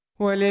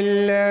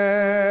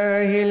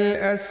وَلِلَّهِ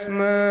الْأَسْمَاءُ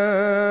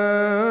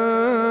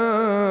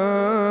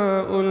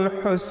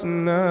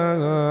الْحُسْنَى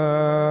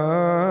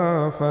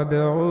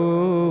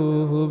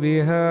فَادْعُوهُ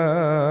بِهَا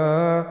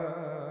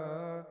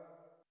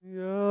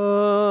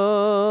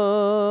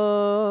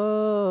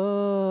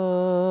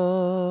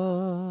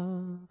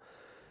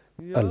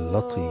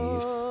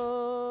اللطيف.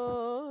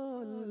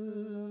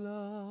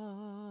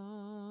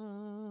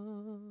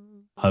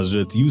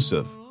 Hazrat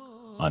Yusuf,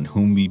 on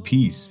whom be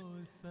peace,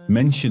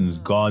 mentions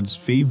God's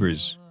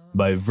favors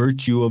by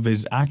virtue of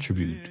his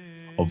attribute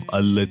of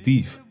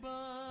Al-Latif,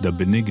 the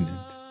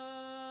Benignant,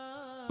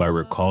 by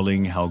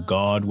recalling how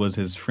God was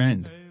his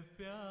friend,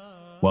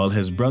 while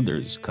his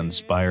brothers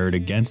conspired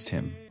against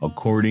him.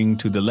 According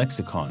to the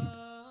lexicon,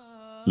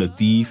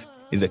 Latif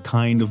is a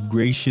kind of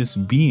gracious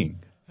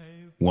being,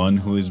 one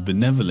who is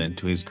benevolent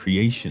to his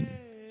creation,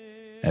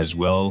 as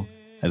well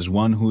as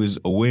one who is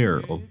aware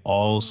of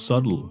all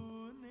subtle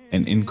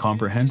and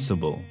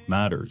incomprehensible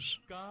matters.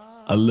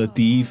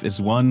 Al-Latif is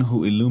one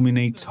who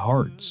illuminates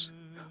hearts,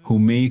 who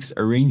makes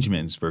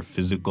arrangements for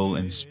physical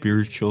and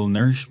spiritual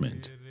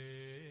nourishment,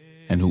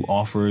 and who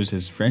offers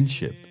his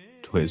friendship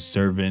to his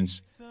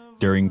servants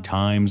during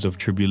times of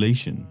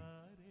tribulation.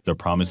 The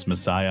promised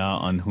Messiah,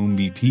 on whom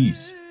be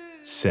peace,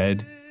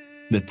 said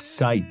that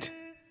sight,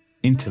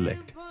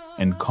 intellect,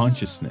 and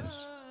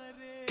consciousness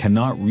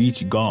cannot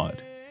reach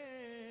God.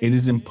 It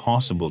is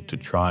impossible to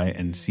try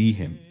and see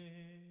him.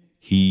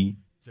 He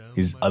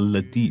is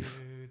Al-Latif.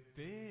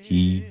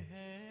 He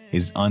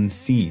is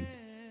unseen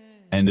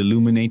and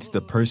illuminates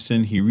the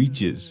person he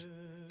reaches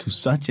to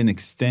such an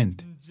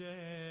extent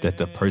that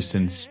the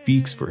person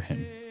speaks for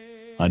him,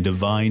 a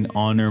divine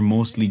honor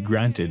mostly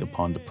granted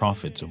upon the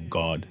prophets of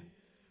God.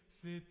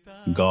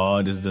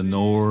 God is the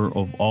knower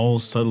of all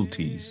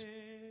subtleties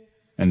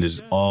and is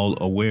all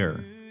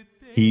aware.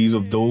 He is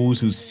of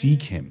those who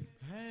seek him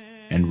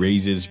and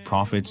raises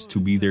prophets to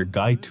be their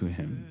guide to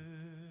him.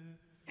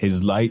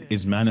 His light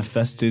is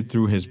manifested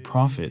through his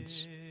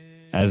prophets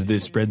as they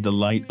spread the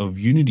light of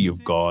unity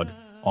of God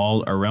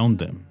all around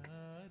them.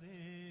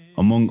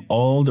 Among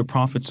all the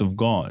prophets of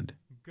God,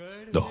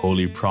 the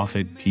Holy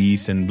Prophet,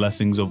 peace and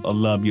blessings of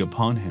Allah be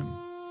upon him,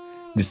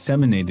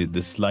 disseminated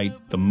this light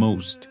the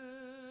most.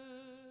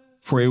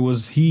 For it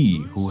was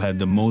he who had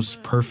the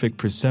most perfect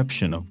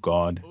perception of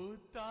God,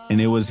 and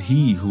it was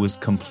he who was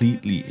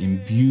completely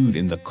imbued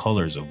in the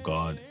colors of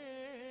God.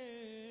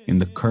 In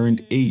the current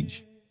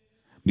age,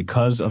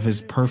 because of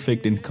his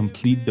perfect and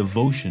complete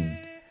devotion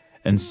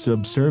and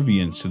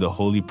subservience to the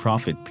Holy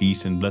Prophet,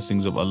 peace and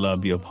blessings of Allah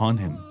be upon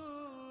him,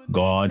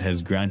 God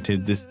has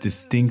granted this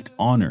distinct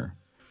honor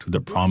to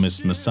the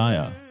promised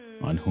Messiah,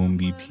 on whom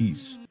be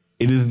peace.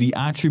 It is the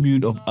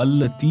attribute of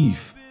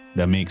Al-Latif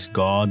that makes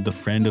God the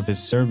friend of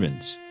his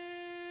servants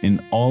in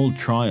all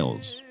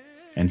trials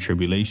and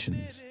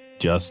tribulations,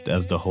 just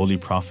as the Holy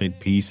Prophet,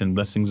 peace and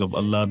blessings of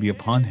Allah be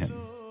upon him,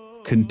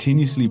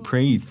 continuously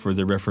prayed for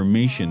the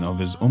reformation of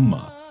his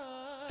ummah,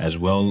 as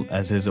well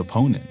as his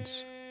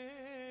opponents,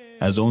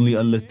 as only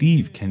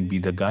Al-Latif can be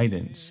the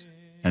guidance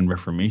and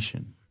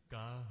reformation.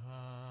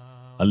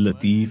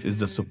 Al-Latif is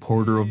the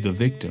supporter of the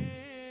victim,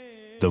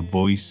 the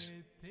voice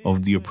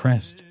of the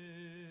oppressed.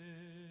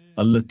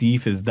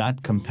 Al-Latif is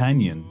that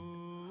companion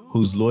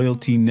whose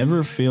loyalty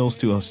never fails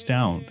to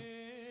astound.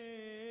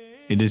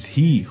 It is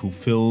he who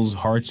fills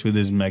hearts with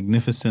his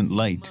magnificent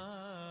light.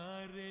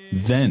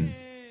 Then,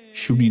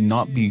 should we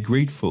not be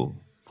grateful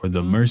for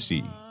the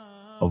mercy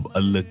of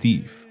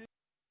Al-Latif?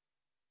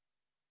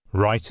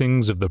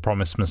 Writings of the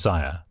Promised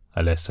Messiah,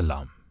 alayhi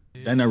salam.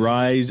 Then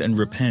arise and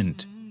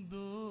repent,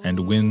 and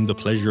win the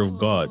pleasure of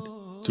God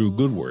through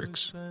good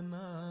works.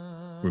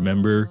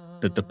 Remember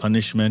that the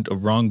punishment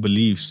of wrong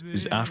beliefs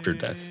is after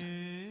death.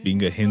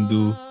 Being a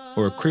Hindu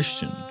or a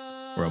Christian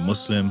or a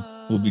Muslim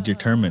will be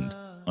determined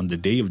on the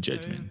Day of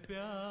Judgment.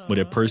 But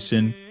a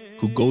person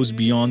who goes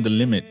beyond the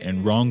limit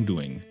in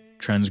wrongdoing,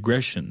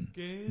 transgression,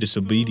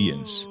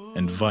 disobedience,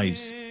 and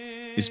vice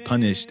is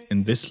punished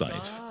in this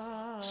life.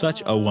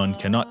 Such a one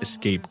cannot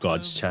escape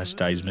God's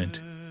chastisement.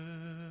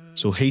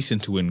 So hasten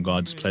to win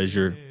God's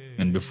pleasure,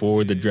 and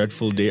before the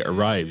dreadful day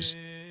arrives,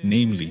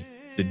 namely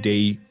the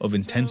day of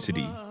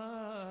intensity,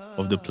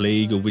 of the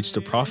plague of which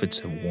the prophets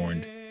have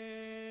warned,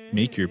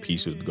 make your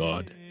peace with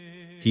God.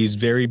 He is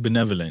very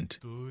benevolent.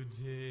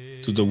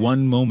 To the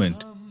one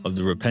moment of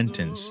the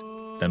repentance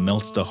that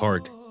melts the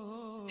heart,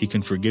 He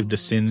can forgive the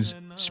sins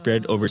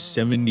spread over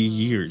 70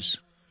 years.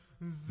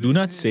 Do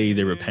not say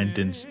that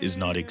repentance is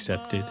not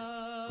accepted.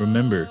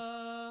 Remember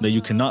that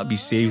you cannot be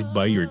saved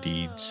by your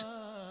deeds.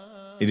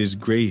 It is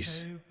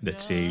grace that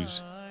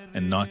saves,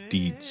 and not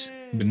deeds.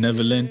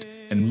 Benevolent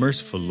and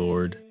merciful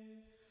Lord,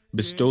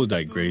 bestow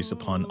thy grace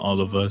upon all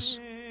of us.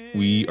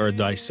 We are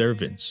thy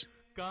servants,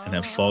 and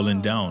have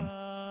fallen down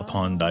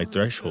upon thy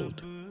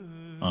threshold.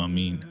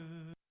 Ameen.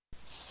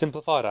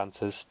 Simplified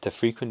answers to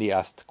frequently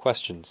asked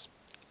questions.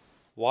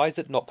 Why is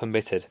it not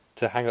permitted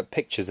to hang up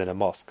pictures in a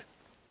mosque?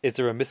 Is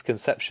there a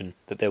misconception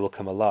that they will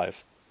come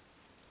alive?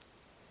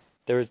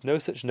 There is no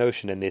such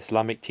notion in the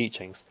Islamic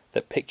teachings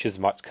that pictures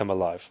might come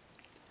alive.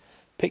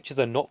 Pictures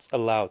are not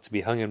allowed to be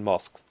hung in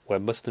mosques where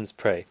Muslims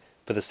pray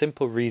for the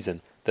simple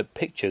reason that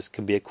pictures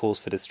can be a cause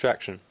for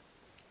distraction.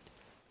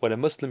 When a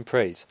Muslim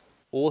prays,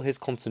 all his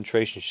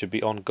concentration should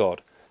be on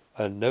God,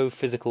 and no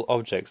physical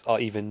objects are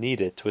even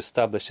needed to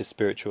establish a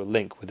spiritual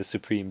link with the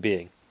Supreme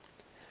Being.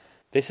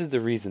 This is the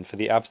reason for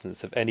the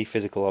absence of any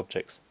physical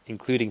objects,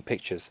 including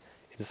pictures,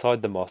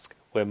 inside the mosque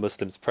where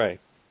Muslims pray.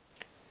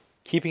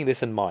 Keeping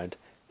this in mind,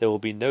 there will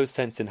be no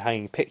sense in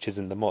hanging pictures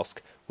in the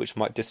mosque which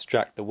might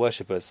distract the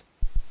worshippers.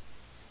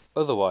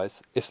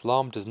 Otherwise,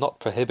 Islam does not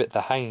prohibit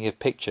the hanging of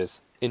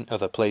pictures in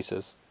other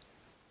places.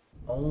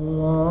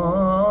 Allahu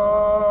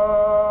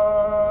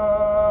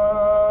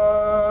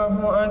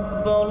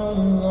Akbar,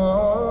 Allahu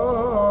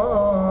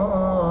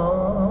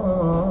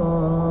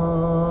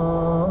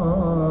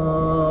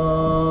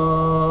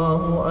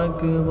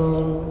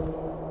Akbar,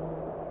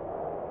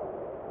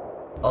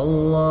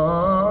 Allahu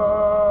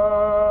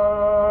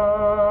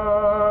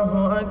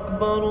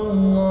Akbar, Allahu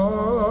Akbar.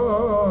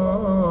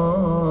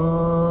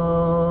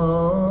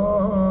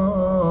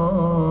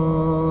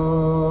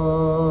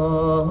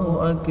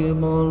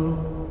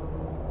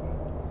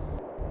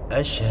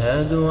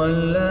 أشهد أن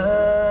لا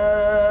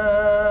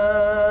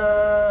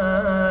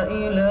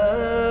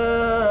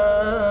إله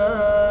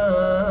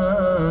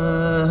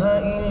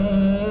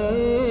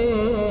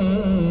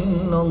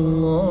إلا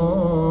الله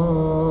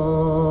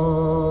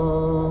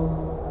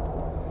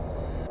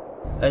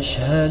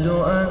أشهد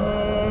أن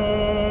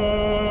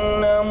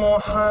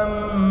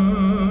محمدًا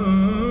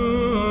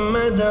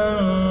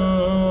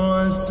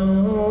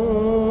رسول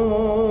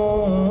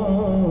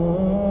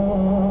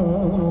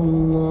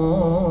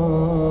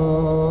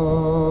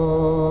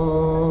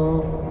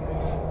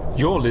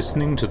You're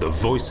listening to the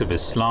Voice of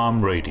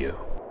Islam Radio.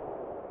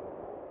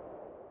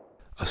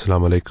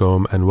 Assalamu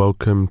alaikum and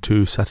welcome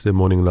to Saturday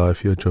Morning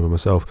Live. Here joined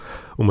myself,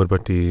 Umar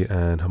Bhatti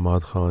and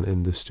Hamad Khan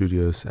in the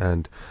studios,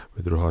 and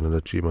with Ruhan and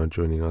Ajima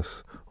joining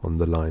us on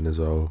the line as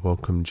well.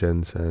 Welcome,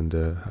 gents, and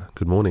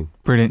good morning.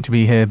 Brilliant to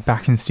be here,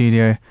 back in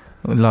studio.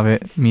 Love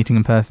it. Meeting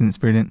in person, it's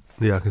brilliant.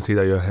 Yeah, I can see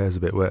that your hair's a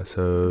bit wet,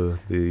 so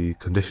the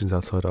conditions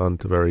outside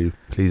aren't very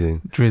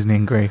pleasing.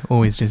 Drizzling grey,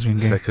 always drizzling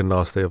grey. Second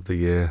last day of the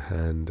year,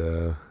 and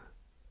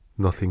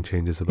nothing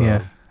changes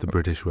about the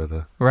British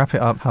weather. Wrap it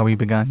up how we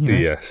began, you know?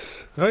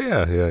 Yes. Oh,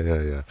 yeah.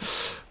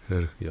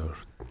 You're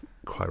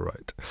quite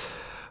right.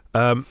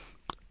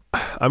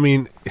 I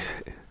mean,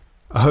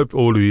 I hope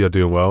all of you are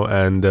doing well,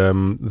 and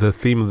the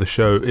theme of the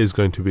show is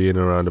going to be in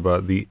and around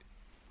about the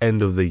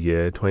end of the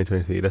year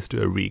 2023. Let's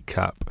do a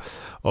recap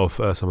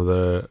of some of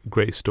the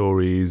great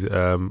stories,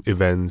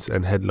 events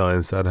and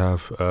headlines that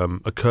have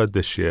occurred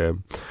this year,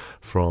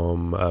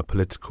 from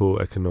political,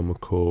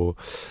 economical,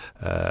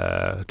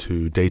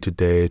 to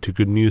day-to-day, to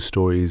good news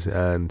stories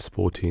and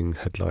sporting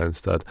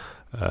headlines that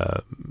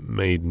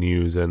made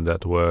news and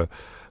that were,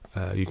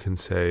 you can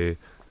say,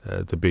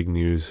 the big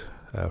news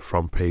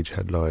front page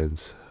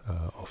headlines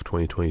of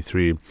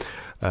 2023.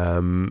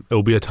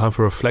 It'll be a time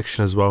for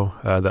reflection as well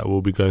that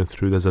we'll be going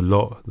through. There's a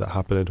lot that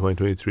happened in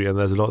 2023, and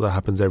there's a lot that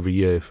happens every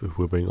year if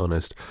we're being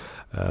honest,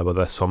 but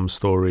there's some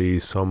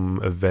stories, some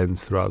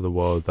events throughout the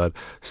world that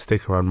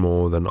stick around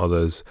more than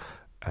others,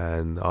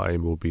 and our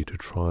aim will be to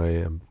try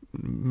and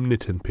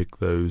knit and pick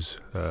those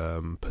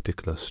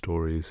particular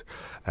stories.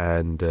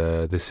 And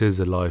this is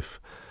a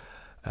live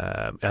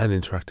an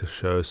interactive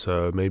show,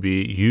 so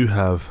maybe you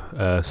have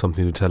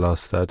something to tell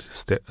us that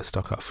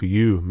stuck out for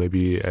you,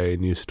 maybe a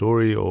news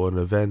story or an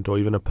event or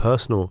even a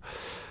personal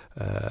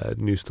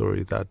news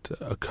story that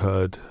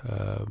occurred.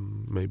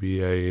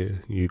 Maybe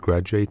you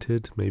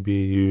graduated, maybe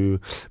you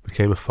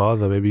became a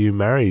father, maybe you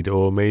married,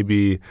 or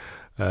maybe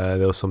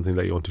there was something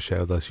that you want to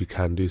share with us. You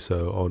can do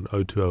so on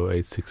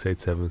 0208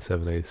 687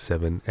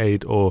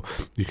 7878, or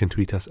you can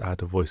tweet us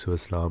at Voice of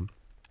Islam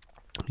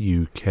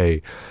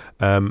UK.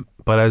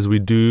 But as we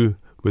do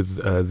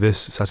with this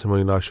Saturday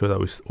Morning Live show, that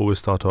we always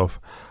start off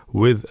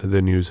with the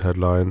news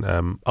headline.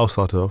 I'll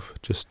start off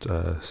just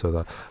so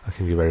that I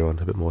can give everyone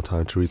a bit more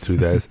time to read through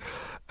theirs.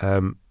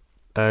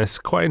 It's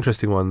quite an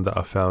interesting one that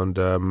I found,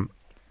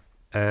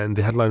 and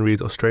the headline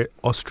reads: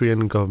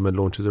 Austrian government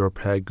launches a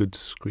repair goods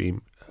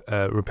scheme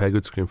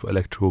for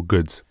electrical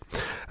goods.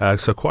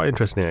 So quite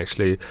interesting,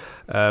 actually.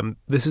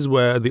 This is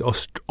where the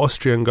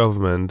Austrian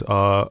government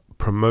are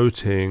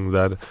promoting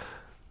that.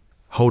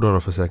 Hold on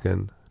for a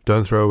second.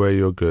 Don't throw away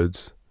your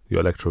goods, your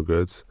electrical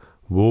goods.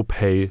 We'll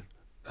pay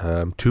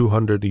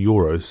 200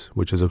 euros,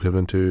 which is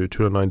equivalent to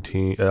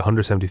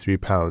 173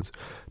 pounds,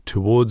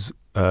 towards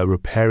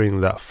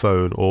repairing that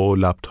phone or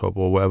laptop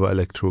or whatever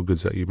electrical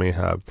goods that you may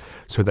have,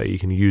 so that you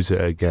can use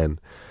it again.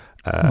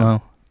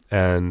 Wow.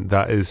 And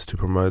that is to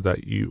promote that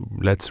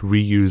let's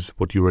reuse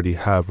what you already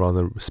have rather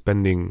than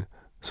spending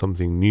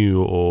something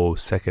new or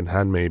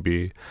second-hand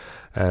maybe,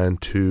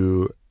 and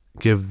to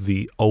give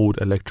the old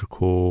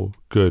electrical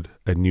good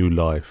a new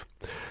life.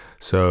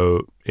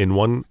 So in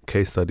one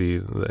case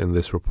study in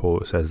this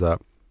report, it says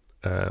that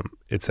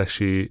it's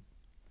actually,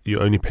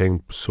 you're only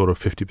paying sort of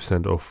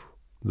 50% of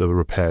the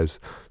repairs.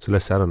 So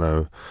let's say, I don't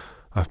know,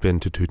 I've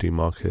been to Tooting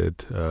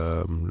Market,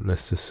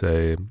 let's just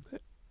say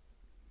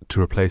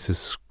to replace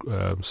this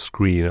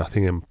screen. I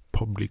think it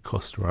probably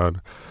costs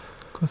around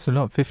Costs a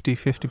lot,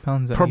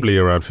 £50 at probably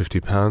least. around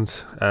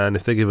 £50. And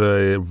if they give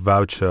a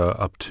voucher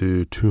up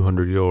to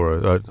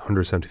 €200,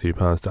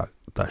 £173,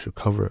 that should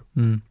cover it.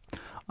 Mm.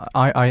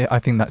 I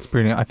think that's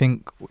brilliant. I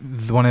think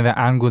one of the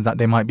angles that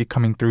they might be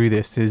coming through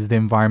this is the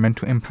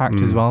environmental impact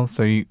as well.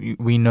 So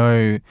we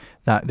know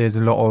that there's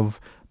a lot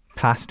of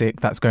plastic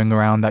that's going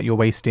around that you're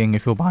wasting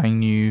if you're buying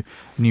new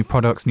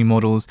products, new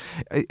models.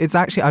 It's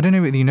actually, I don't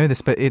know whether you know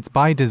this, but it's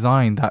by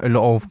design that a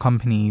lot of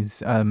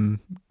companies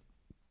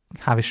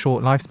have a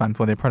short lifespan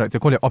for their products. They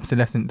call it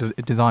obsolescent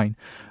design.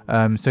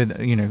 So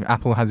that,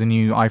 Apple has a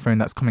new iPhone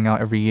that's coming out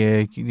every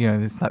year.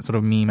 There's that sort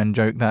of meme and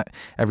joke that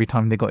every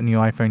time they got a new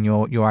iPhone,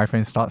 your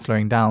iPhone starts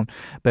slowing down.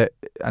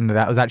 And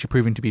that was actually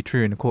proven to be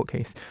true in a court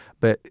case.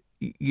 But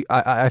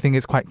I think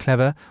it's quite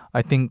clever.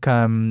 I think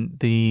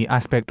the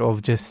aspect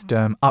of just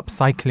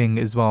upcycling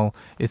as well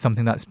is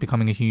something that's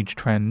becoming a huge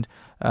trend.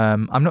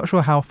 I'm not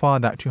sure how far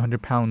that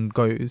 £200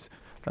 goes.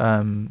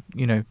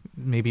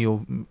 Maybe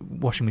your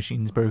washing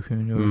machine's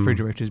broken, your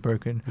refrigerator's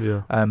broken.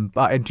 Yeah.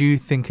 But I do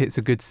think it's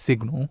a good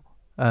signal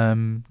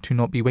to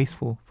not be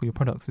wasteful for your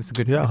products. It's a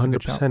good,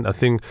 100%. I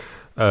think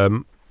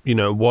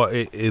what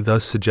it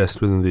does suggest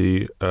within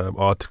the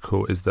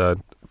article is that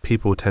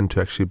people tend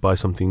to actually buy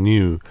something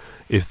new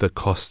if the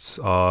costs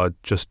are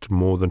just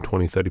more than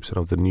 20-30%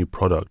 of the new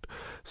product.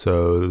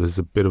 So there's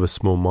a bit of a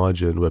small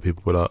margin where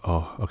people were like,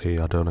 oh, okay,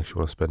 I don't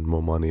actually want to spend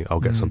more money. I'll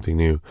get something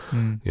new.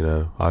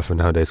 iPhone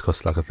nowadays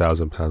costs like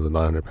 £1,000 or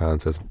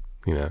 £900, as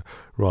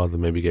rather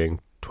than maybe getting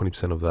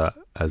 20% of that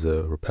as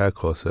a repair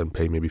cost and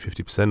pay maybe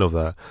 50% of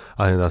that.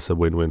 I think that's a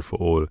win-win for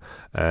all.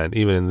 And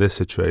even in this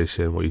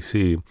situation, what you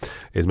see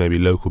is maybe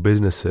local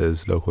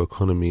businesses, local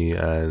economy,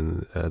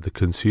 and the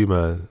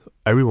consumer.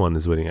 Everyone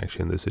is winning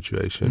actually in this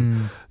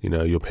situation.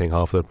 You're paying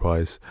half the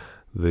price.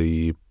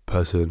 The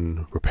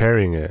person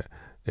repairing it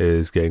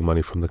is getting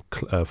money from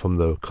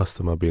the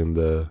customer, being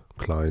the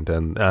client,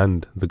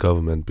 and the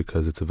government,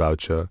 because it's a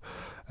voucher.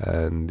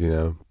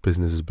 And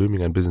business is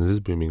booming, and business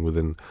is booming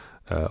within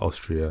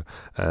Austria.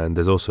 And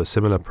there's also a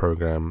similar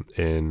program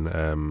in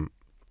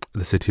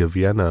the city of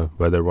Vienna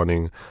where they're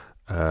running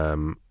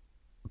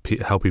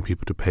helping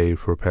people to pay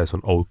for repairs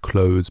on old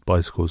clothes,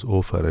 bicycles,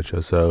 or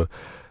furniture. So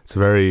it's a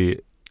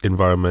very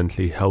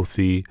environmentally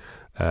healthy,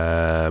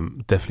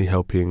 definitely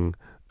helping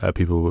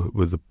people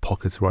with the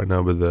pockets right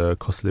now, with the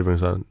cost of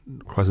living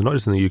crisis, not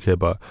just in the UK,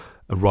 but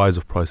a rise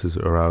of prices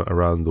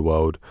around the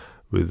world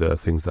with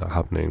things that are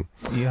happening.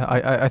 Yeah,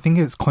 I think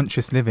it's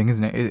conscious living,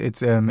 isn't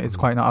it? It's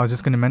quite. I was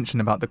just going to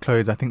mention about the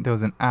clothes. I think there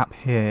was an app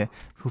here.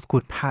 It was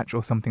called Patch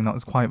or something that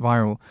was quite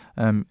viral.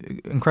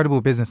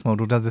 Incredible business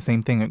model, does the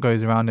same thing. It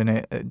goes around and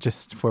it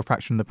just for a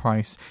fraction of the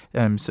price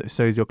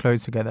sews your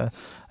clothes together.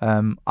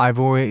 I've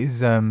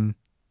always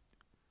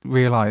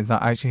realised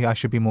that actually I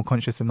should be more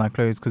conscious of my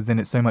clothes, because then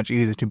it's so much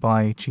easier to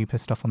buy cheaper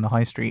stuff on the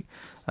high street.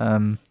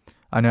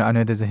 I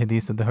know there's a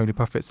hadith of the Holy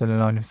Prophet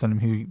sallallahu alaihi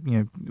wasallam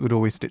who would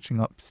always stitching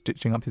up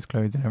his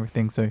clothes and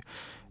everything. So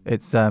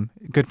it's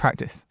good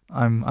practice.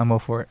 I'm all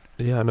for it.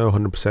 Yeah, no,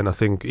 100%. I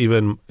think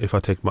even if I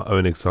take my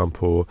own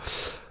example,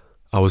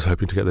 I was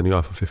hoping to get the new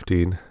iPhone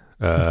 15,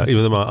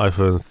 even though my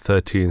iPhone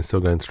 13 is still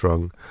going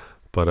strong.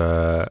 But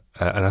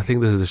and I think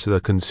this is just a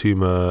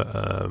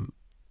consumer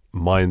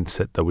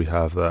mindset that we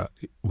have, that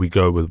we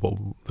go with what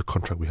the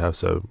contract we have.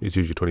 So it's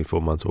usually 24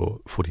 months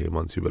or 48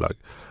 months. You were like,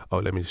 oh,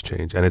 let me just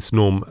change. And it's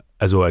norm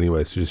as well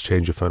anyway, so just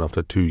change your phone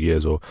after 2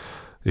 years, or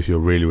if you're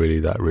really, really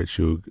that rich,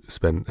 you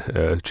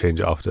change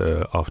it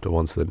after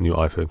once the new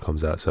iPhone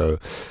comes out. So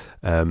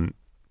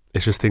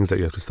it's just things that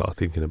you have to start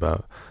thinking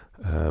about.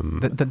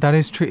 That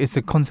is true. It's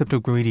a concept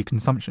of greedy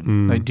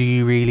consumption. Like, do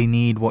you really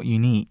need what you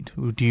need?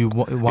 Or do you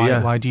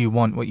why do you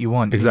want what you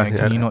want? Exactly.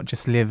 Can you not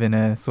just live in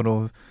a sort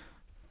of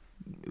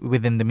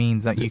within the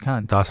means that you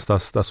can? That's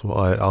what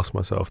I asked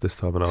myself this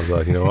time, and I was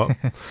like, you know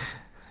what?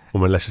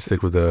 Well, let's just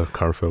stick with the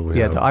current phone we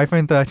have. The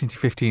iPhone 13 to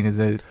 15 is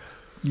a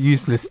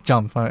useless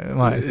jump. I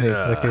might say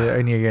it's like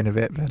only a year and a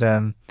bit, but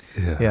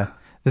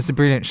this is a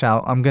brilliant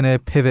shout. I'm going to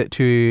pivot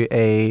to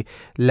a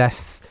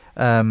less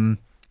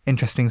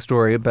interesting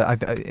story,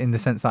 but in the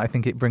sense that I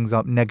think it brings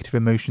up negative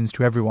emotions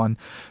to everyone.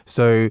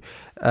 So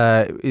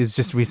it's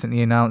just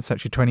recently announced,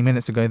 actually 20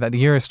 minutes ago, that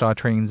the Eurostar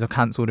trains are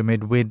cancelled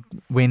amid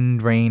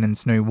wind, rain and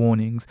snow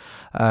warnings.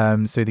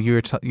 So the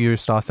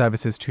Eurostar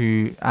services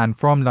to and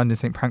from London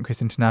St Pancras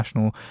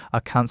International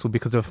are cancelled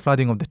because of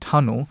flooding of the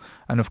tunnel.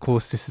 And of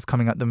course, this is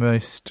coming at the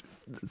most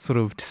sort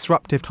of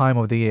disruptive time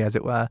of the year, as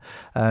it were.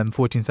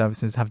 14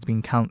 services have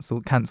been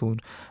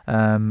cancelled,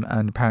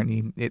 and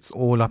apparently it's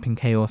all up in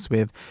chaos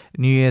with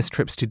New Year's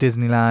trips to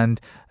Disneyland,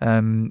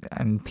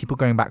 and people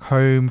going back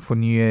home for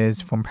New Year's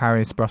from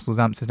Paris, Brussels,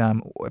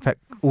 Amsterdam.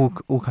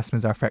 All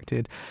customers are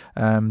affected,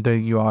 though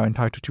you are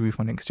entitled to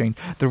refund exchange.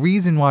 The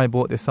reason why I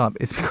brought this up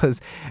is because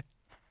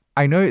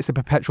I know it's a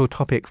perpetual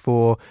topic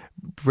for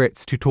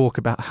Brits to talk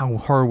about how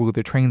horrible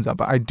the trains are,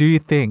 but I do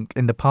think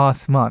in the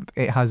past month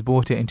it has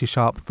brought it into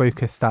sharp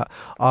focus that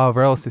our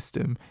rail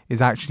system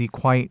is actually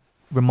quite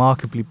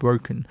remarkably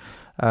broken.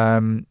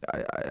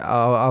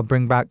 I'll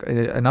bring back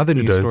another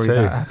news story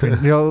that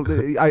happened.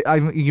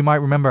 You might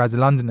remember as a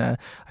Londoner,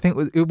 I think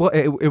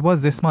it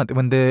was this month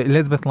when the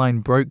Elizabeth line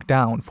broke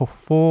down for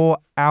 4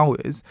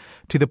 hours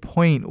to the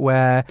point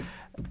where,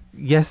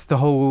 yes, the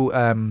whole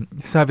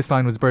service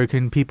line was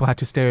broken. People had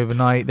to stay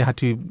overnight. They had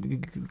to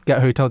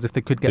get hotels if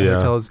they could get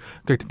hotels,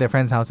 go to their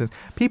friends' houses.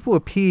 People were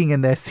peeing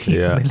in their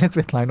seats on the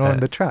Elizabeth line or on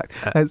the track.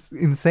 That's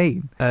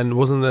insane. And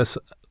wasn't there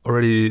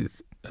already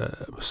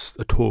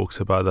talks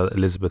about that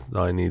Elizabeth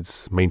line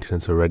needs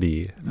maintenance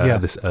already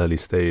at this early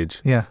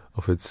stage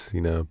of its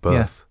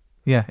birth?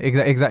 Yeah,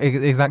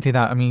 exactly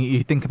that. I mean,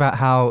 you think about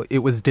how it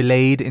was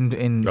delayed in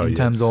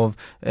terms of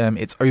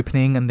its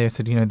opening, and they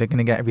said, they're going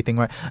to get everything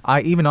right.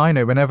 I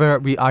know whenever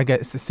I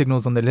get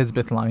signals on the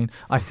Elizabeth line,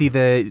 I see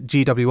the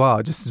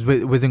GWR just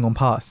whizzing on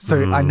past.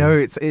 So I know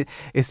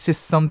it's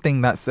just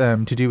something that's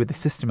to do with the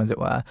system, as it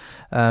were.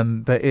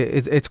 But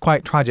it's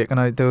quite tragic.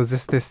 And there was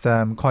this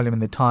column in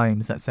the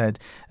Times that said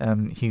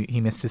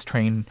he missed his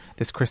train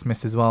this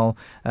Christmas as well,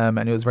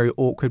 and it was very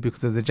awkward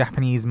because there was a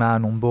Japanese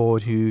man on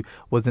board who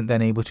wasn't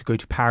then able to go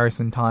to Paris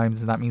in time,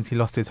 so that means he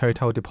lost his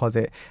hotel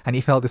deposit, and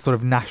he felt this sort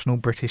of national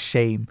British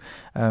shame.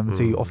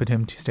 So he offered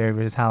him to stay over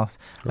at his house.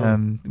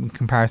 In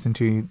comparison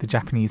to the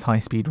Japanese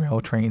high-speed rail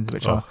trains,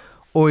 which are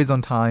always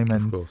on time,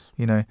 and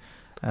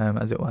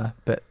as it were.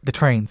 But the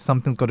trains,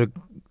 something's got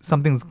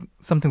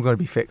to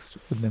be fixed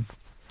with them.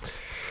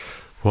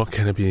 What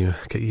can it be?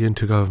 Get you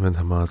into government,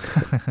 Ahmad.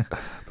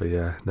 But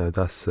yeah, no,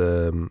 that's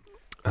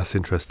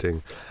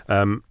interesting.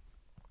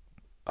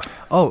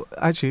 Oh,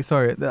 actually,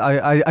 sorry.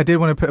 I did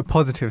want to put a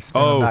positive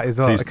spin on that as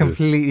well. I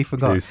completely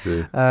forgot. Please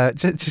do.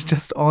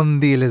 Just on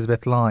the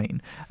Elizabeth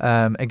line.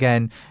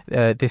 Again,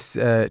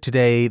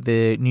 today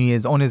the New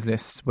Year's honours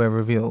lists were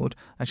revealed.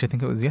 Actually, I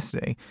think it was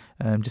yesterday,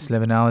 just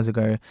 11 hours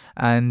ago.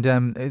 And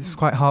it's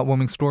quite a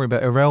heartwarming story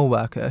about a rail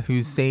worker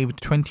who's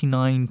saved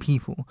 29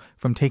 people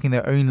from taking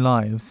their own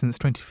lives since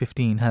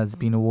 2015 has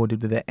been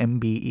awarded with the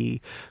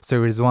MBE. So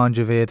Rizwan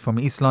Javed from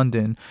East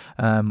London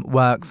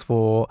works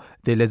for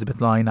the Elizabeth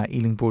line at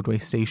Ealing Broadway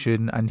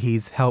Station, and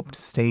he's helped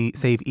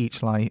save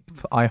each life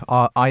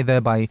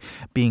either by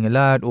being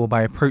alert or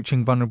by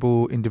approaching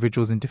vulnerable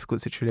individuals in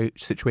difficult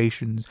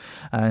situations.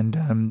 And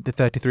the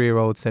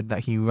 33-year-old said that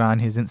he ran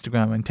his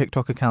Instagram and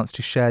TikTok accounts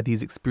to share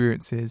these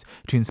experiences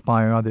to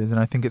inspire others, and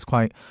I think it's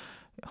quite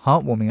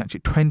heartwarming.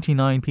 Actually,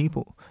 29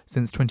 people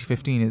since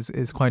 2015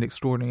 is quite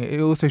extraordinary. It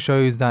also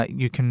shows that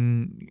you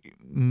can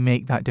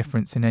make that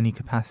difference in any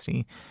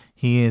capacity.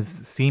 He is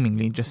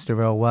seemingly just a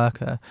rail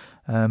worker,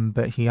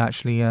 but he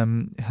actually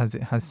has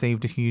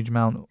saved a huge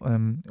amount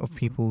of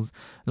people's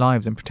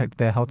lives and protected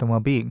their health and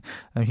well-being.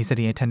 He said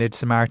he attended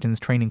Samaritan's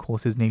training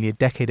courses nearly a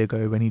decade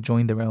ago when he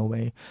joined the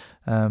railway.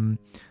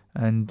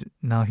 And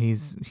now in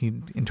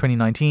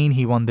 2019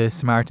 he won the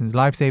Samaritan's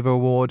Lifesaver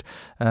Award,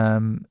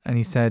 and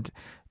he said,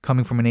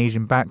 coming from an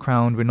Asian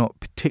background, we're not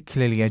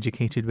particularly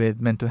educated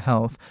with mental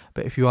health,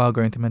 but if you are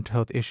going through mental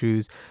health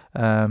issues,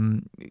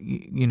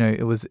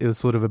 it was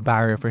sort of a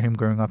barrier for him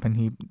growing up,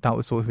 and that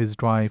was sort of his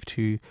drive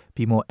to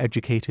be more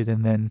educated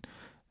and then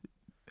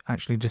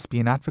actually just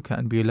be an advocate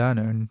and be a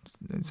learner. And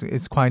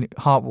it's quite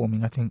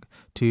heartwarming, I think,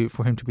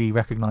 for him to be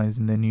recognised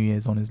in the New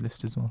Year's honours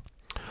list as well.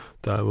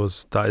 That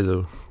is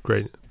a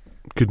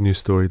good news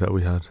story that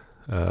we had.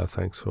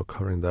 Thanks for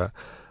covering that.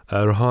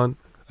 Rehan,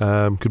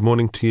 good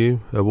morning to you.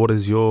 What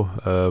is your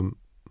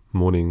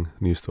morning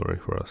news story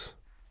for us?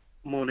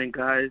 Morning,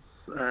 guys.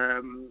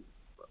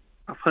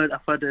 I've heard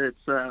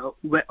it's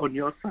wet on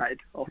your side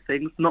of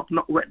things. Not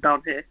wet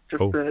down here.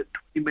 Just 20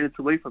 minutes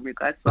away from you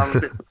guys. So I'm a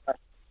bit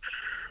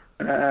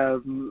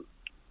surprised.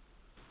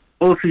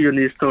 Also, your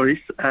news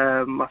stories.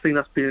 I think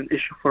that's been an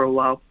issue for a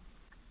while.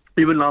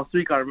 Even last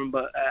week, I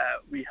remember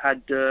we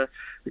had the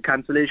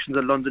cancellations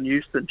at London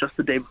Euston just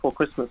the day before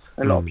Christmas.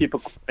 A lot of people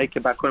couldn't make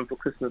it back home for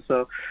Christmas,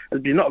 so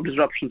there's been a lot of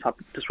disruptions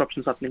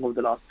happening over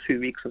the last 2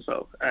 weeks or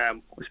so.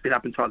 It's been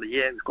happening throughout the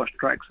year. We've got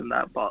strikes and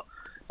that, but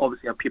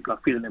obviously people are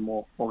feeling it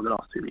more over the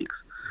last 2 weeks.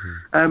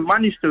 My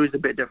news story is a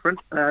bit different.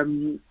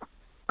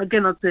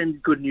 Again, I'd say a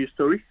good news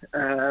story.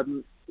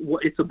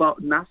 It's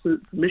about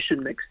NASA's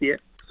mission next year.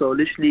 So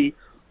literally,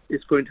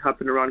 it's going to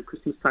happen around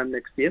Christmas time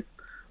next year,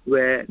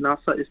 where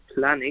NASA is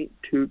planning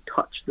to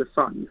touch the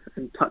sun,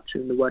 and touch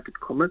in inverted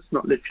commas,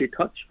 not literally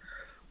touch.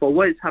 But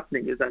what is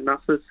happening is that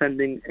NASA is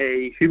sending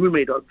a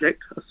human-made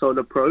object, a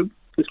solar probe.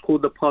 It's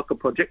called the Parker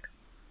Project,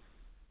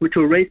 which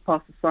will race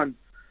past the sun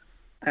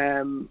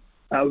at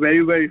a very,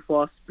 very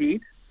fast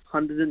speed,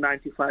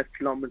 195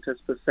 kilometers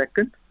per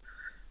second.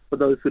 For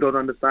those who don't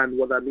understand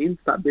what that means,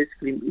 that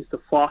basically is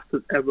the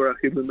fastest ever a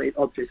human-made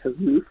object has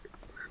moved.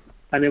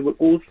 And it will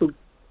also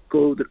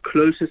go the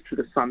closest to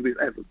the sun we've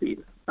ever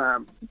been,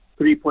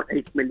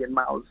 3.8 million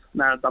miles.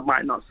 Now, that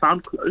might not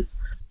sound close,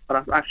 but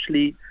that's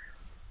actually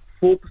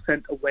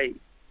 4% away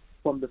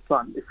from the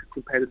sun if you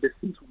compare the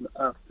distance from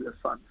the Earth to the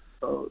sun.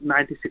 So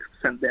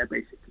 96% there,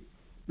 basically,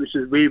 which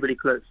is really, really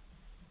close.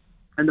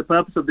 And the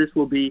purpose of this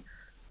will be,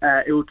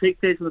 it will take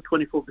place on the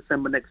 24th of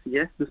December next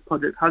year. This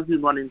project has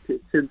been running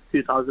since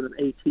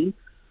 2018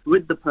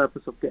 with the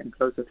purpose of getting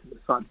closer to the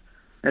sun.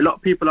 A lot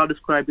of people are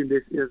describing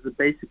this as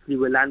basically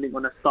we're landing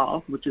on a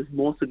star, which is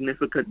more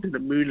significant than the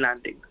moon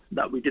landing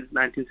that we did in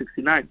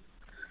 1969.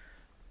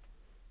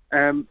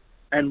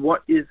 And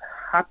what is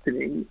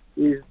happening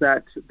is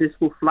that this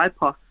will fly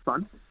past the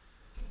sun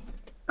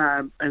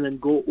and then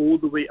go all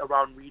the way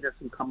around Venus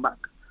and come back.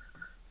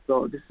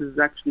 So this is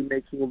actually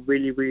making a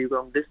really, really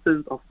long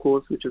distance, of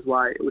course, which is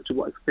what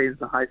explains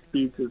the high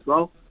speeds as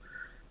well.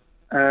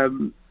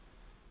 And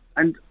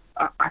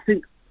I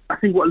think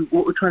what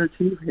we're trying to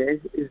achieve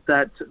here is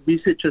that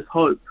researchers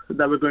hope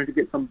that we're going to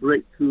get some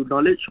breakthrough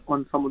knowledge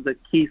on some of the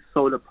key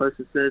solar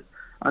processes,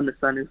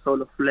 understanding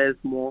solar flares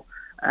more,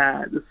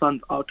 the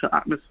sun's outer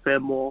atmosphere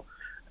more,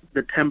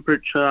 the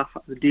temperature,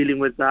 dealing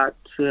with that.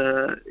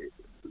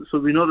 So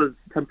we know that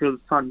the temperature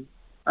of the sun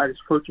at its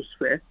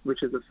photosphere,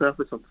 which is the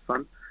surface of the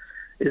sun,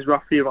 is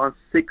roughly around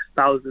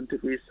 6,000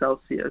 degrees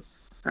Celsius,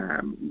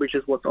 which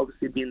is what's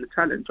obviously been the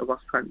challenge of us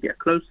trying to get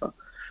closer.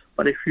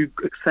 But if you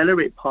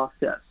accelerate past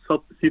it at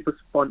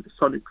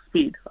supersonic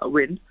speed, a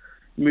wind,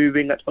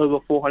 moving at over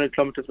 400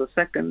 kilometers per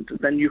second,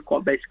 then you've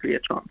got basically a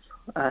chance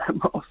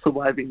of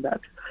surviving that.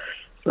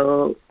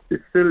 So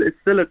it's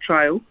still a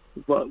trial,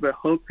 but we're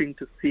hoping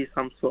to see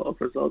some sort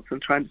of results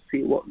and trying to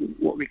see what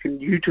we can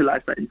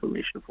utilize that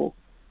information for.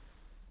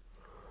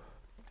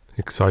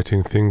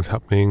 Exciting things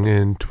happening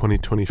in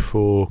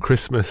 2024,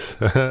 Christmas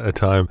a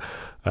time,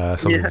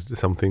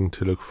 something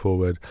to look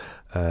forward.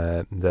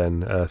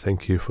 Then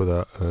thank you for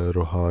that,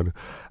 Rohan.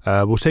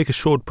 We'll take a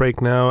short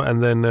break now,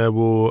 and then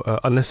we'll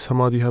unless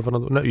Hamad, you have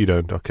another. No, you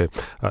don't. Okay,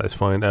 it's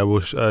fine.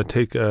 We'll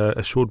take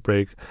a short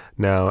break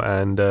now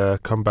and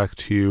come back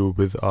to you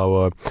with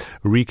our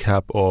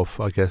recap of,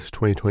 I guess,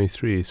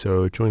 2023.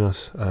 So join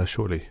us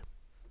shortly.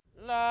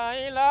 La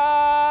ilaha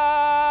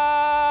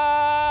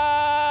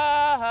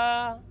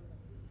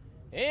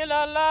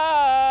illallah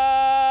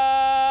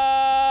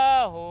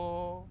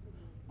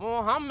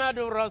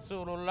Muhammadur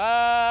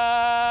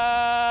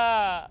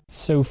Rasulullah.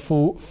 So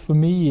for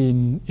me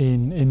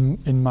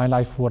in my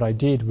life, what I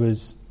did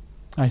was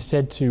I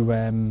said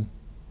to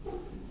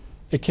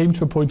it came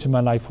to a point in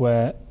my life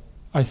where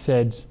I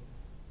said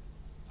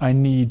I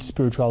need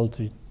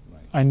spirituality.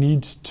 Right. I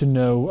need to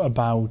know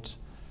about,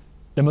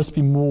 there must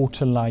be more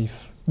to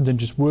life than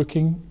just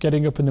working,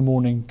 getting up in the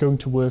morning, going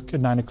to work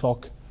at 9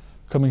 o'clock,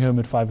 coming home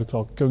at 5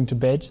 o'clock, going to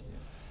bed,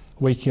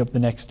 waking up the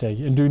next day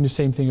and doing the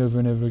same thing over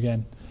and over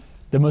again.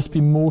 There must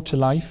be more to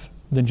life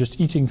than just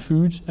eating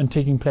food and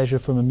taking pleasure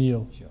from a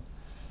meal. Sure.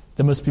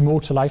 There must be more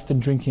to life than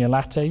drinking a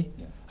latte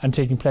and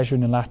taking pleasure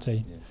in a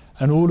latte. Yeah.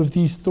 And all of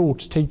these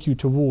thoughts take you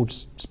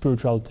towards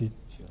spirituality.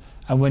 Sure.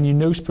 And when you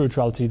know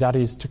spirituality, that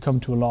is to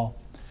come to Allah.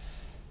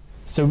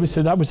 So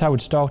that was how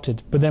it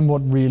started. But then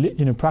what really,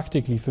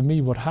 practically for me,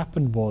 what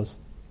happened was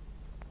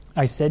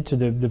I said to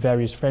the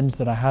various friends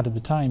that I had at the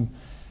time,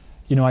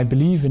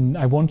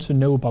 I want to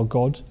know about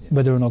God,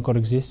 whether or not God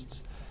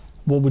exists.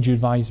 What would you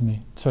advise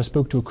me? So I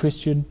spoke to a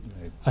Christian,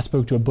 I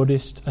spoke to a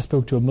Buddhist, I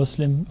spoke to a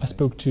Muslim, I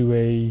spoke to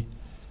a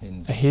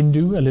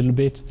Hindu a little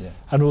bit,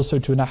 and also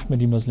to an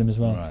Ahmadi Muslim as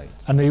well. Right.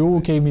 And they all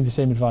gave me the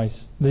same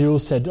advice. They all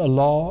said,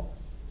 Allah,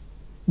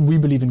 we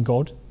believe in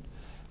God,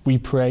 we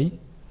pray,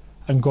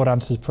 and God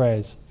answers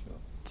prayers. Sure.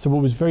 So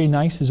what was very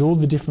nice is all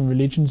the different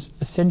religions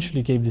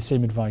essentially gave the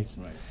same advice.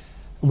 Right.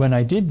 When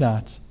I did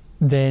that,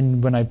 then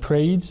when I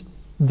prayed,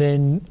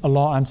 then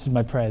Allah answered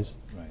my prayers.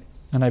 Right.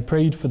 And I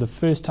prayed for the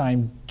first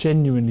time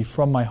genuinely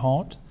from my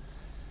heart.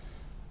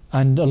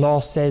 And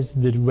Allah says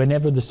that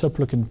whenever the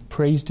supplicant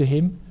prays to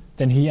Him,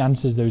 then He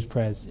answers those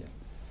prayers. Yeah.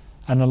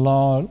 And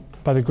Allah,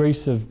 by the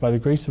grace of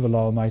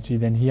Allah Almighty,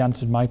 then He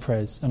answered my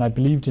prayers, and I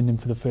believed in Him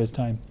for the first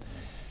time.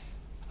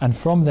 And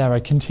from there, I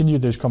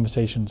continued those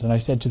conversations, and I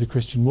said to the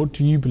Christian, "What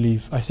do you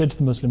believe?" I said to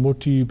the Muslim, "What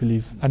do you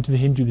believe?" And to the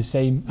Hindu, the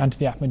same, and to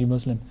the Ahmadi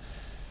Muslim.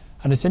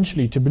 And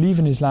essentially, to believe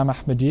in Islam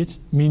Ahmadiyyat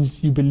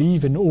means you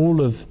believe in all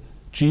of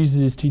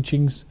Jesus'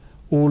 teachings,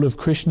 all of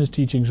Krishna's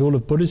teachings, all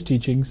of Buddha's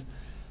teachings,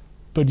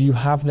 but you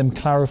have them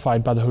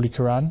clarified by the Holy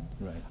Quran,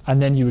 right.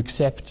 And then you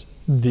accept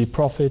the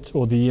Prophet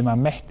or the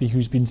Imam Mahdi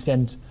who's been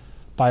sent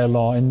by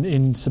Allah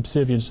in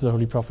subservience to the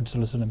Holy Prophet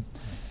ﷺ.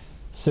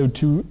 So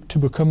to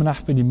become an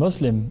Ahmadi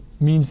Muslim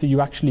means that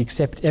you actually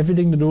accept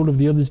everything that all of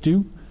the others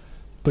do,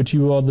 but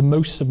you are the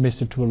most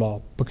submissive to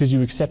Allah because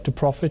you accept a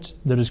Prophet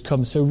that has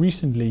come so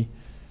recently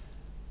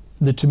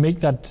that to make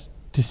that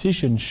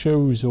decision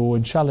shows, or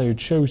inshallah it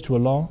shows to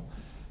Allah,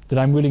 that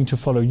I'm willing to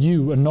follow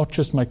you and not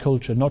just my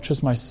culture, not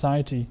just my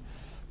society,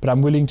 but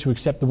I'm willing to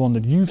accept the one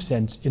that you've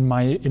sent in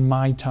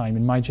my time,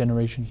 in my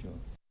generation. Sure.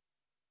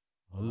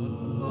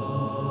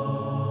 Allah,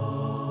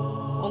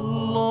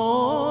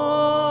 Allahu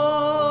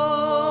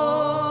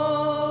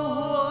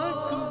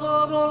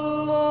Akbar,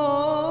 Allahu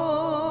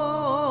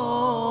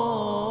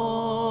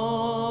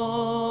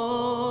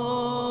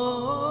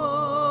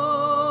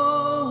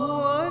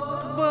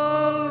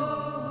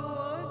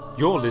Akbar.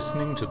 You're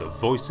listening to the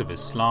Voice of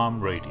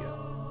Islam Radio,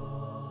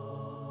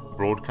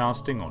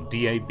 broadcasting on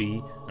DAB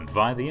and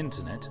via the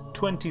internet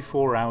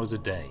 24 hours a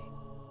day.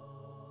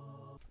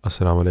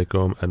 Assalamu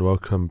alaikum and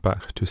welcome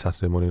back to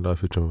Saturday Morning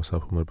Live with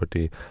myself, Umar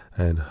Badi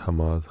and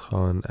Hamad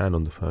Khan, and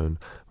on the phone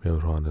we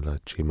have Rohan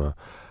Chima.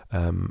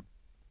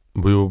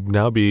 We will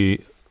now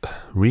be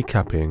trying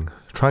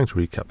to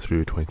recap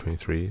through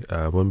 2023.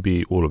 Won't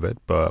be all of it,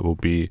 but will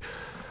be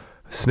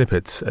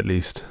snippets at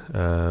least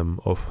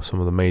of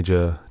some of the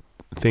major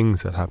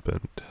things that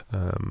happened.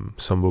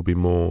 Some will be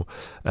more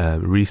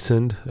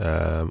recent,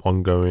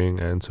 ongoing,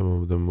 and some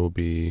of them will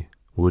be,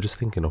 we're just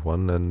thinking of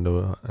one, and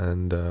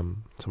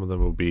some of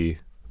them will be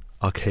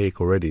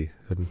archaic already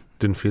and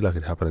didn't feel like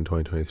it happened in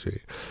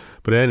 2023.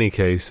 But in any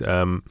case,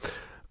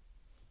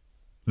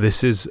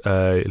 this is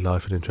a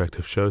live and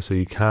interactive show, so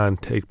you can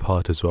take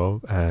part as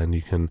well, and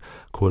you can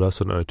call us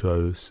on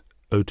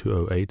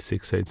 0208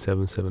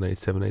 687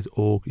 7878,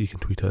 or you can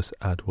tweet us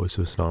at Voice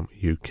of Islam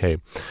UK.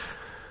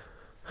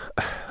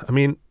 I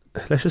mean,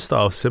 let's just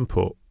start off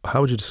simple.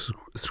 How would you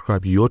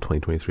describe your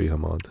 2023,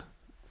 Hamad?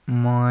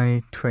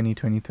 My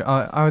 2023.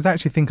 I was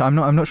actually thinking. I'm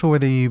not sure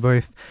whether you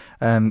both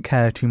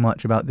care too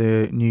much about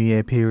the New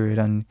Year period,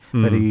 and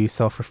whether you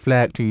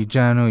self-reflect or you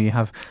journal, you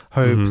have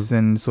hopes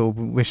and sort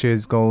of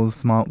wishes, goals,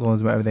 smart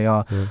goals, whatever they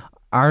are. Yeah.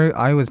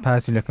 I was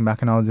personally looking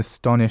back, and I was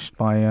astonished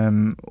by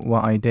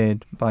what I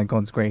did by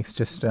God's grace,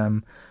 just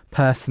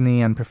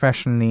personally and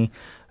professionally.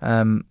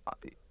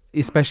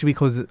 Especially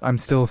because I'm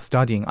still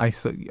studying. I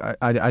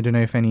don't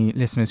know if any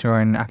listeners who are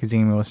in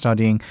academia or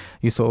studying,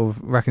 you sort of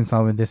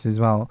reconcile with this as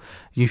well.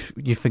 You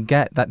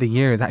forget that the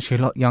year is actually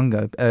a lot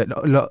younger, a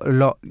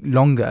lot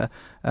longer,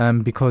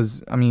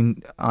 because I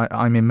mean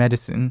I'm in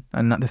medicine,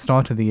 and at the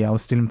start of the year I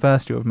was still in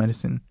first year of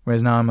medicine,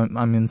 whereas now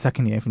I'm in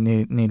second year,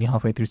 nearly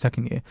halfway through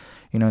second year.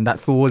 And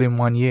that's all in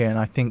 1 year. And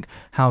I think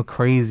how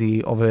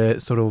crazy of a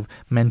sort of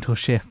mental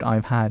shift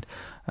I've had,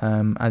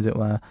 as it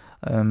were.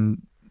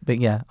 But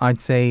yeah,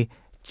 I'd say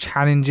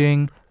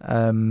challenging,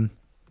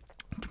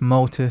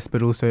 tumultuous,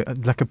 but also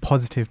like a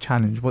positive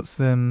challenge. What's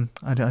the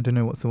I don't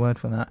know what's the word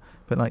for that,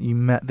 but like you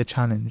met the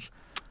challenge,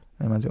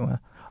 as it were.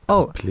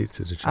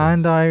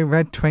 And I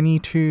read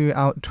 23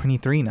 out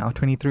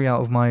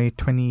of my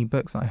 20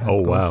 books I had.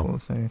 Oh wow! For,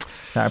 so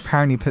that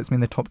apparently puts me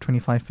in the top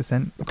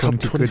 25%. Top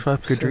 25%.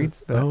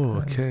 Goodreads. But,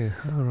 okay,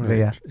 all right. But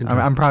yeah,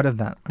 I'm proud of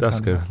that. That's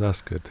good.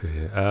 That's good to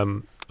hear.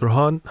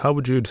 Rohan, how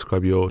would you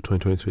describe your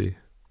 2023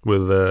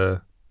 with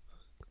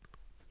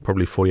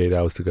probably 48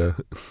 hours to go?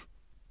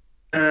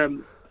 A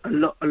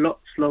lot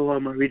slower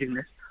on my reading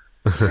list.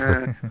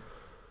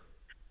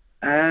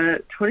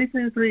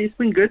 2023, it's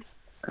been good.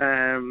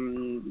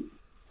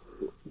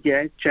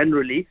 Yeah,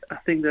 generally, I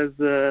think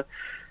there's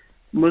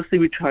mostly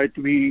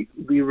we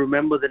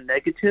remember the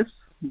negatives,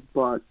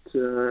 but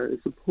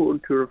it's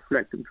important to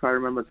reflect and try to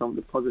remember some of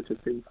the positive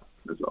things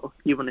as well,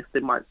 even if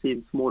they might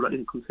seem small or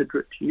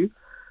inconsiderate to you.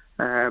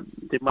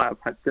 They might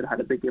have still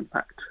had a big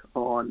impact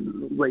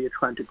on where you're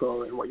trying to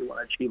go and what you want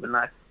to achieve in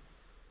life.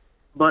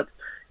 But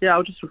yeah, I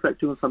was just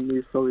reflecting on some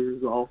news stories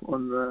as well,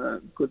 on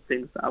the good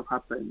things that have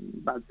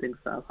happened, bad things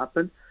that have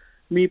happened.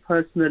 Me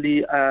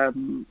personally,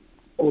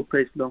 all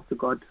praise belongs to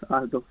God.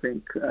 I don't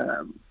think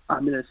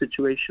I'm in a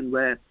situation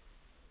where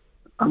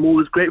I'm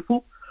always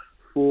grateful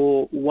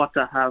for what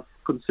I have,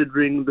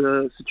 considering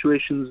the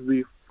situations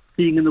we're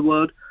seeing in the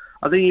world.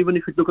 I think even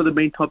if you look at the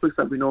main topics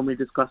that we normally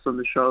discuss on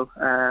the show,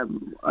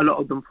 a lot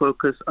of them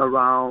focus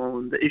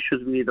around the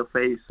issues we either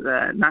face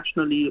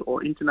nationally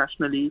or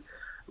internationally,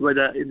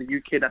 whether in the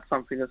UK that's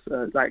something that's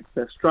like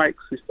the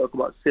strikes. We spoke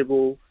about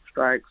civil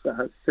strikes,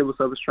 civil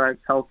service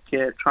strikes,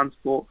 healthcare,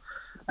 transport.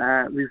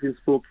 We've been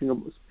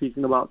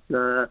speaking about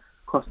the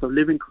cost of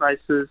living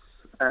crisis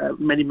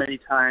many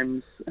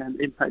times, and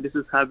the impact this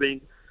is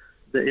having,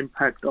 the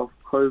impact of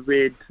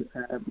COVID,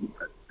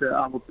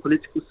 our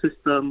political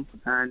system,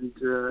 and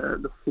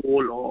the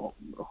fall, or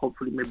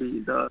hopefully maybe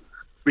the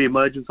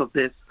re-emergence of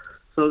this.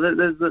 So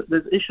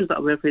there's issues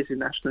that we're facing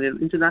nationally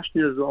and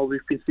internationally as well.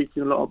 We've been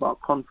speaking a lot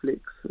about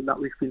conflicts that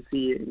we've been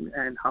seeing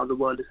and how the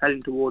world is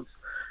heading towards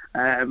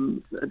a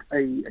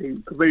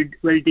very,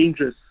 very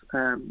dangerous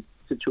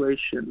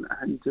situation.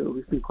 And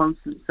we've been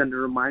constantly sending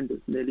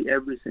reminders nearly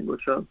every single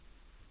show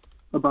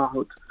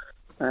about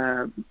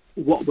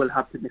what will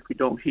happen if we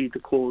don't heed the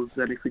calls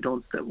and if we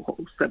don't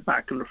step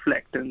back and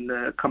reflect and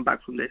come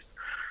back from this.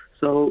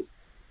 So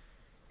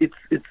it's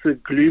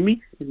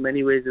gloomy in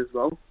many ways as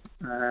well.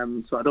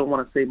 So I don't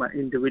want to say my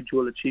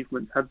individual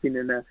achievements have been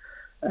in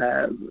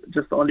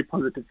just the only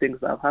positive things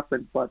that have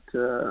happened, but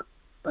there's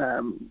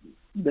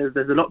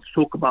a lot to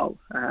talk about,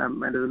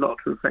 and there's a lot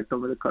to reflect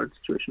on with the current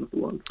situation of the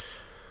world.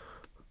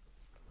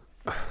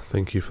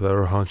 Thank you for that,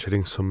 Rohan,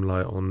 shedding some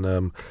light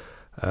on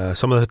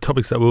some of the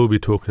topics that we'll be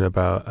talking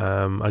about.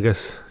 I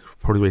guess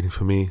probably waiting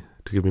for me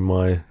to give me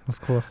my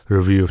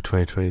review of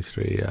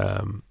 2023.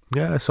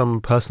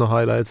 Some personal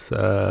highlights,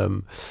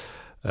 some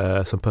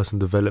personal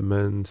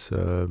developments.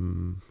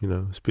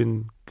 It's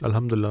been,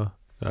 alhamdulillah,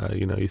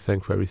 you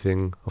thank for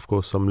everything. Of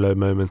course, some low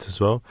moments as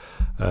well.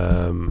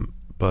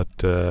 But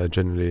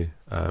generally,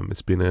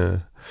 it's been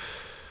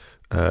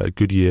a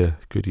good year,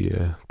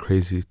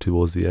 crazy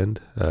towards the end,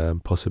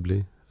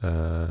 possibly.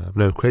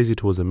 No, crazy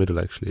towards the middle,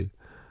 actually.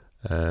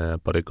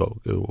 but it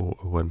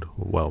went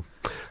well.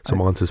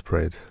 Some answers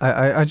prayed.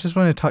 I just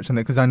want to touch on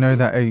that because I know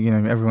that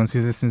everyone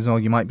sees this as well.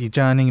 You might be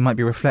journeying, you might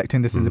be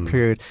reflecting. This is a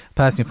period.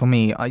 Personally, for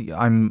me,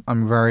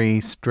 I'm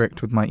very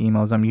strict with my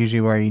emails. I'm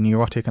usually very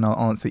neurotic, and I'll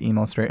answer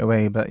emails straight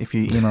away. But if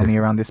you email me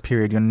around this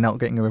period, you're not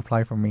getting a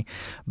reply from me.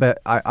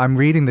 But I'm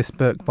reading this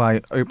book by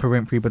Oprah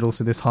Winfrey, but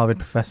also this Harvard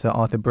professor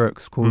Arthur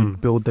Brooks called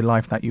 "Build the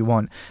Life That You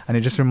Want," and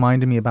it just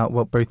reminded me about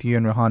what both you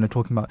and Rehan are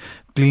talking about: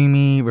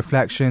 gloomy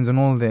reflections and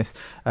all of this.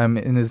 And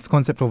there's this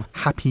concept of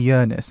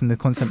happierness, and the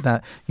concept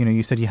that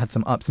you said you had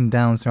some ups and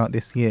downs throughout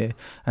this year,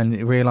 and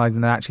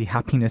realizing that actually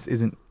happiness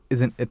isn't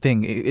a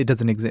thing. It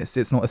doesn't exist.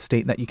 It's not a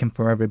state that you can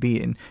forever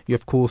be in. You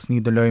of course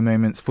need the low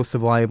moments for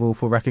survival,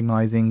 for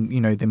recognizing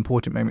the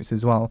important moments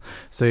as well.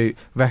 So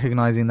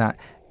recognizing that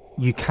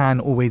you can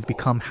always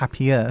become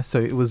happier. So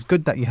it was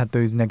good that you had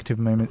those negative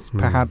moments,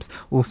 perhaps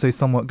also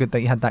somewhat good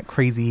that you had that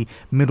crazy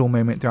middle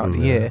moment throughout the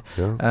year,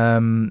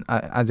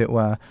 as it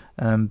were.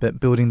 But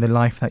building the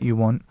life that you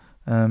want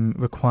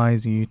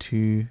requires you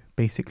to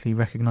basically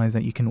recognize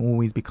that you can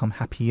always become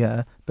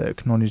happier, but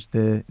acknowledge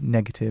the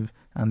negative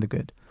and the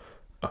good.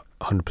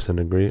 100%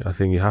 agree. I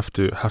think you have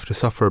to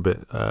suffer a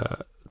bit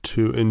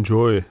to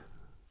enjoy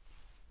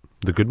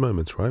the good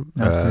moments, right?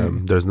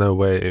 There's no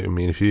way. I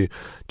mean, if you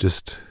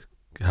just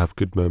have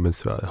good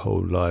moments throughout the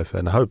whole life,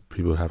 and I hope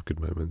people have good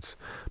moments,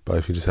 but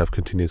if you just have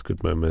continuous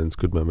good moments,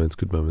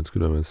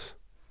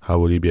 how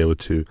will you be able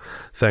to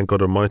thank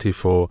God Almighty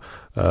for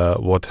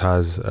what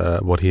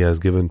He has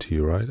given to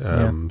you, right?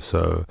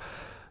 So,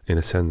 in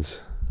a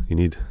sense, you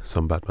need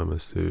some bad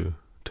moments to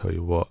tell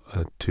you what,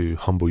 to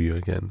humble you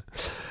again.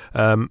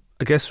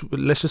 I guess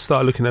let's just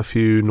start looking at a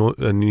few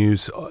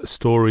news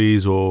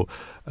stories or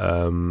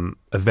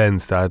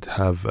events that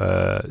have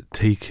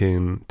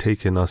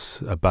taken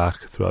us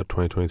aback throughout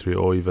 2023,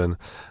 or even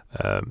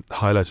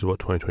highlighted what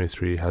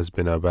 2023 has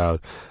been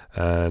about.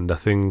 And I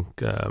think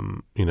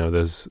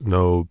there's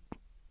no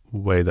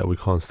way that we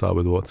can't start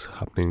with what's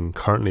happening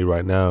currently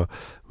right now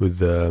with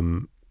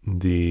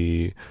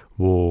the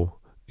war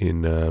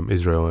in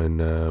Israel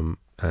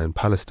and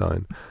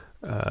Palestine.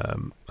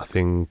 I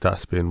think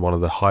that's been one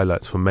of the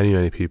highlights for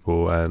many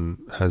people, and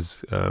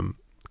has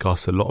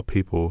cast a lot of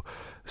people,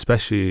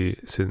 especially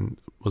since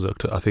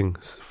I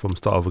think from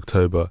start of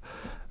October.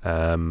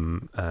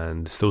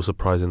 And still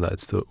surprising that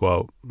it's still,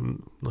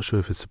 not sure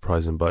if it's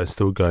surprising, but it's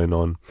still going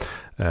on,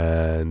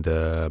 and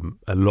a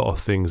lot of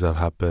things have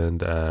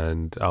happened.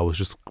 And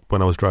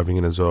when I was driving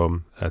in as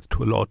well, a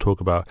lot of talk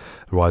about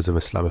the rise of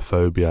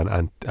Islamophobia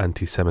and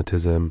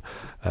anti-Semitism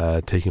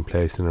taking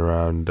place in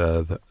around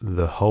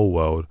the whole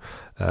world.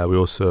 We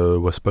also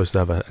were supposed to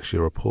have actually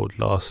a report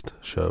last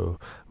show,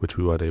 which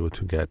we weren't able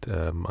to get,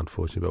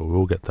 unfortunately, but we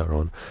will get that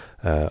on,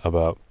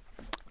 about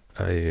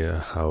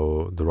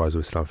how the rise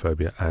of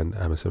Islamophobia and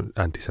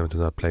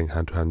anti-Semitism are playing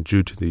hand to hand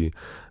due to the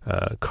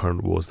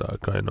current wars that are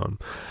going on.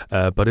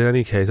 But in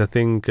any case, I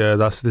think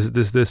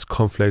this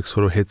conflict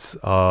sort of hits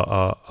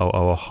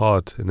our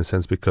heart in a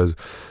sense, because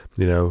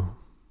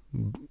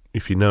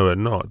if you know it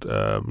not,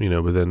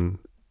 within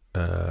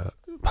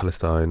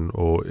Palestine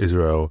or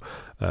Israel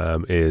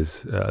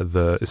is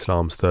the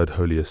Islam's third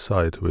holiest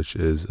site, which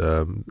is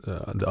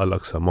the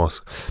Al-Aqsa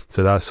Mosque.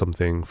 So that's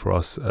something for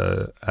us,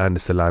 and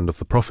it's the land of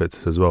the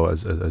prophets as well,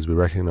 as we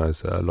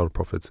recognize. A lot of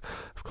prophets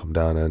have come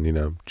down,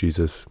 and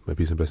Jesus, may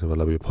peace and blessing of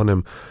Allah be upon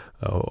him,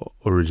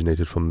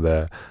 originated from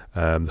there.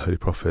 The Holy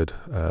Prophet,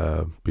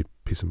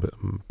 peace and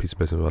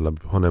blessing of Allah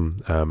be upon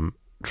him,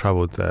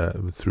 traveled there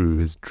through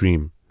his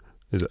dream.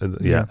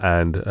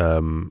 And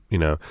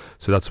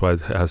so that's why it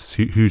has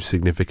huge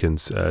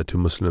significance to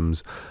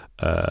Muslims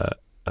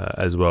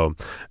as well.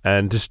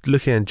 And just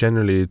looking at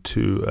generally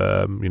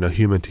to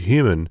human to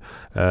human,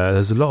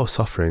 there's a lot of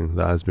suffering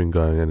that has been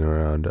going in and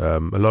around. A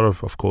lot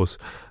of course,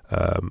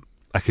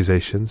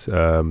 accusations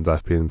that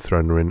have been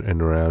thrown in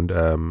and around.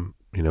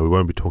 We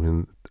won't be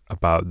talking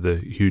about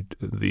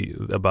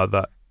about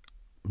that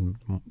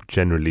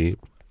generally.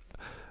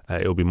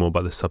 It will be more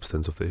about the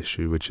substance of the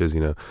issue, which is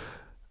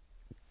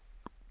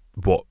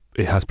what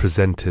it has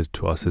presented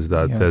to us is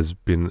that there's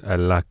been a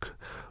lack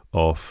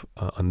of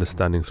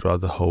understanding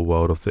throughout the whole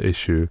world of the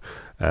issue,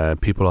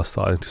 and people are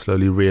starting to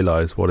slowly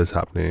realize what is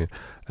happening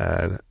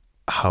and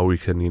how we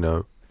can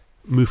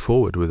move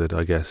forward with it,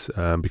 I guess,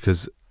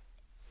 because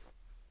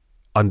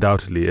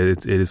undoubtedly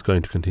it is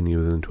going to continue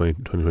within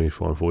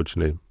 2024,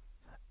 unfortunately.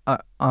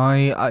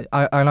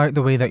 I like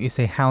the way that you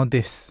say how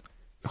this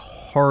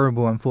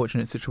horrible,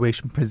 unfortunate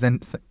situation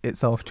presents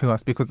itself to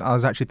us, because I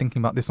was actually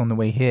thinking about this on the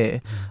way here.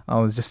 I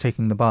was just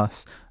taking the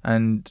bus,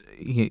 and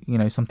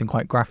something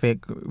quite graphic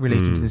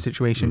related to the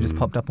situation just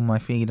popped up on my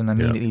feed, and I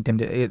immediately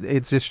dimmed it.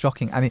 It's just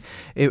shocking, and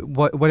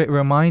what it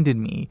reminded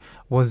me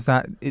was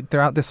that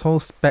throughout this whole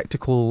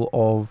spectacle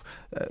of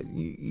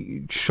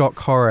shock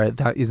horror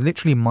that is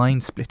literally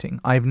mind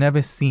splitting, I've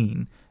never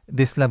seen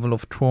this level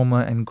of trauma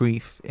and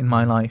grief in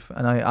my life,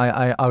 and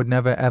I would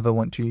never ever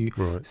want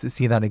to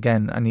see that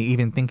again. And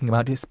even thinking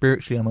about it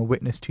spiritually, I'm a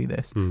witness to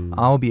this.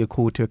 I'll be a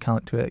call to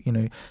account to it.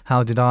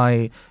 How did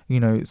I,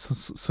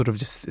 sort of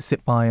just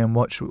sit by and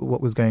watch what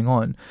was going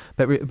on?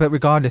 But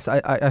regardless,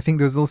 I think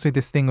there's also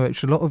this thing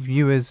which a lot of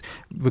viewers,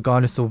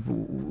 regardless of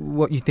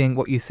what you think,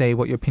 what you say,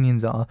 what your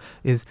opinions are,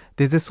 is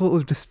there's this sort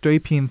of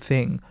dystopian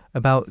thing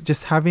about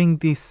just having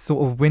these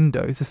sort of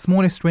windows, the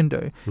smallest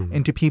window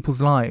into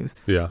people's lives,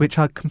 which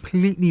are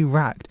completely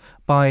racked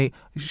by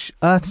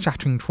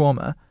earth-shattering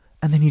trauma,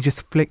 and then you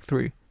just flick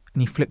through.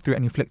 And you flick through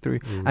and you flick through.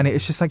 And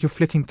it's just like you're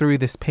flicking through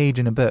this page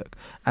in a book.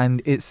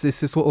 And it's this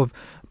sort of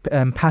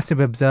passive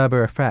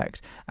observer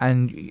effect.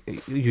 And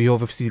you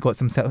obviously got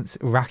some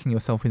racking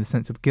yourself with a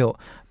sense of guilt.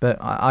 But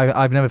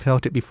I've never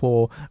felt it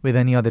before with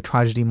any other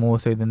tragedy more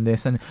so than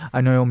this. And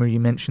I know, Omar, you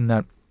mentioned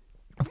that,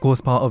 of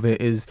course, part of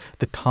it is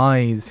the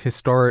ties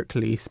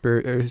historically,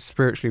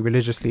 spiritually,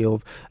 religiously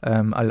of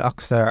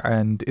Al-Aqsa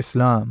and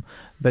Islam.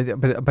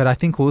 But I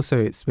think also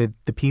it's with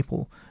the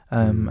people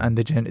and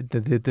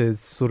the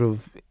sort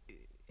of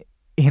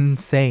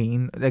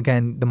insane,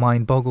 again, the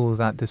mind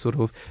boggles at the sort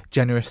of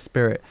generous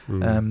spirit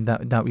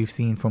that we've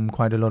seen from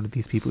quite a lot of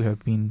these people who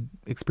have been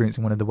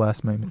experiencing one of the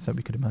worst moments that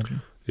we could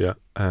imagine. Yeah,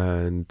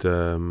 and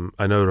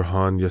I know,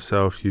 Rehan,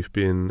 yourself, you've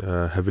been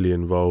heavily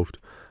involved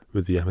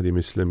with the Ahmadi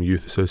Muslim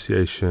Youth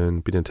Association,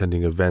 been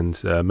attending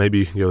events. Maybe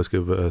you can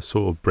give a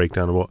sort of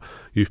breakdown of what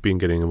you've been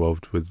getting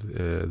involved with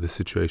the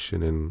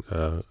situation in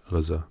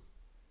Gaza.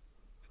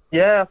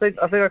 Yeah, I think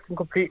I can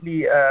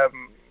completely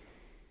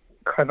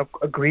kind of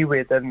agree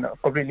with, and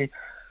completely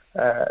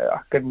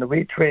I can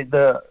reiterate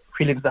the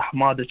feelings that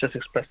Hamad has just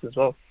expressed as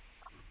well,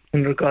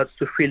 in regards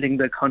to feeling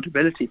the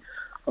accountability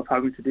of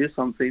having to do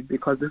something,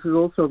 because this is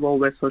also a role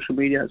where social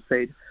media has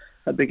played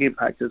a big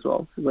impact as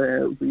well,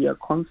 where we are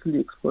constantly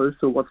exposed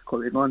to what's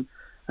going on,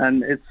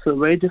 and it's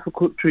very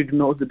difficult to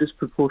ignore the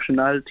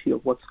disproportionality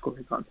of what's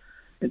going on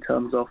in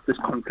terms of this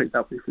conflict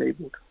that we've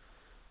labelled.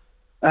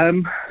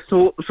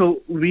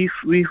 So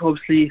we've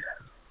obviously,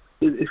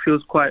 it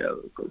feels quite a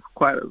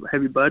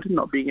heavy burden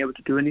not being able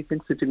to do anything,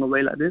 sitting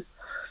away like this.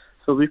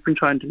 So we've been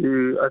trying to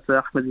do, as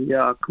the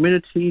Ahmadiyya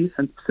community,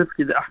 and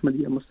specifically the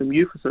Ahmadiyya Muslim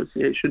Youth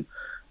Association,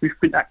 we've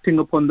been acting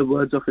upon the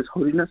words of His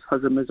Holiness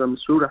Hazrat Mirza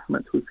Masroor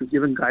Ahmad, who's been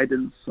given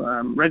guidance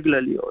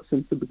regularly or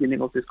since the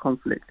beginning of this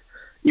conflict,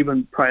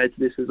 even prior to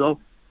this as well,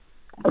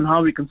 on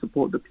how we can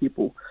support the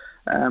people,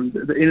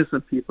 the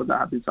innocent people that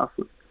have been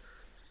suffering.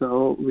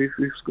 So we've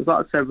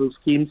started several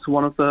schemes.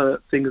 One of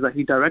the things that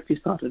he directly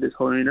started, His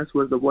Holiness,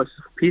 was the Voices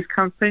for Peace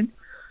campaign.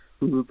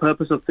 The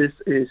purpose of this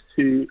is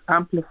to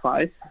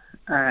amplify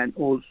and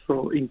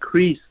also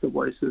increase the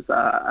voices that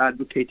are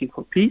advocating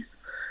for peace,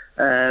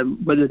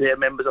 whether they are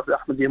members of the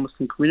Ahmadiyya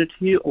Muslim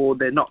community or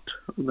they're not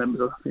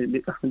members of the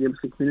Ahmadiyya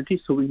Muslim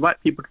community. So we invite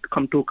people to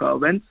come to our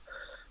events.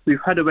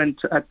 We've had an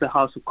event at the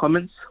House of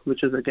Commons,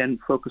 which is again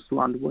focused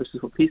around the Voices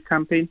for Peace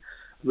campaign,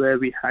 where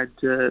we had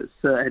Sir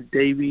Ed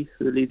Davey,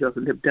 the leader of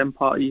the Lib Dem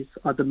parties,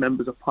 other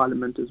members of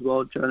parliament as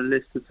well,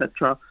 journalists,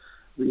 etc.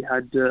 We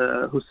had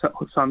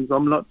Hussam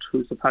Zomlot,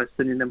 who's the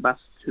Palestinian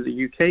ambassador to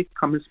the UK,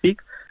 come and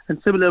speak.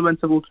 And similar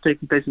events have also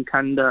taken place in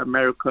Canada,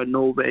 America,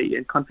 Norway,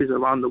 and countries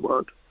around the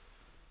world,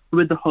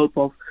 with the hope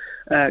of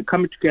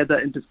coming together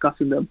and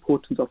discussing the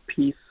importance of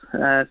peace,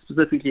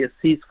 specifically a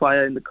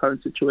ceasefire in the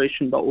current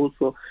situation, but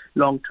also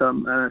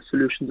long-term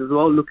solutions as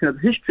well, looking at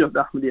the history of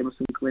the Ahmadiyya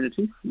Muslim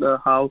community,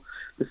 how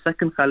the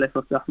second Caliph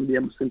of the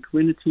Ahmadiyya Muslim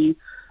community,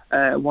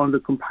 one of the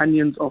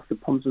companions of the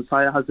Promised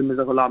Messiah, Hazrat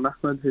Mirza Ghulam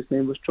Ahmad, his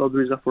name was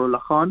Chaudhry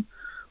Zafarullah Khan,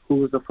 who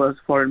was the first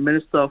foreign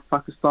minister of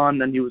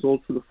Pakistan, and he was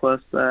also the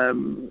first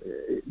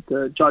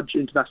the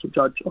international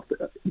judge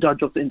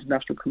of the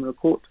International Criminal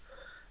Court.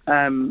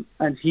 And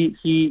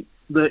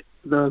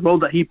the role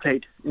that he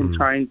played in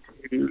trying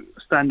to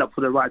stand up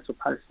for the rights of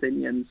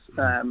Palestinians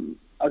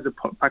as a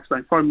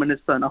Pakistani foreign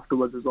minister and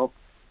afterwards as well.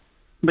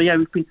 But yeah,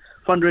 we've been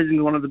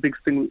fundraising, one of the big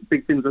things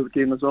that we're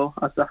doing as well.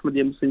 As the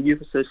Ahmadiyya Muslim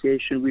Youth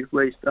Association, we've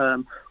raised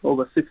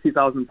over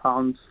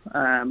 £60,000,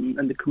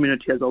 and the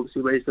community has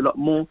obviously raised a lot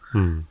more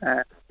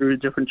through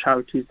different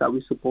charities that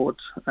we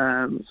support.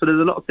 So there's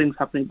a lot of things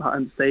happening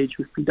behind the stage.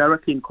 We've been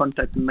directly in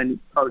contact with many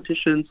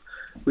politicians.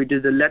 We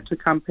did a letter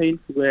campaign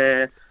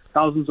where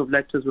thousands of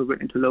letters were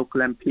written to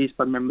local MPs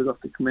by members of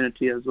the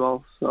community as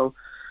well. So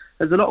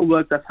there's a lot of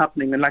work that's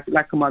happening, and like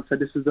Ahmad said,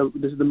 this is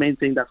the main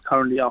thing that's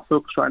currently our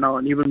focus right now.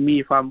 And even me,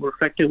 if I'm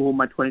reflecting on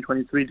my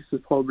 2023, this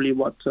is probably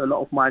what a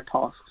lot of my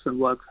tasks and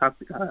works have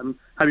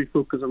been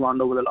focused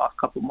around over the last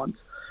couple of months,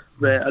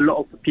 where a lot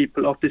of the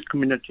people of this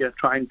community are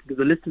trying to do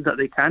the little that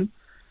they can,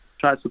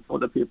 try to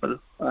support the people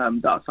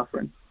that are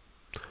suffering.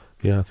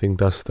 Yeah, I think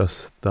that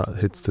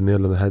hits the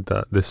nail on the head,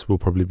 that this will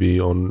probably be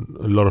on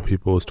a lot of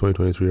people's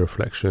 2023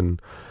 reflection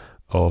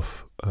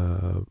of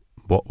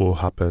what will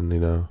happen,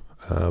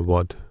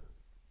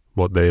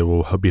 what they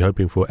will be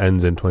hoping for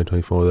ends in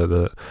 2024,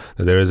 that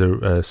there is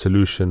a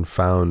solution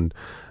found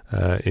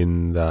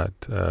in that,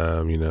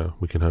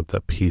 we can hope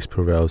that peace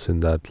prevails in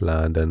that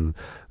land, and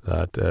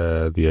that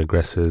the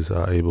aggressors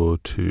are able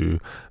to,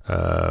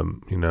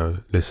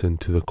 listen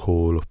to the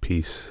call of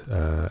peace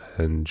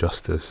and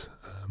justice,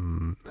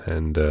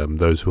 and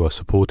those who are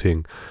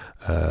supporting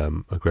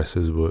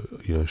aggressors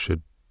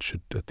should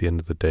at the end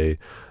of the day,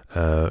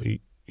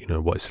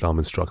 what Islam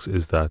instructs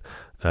is that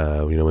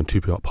when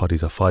two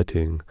parties are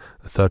fighting,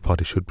 a third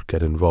party should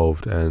get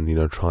involved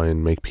and try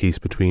and make peace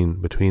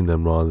between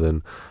them rather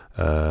than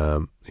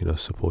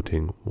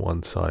supporting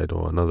one side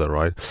or another,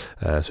 right?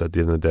 So at the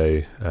end of the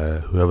day,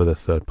 whoever the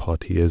third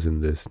party is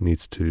in this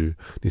needs to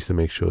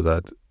make sure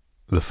that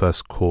the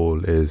first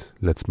call is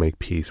let's make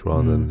peace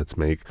rather than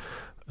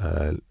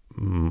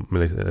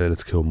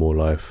let's kill more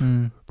life.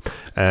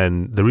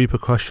 And the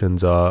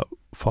repercussions are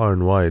far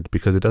and wide,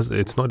 because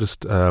it's not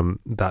just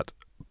that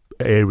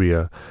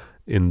area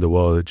in the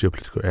world, the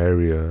geopolitical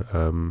area,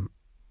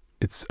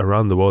 it's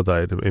around the world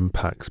that it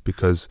impacts,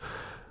 because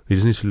you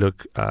just need to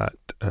look at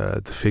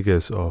the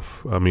figures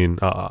of, I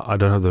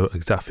don't have the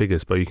exact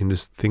figures, but you can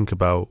just think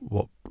about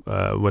what,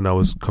 when I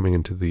was coming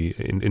into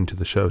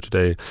the show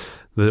today,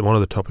 one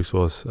of the topics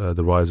was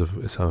the rise of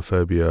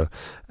Islamophobia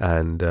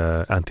and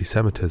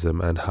anti-Semitism,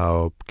 and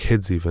how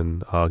kids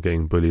even are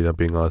getting bullied and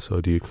being asked,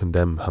 do you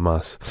condemn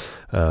Hamas,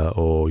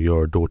 or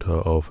you're a daughter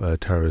of a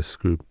terrorist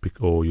group,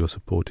 or you're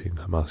supporting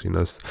Hamas?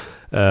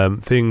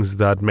 Things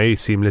that may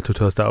seem little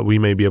to us that we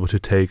may be able to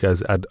take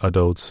as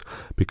adults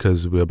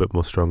because we're a bit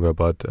more stronger,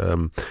 but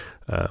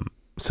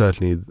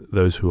certainly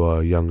those who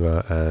are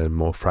younger and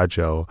more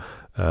fragile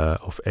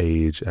of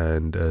age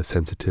and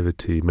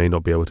sensitivity may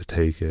not be able to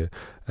take it,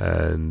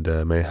 and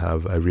may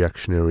have a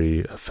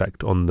reactionary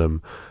effect on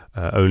them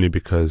only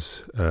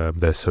because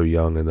they're so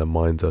young and their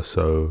minds are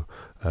so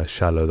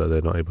shallow that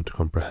they're not able to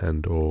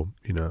comprehend or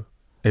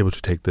able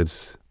to take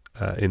this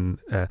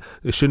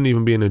it shouldn't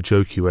even be in a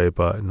jokey way,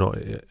 but not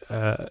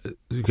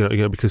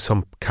because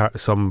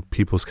some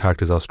people's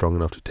characters are strong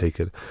enough to take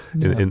it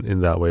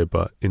in that way,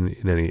 but in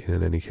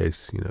any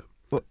case,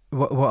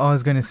 What I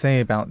was going to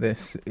say about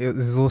this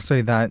is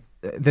also that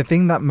the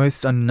thing that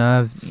most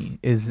unnerves me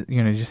is,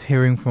 just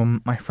hearing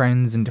from my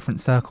friends in different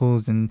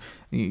circles and,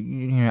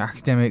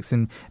 academics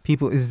and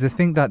people, is the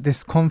thing that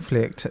this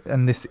conflict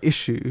and this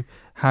issue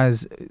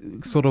has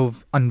sort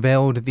of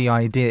unveiled the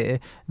idea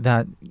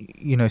that,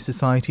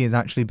 society is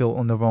actually built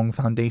on the wrong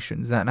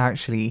foundations, that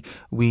actually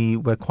we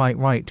were quite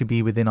right to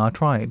be within our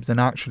tribes, and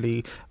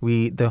actually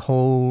the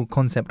whole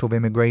concept of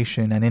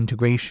immigration and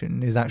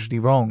integration is actually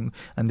wrong,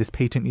 and this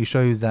patently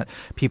shows that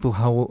people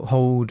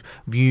hold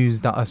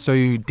views that are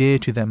so dear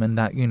to them, and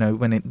that,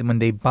 when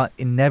they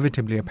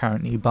inevitably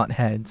apparently butt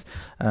heads,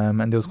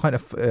 and there was quite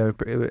a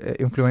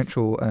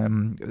influential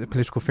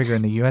political figure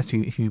in the US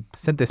who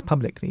said this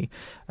publicly,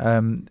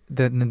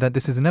 that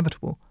this is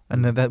inevitable,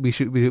 and that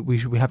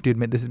we have to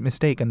admit this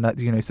mistake, and that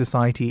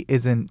society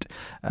isn't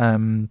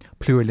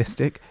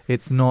pluralistic,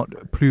 it's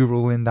not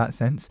plural in that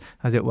sense,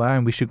 as it were,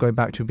 and we should go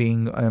back to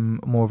being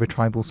more of a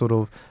tribal sort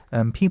of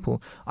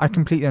people. I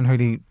completely and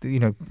wholly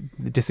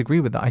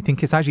disagree with that. I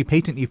think it's actually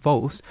patently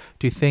false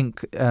to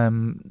think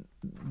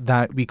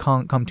that we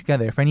can't come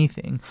together. If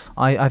anything,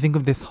 I think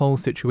of this whole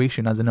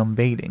situation as an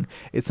unveiling.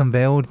 It's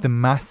unveiled the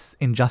mass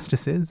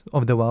injustices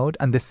of the world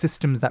and the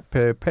systems that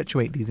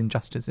perpetuate these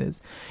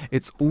injustices.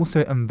 It's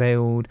also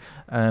unveiled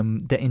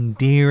the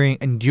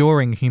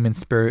enduring human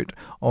spirit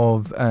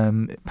of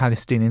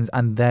Palestinians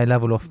and their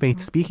level of faith.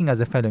 Speaking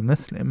as a fellow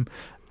Muslim,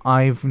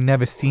 I've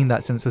never seen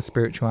that sense of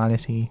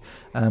spirituality.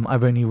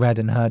 I've only read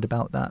and heard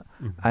about that.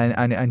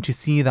 And to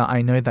see that,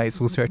 I know that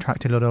it's also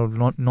attracted a lot of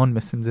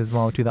non-Muslims as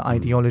well to the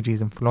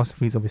ideologies and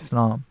philosophies of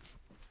Islam.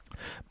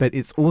 But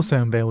it's also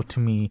unveiled to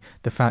me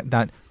the fact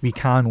that we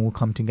can all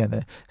come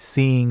together.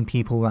 Seeing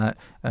people that,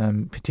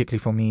 particularly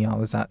for me, I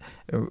was at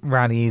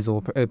rallies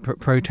or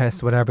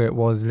protests, whatever it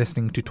was,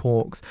 listening to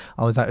talks.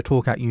 I was at a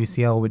talk at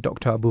UCL with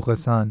Dr. Abu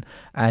Ghassan,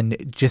 and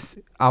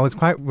I was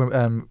quite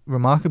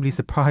remarkably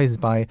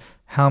surprised by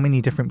how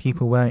many different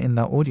people were in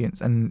that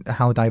audience and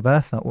how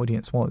diverse that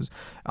audience was.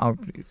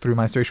 Through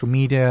my social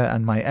media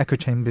and my echo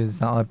chambers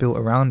that are built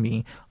around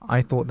me,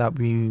 I thought that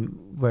we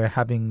were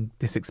having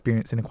this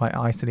experience in a quite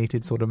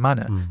isolated sort of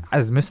manner.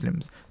 As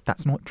Muslims,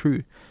 that's not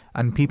true.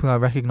 And people are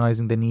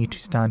recognizing the need to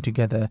stand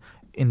together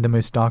in the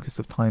most darkest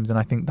of times, and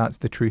I think that's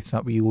the truth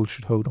that we all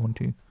should hold on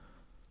to.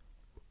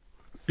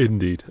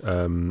 Indeed.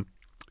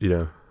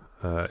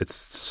 It's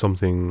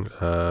something,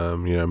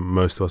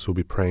 most of us will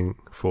be praying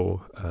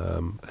for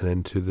an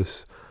end to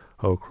this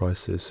whole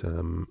crisis,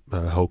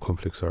 whole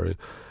conflict,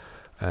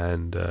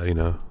 and,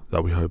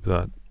 that we hope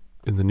that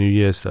in the new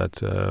years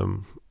that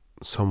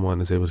someone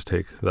is able to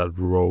take that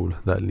role,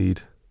 that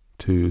lead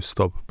to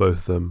stop both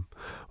of them,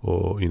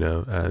 or,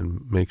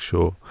 and make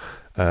sure,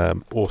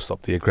 or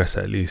stop the aggressor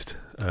at least,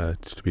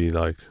 to be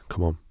like,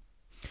 come on,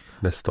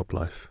 let's stop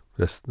life.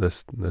 Let's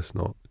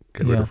not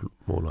get rid of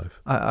more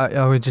life.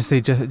 I would just say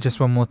just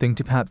one more thing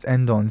to perhaps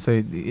end on. So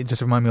it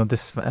just reminded me of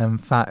this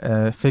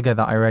figure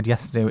that I read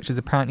yesterday, which is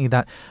apparently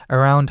that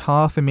around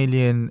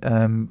 500,000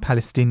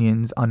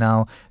 Palestinians are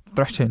now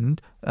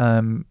threatened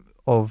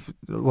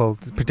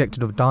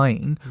predicted of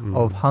dying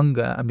of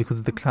hunger and because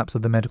of the collapse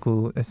of the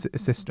medical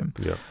system.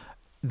 Yeah.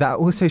 That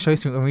also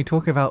shows me when we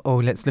talk about,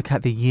 let's look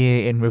at the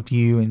year in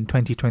review in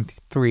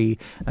 2023,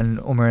 and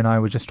Umar and I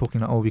were just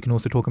talking about, we can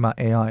also talk about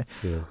AI.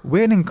 Yeah.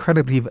 We're an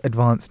incredibly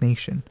advanced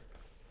nation,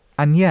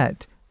 and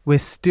yet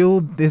there's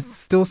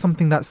still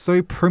something that's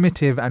so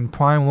primitive and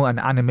primal and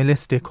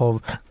animalistic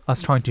of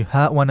us trying to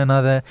hurt one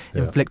another,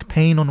 inflict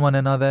pain on one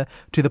another,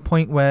 to the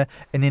point where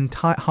an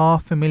entire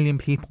 500,000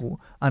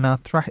 people are now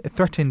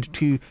threatened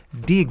to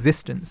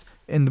de-existence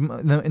in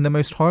the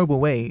most horrible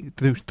way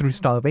through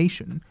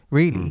starvation,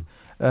 really.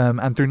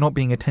 And through not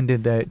being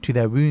attended to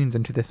their wounds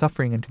and to their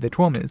suffering and to their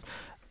traumas,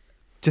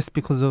 just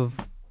because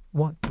of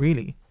what,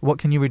 really? What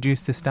can you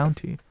reduce this down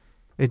to?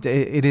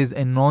 It is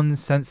a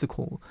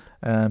nonsensical,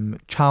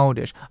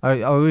 childish.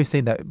 I always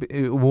say that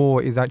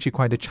war is actually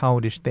quite a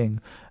childish thing.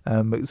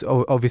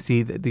 So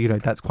obviously,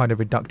 that's quite a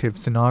reductive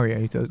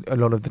scenario. A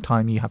lot of the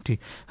time, you have to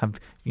have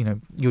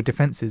your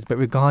defenses. But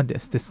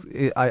regardless,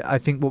 I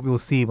think what we'll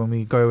see when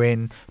we go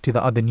in to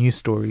the other news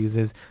stories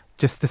is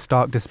just the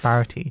stark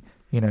disparity.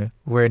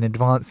 We're an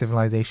advanced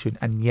civilization,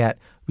 and yet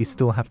we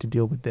still have to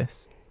deal with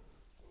this.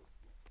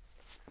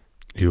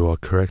 You are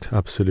correct,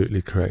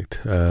 absolutely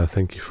correct.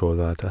 Thank you for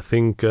that. I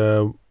think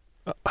there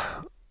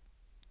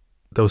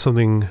was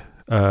something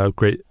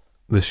great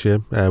this year.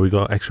 We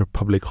got extra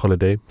public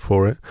holiday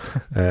for it,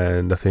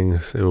 and I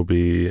think it will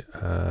be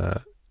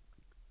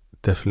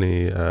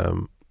definitely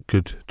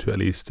good to at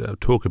least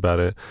talk about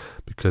it,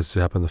 because it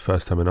happened the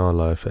first time in our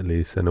life, at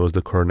least, and it was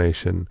the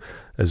coronation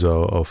as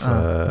well of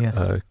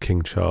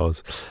King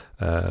Charles.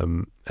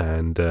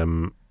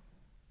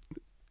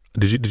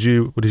 Did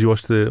you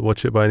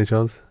watch it by any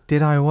chance?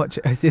 Did I watch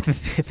it?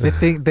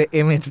 The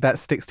image that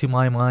sticks to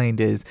my mind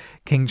is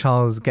King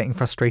Charles getting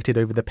frustrated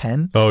over the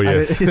pen. Oh,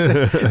 yes.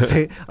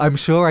 So I'm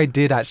sure I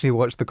did actually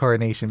watch the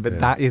coronation, but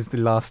that is the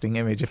lasting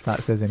image, if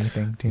that says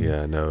anything to you.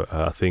 Yeah, no,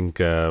 I think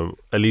at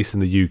least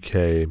in the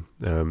UK,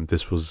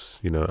 this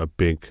was, a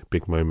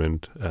big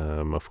moment.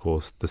 Of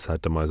course, the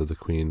sad demise of the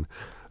Queen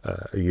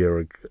a year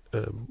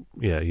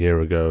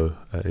ago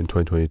in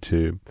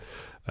 2022.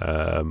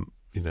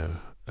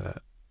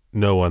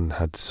 No one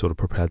had sort of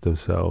prepared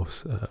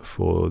themselves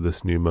for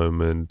this new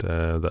moment,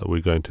 that we're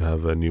going to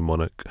have a new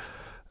monarch,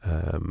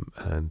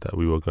 and that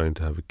we were going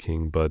to have a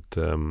king. But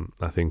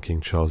I think King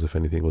Charles, if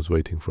anything, was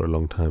waiting for a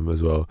long time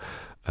as well,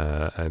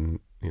 and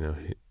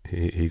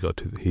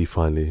he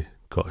finally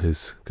got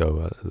his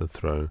go at the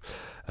throne,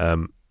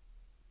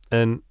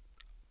 and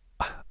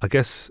I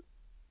guess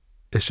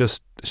it's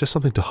just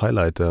something to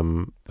highlight,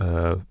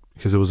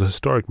 because it was a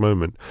historic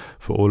moment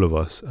for all of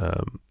us,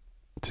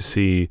 to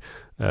see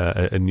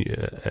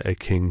a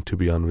king to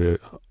be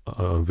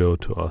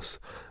unveiled to us.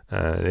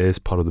 And it is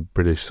part of the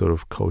British sort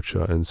of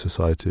culture and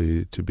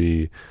society to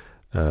be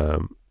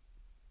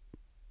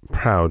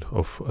proud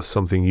of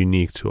something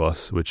unique to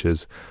us, which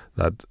is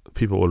that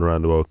people all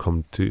around the world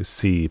come to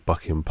see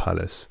Buckingham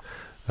Palace.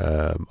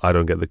 I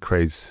don't get the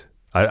craze.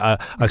 I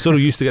sort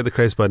of used to get the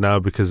craze, but now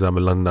because I'm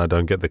in London, I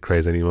don't get the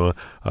craze anymore.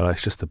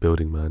 It's just a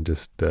building, man.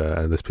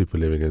 And there's people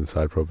living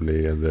inside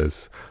probably, and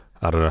there's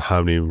I don't know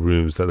how many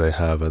rooms that they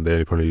have, and they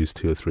only probably use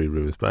 2 or 3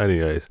 rooms. But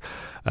anyways,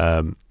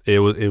 it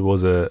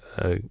was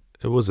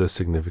a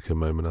significant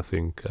moment, I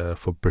think,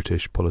 for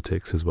British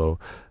politics as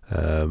well.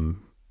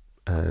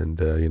 And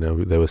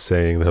they were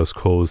saying there was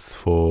calls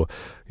for,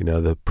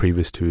 the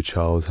previous 2,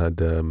 Charles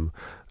had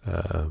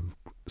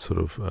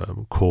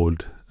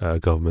called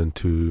government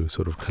to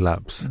sort of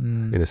collapse,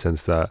 in a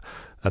sense that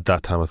at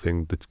that time I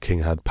think the king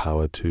had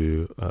power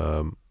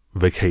to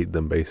vacate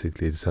them,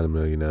 basically, to tell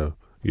them,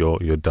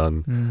 you're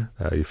done,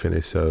 you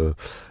finished. So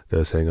they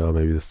were saying,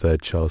 maybe the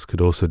 3rd Charles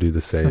could also do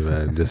the same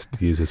and just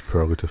use his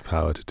prerogative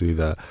power to do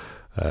that.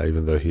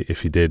 Even though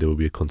if he did, it would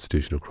be a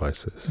constitutional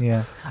crisis.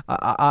 Yeah,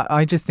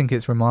 I just think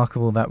it's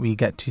remarkable that we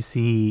get to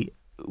see,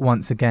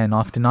 once again,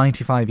 after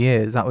 95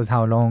 years, that was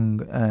how long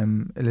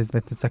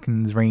Elizabeth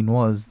II's reign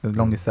was, the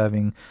longest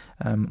serving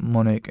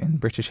monarch in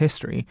British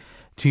history,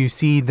 to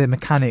see the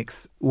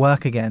mechanics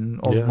work again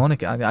of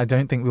monarchy. I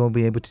don't think we'll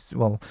be able to,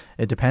 well,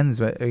 it depends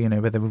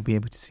whether we'll be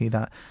able to see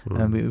that.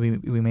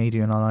 We may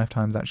do in our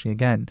lifetimes actually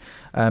again.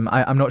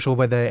 I'm not sure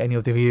whether any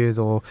of the viewers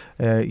or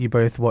you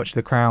both watched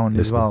The Crown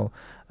as well.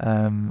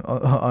 On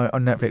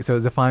Netflix, so it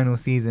was the final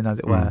season, as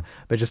it were.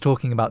 But just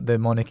talking about the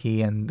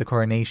monarchy and the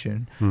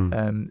coronation,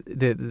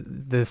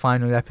 the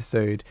final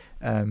episode,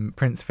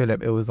 Prince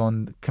Philip, it was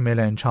on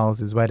Camilla and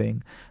Charles's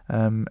wedding,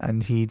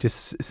 and he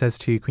just says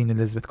to Queen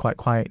Elizabeth quite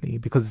quietly,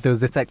 because there was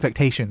this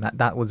expectation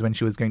that was when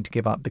she was going to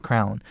give up the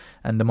crown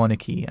and the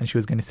monarchy, and she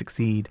was going to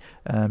succeed,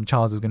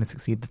 Charles was going to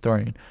succeed the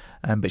throne,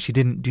 but she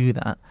didn't do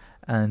that.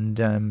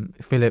 And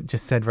Philip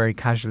just said very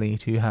casually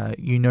to her,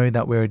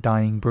 that we're a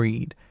dying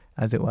breed,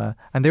 as it were.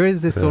 And there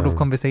is this sort of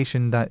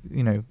conversation that,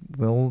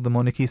 will the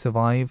monarchy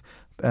survive,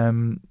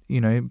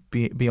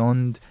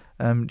 beyond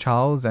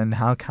Charles, and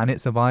how can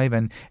it survive?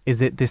 And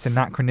is it this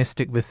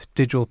anachronistic,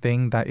 vestigial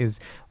thing that is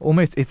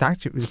almost? It's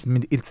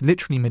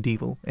literally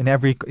medieval in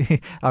every.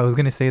 I was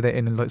going to say that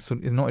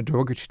it's not a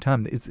derogatory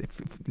term. It's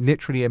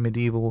literally a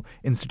medieval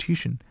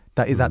institution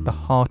that is at the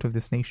heart of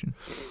this nation.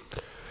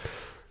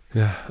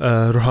 Yeah,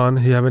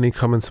 Rohan, you have any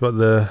comments about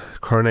the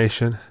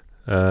coronation?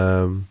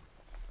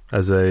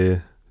 As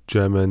a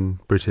German,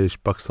 British,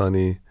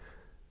 Pakistani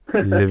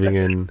living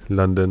in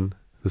London,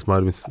 this might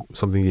have been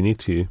something unique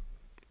to you.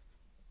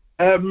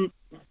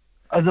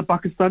 As a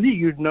Pakistani,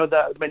 you'd know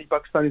that many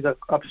Pakistanis are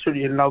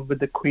absolutely in love with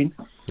the Queen.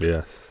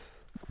 Yes.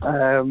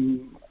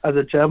 As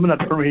a German, I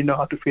don't really know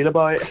how to feel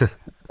about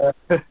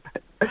it.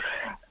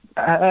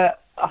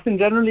 I think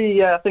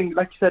generally, I think,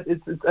 like you said,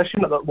 it's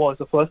actually not that well. It's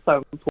the first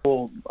time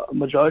for a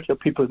majority of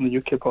people in the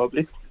UK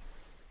probably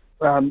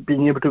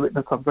being able to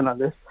witness something like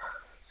this.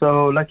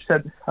 So, like you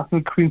said, I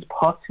think the Queen's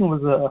passing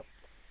was a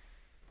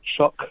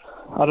shock.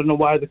 I don't know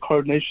why the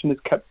coronation is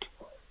kept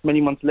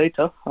many months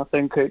later. I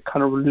think it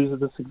kind of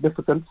loses the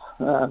significance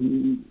of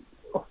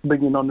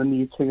bringing on a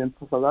new king and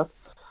stuff like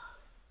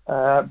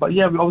that. But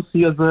yeah, we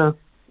obviously,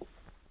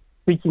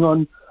 speaking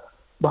on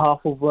behalf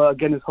of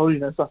again His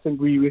Holiness, I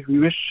think we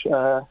wish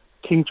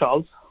King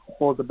Charles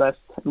all the best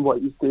in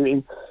what he's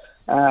doing.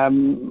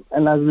 And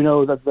as we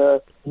know that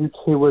the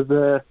UK was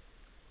a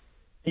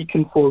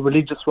beacon for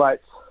religious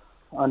rights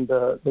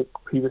under the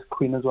previous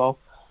Queen as well,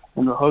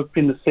 and we're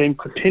hoping the same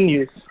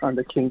continues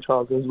under King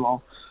Charles as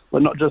well.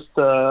 But not just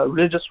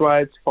religious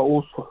rights, but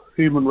also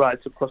human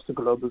rights across the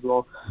globe as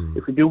well.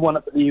 If we do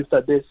want to believe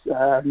that this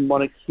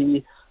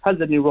monarchy has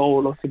any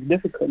role or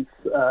significance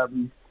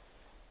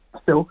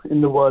still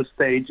in the world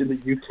stage, in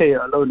the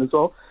UK alone as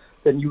well,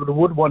 then you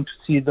would want to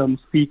see them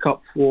speak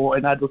up for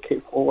and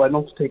advocate for and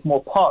also take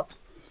more part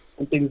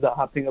in things that are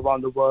happening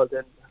around the world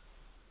and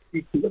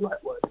speaking the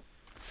right word.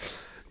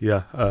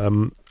 Yeah,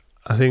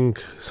 I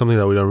think something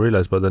that we don't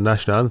realise, but the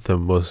national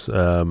anthem was,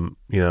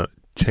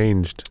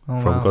 changed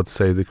from God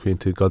Save the Queen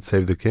to God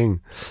Save the King.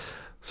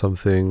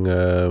 Something,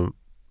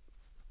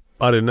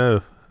 I don't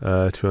know,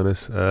 to be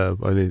honest.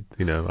 Only,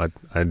 I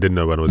didn't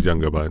know when I was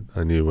younger, but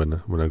I knew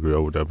when I grew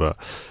older. But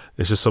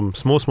it's just some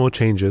small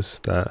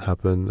changes that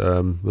happened.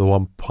 The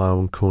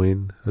 £1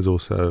 coin has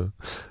also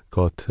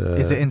got...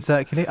 is it in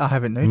circulate? I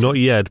haven't noticed. Not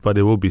yet, but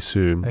it will be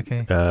soon.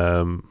 Okay.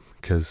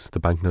 Because the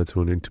banknotes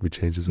will need to be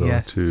changed as well,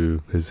 yes,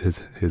 to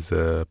his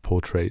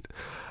portrait.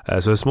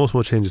 So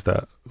small changes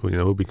that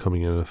will be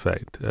coming in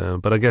effect.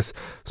 But I guess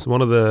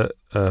one of the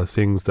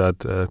things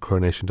that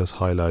coronation does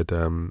highlight,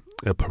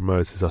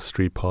 promotes, is our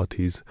street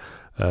parties.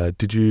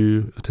 Did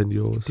you attend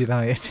yours? Did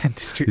I attend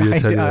the street? I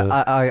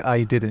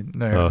didn't.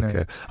 No. Oh, okay.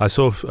 No. I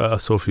saw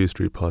a few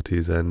street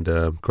parties, and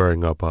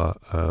growing up, I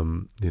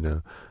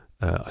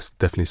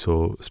definitely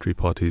saw street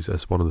parties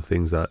as one of the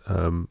things that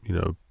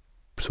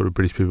sort of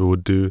British people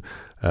would do,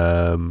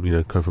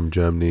 come from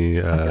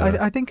Germany.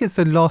 I think it's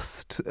a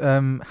lost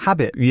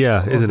habit.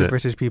 Yeah, isn't the it?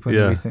 British people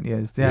in recent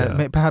years.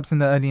 Yeah, perhaps in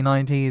the early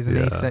 90s and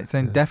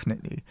 80s.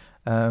 Definitely.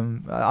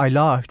 I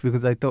laughed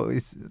because I thought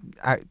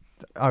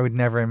I would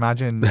never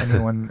imagine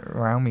anyone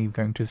around me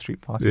going to a street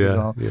party as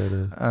well. Yeah,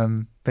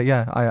 no. But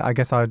yeah, I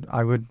guess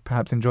I would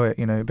perhaps enjoy it.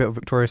 A bit of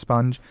Victoria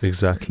Sponge.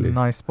 Exactly.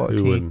 Nice spot of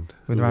tea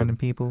with random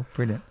people.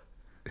 Brilliant.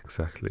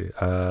 Exactly.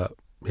 I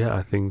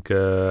think.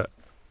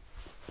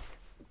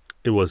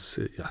 It was.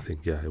 I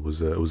think. Yeah, it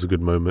was a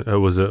good moment. It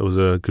was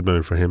a good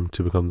moment for him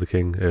to become the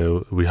king.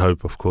 We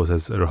hope, of course,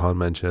 as Rohan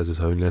mentioned, as His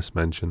Holiness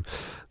mentioned,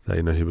 that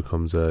he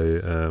becomes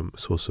a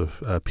source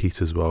of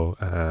peace as well,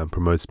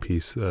 promotes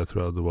peace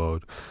throughout the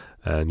world,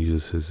 and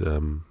uses his,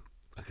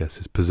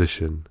 his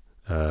position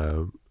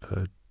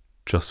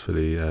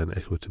justly and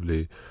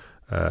equitably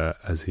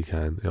as he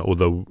can.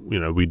 Although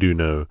we do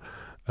know,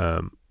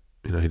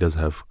 he does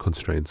have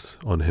constraints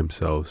on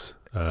himself.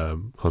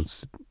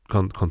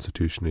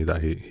 Constitutionally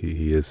that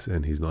he is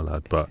and he's not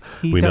allowed, but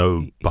we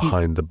know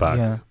behind the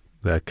back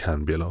there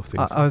can be a lot of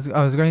things. I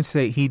was going to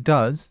say he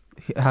does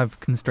have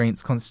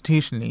constraints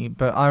constitutionally,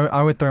 but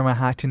I would throw my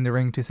hat in the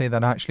ring to say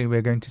that actually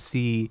we're going to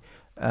see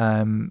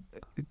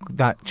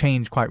that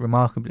change quite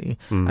remarkably.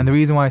 And the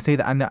reason why I say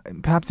that, and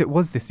perhaps it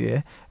was this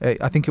year,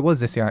 I think it was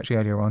this year actually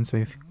earlier on, so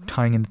if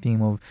tying in the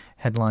theme of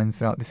headlines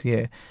throughout this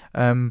year,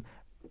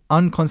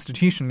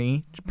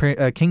 unconstitutionally,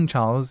 King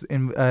Charles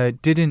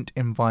didn't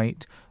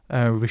invite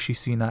Rishi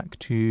Sunak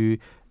to...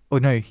 Oh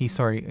no,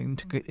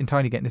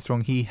 entirely getting this wrong.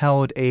 He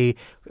held he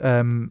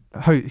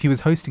was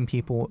hosting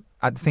people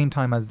at the same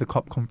time as the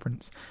COP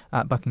conference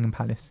at Buckingham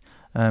Palace.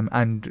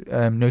 And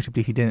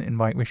notably, he didn't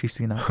invite Rishi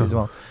Sunak as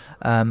well.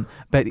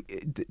 But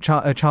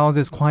Charles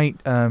is quite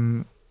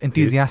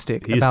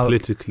enthusiastic. He's about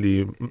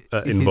politically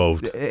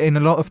involved in a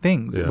lot of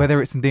things,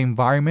 whether it's in the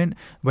environment,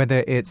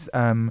 whether it's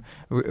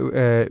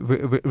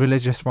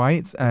religious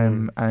rights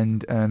and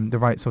the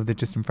rights of the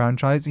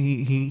disenfranchised.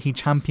 He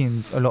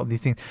champions a lot of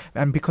these things,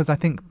 and because I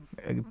think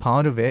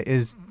part of it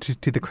is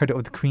to the credit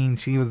of the Queen.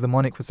 She was the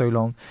monarch for so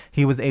long.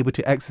 He was able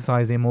to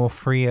exercise a more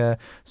freer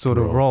sort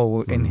of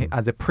role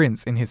as a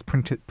prince in his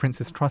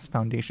Prince's Trust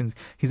Foundations.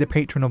 He's a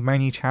patron of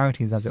many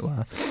charities, as it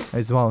were,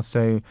 as well.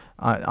 So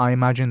I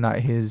imagine that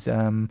his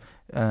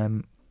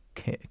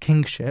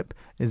kingship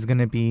is going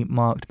to be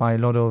marked by a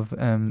lot of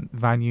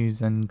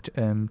values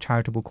and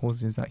charitable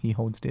causes that he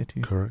holds dear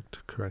to. Correct.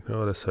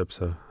 Oh, let's hope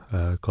so.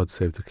 God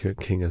save the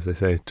king, as they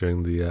say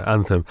during the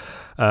anthem.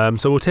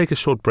 So we'll take a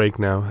short break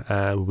now.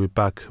 We'll be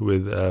back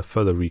with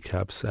further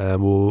recaps.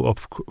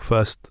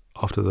 First,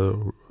 after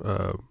the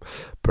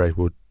break,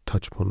 we'll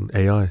touch upon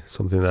AI,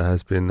 something that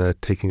has been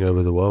taking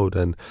over the world,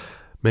 and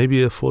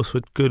maybe a force for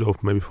good or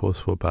maybe a force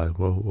for bad.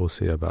 We'll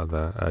see about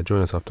that.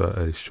 Join us after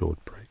a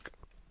short break.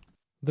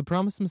 The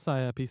Promised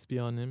Messiah, peace be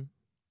on him,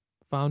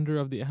 founder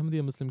of the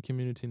Ahmadiyya Muslim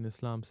community in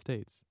Islam,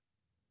 states,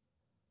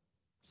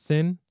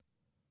 "Sin,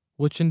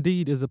 which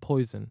indeed is a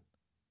poison,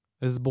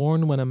 is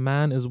born when a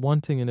man is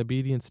wanting in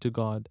obedience to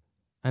God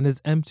and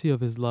is empty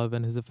of his love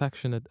and his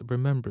affectionate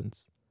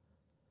remembrance.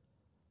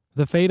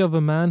 The fate of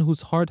a man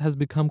whose heart has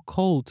become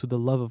cold to the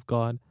love of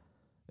God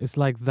is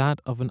like that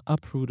of an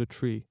uprooted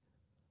tree,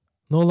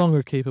 no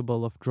longer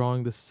capable of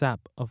drawing the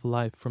sap of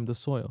life from the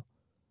soil.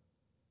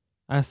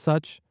 As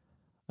such,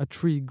 a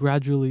tree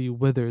gradually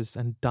withers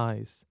and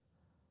dies.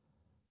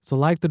 So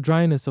like the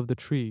dryness of the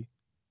tree,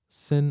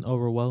 sin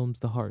overwhelms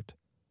the heart.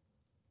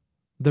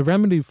 The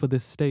remedy for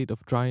this state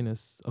of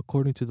dryness,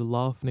 according to the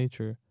law of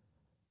nature,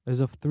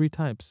 is of 3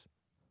 types.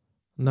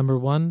 Number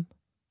 1,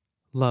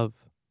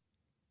 love.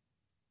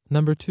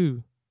 Number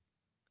 2,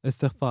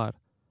 istighfar,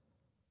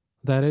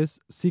 that is,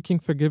 seeking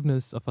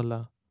forgiveness of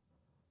Allah.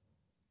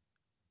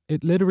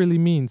 It literally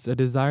means a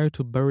desire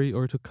to bury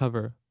or to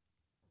cover,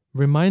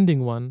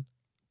 reminding one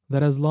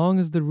that as long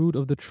as the root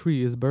of the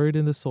tree is buried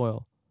in the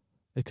soil,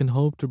 it can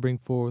hope to bring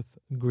forth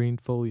green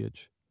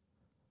foliage.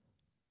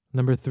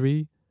 Number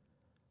 3,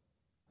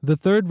 the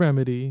third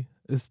remedy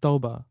is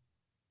tawbah,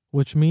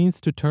 which means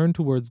to turn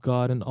towards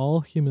God in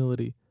all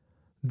humility,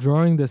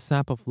 drawing the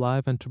sap of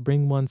life and to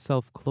bring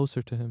oneself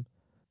closer to Him,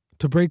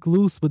 to break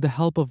loose with the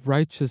help of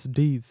righteous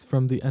deeds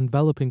from the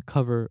enveloping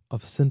cover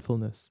of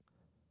sinfulness.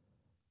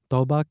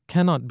 Tawbah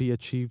cannot be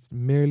achieved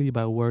merely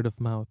by word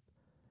of mouth.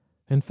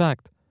 In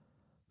fact,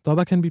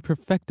 tawbah can be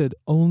perfected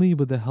only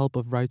with the help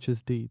of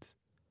righteous deeds.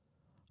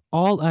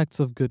 All acts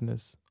of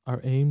goodness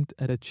are aimed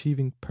at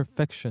achieving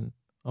perfection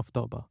of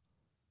tawbah.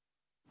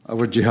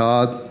 Our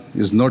jihad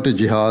is not a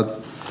jihad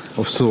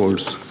of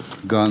swords,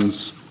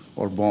 guns,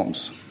 or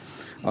bombs.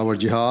 Our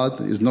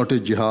jihad is not a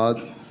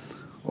jihad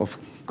of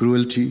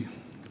cruelty,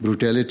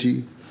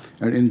 brutality,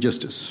 and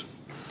injustice.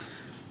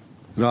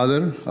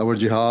 Rather, our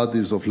jihad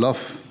is of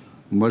love,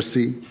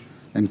 mercy,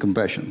 and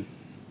compassion.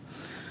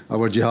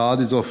 Our jihad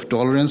is of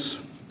tolerance,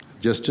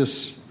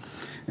 justice,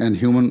 and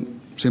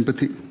human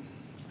sympathy.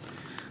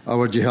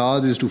 Our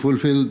jihad is to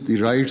fulfill the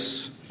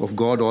rights of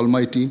God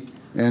Almighty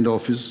and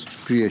of His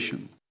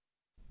creation.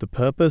 The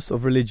purpose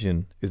of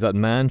religion is that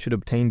man should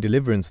obtain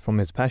deliverance from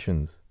his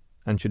passions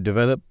and should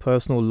develop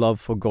personal love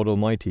for God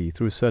Almighty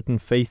through certain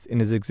faith in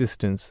His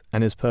existence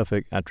and His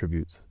perfect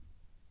attributes.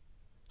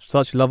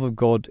 Such love of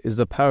God is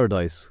the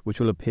paradise which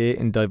will appear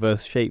in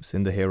diverse shapes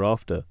in the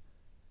hereafter.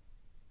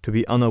 To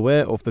be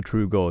unaware of the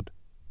true God,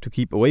 to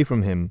keep away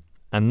from Him,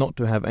 and not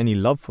to have any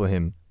love for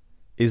Him,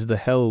 is the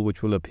hell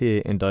which will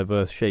appear in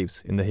diverse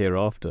shapes in the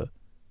hereafter.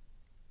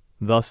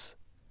 Thus,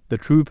 the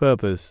true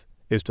purpose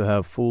is to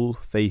have full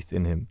faith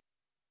in Him.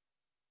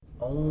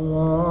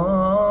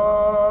 Allahu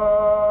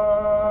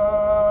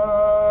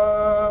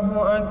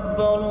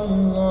Akbar,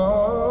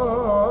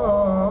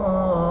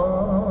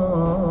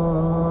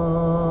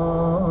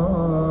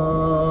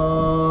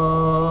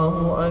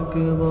 Allahu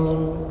Akbar,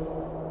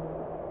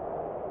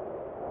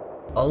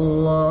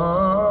 Allahu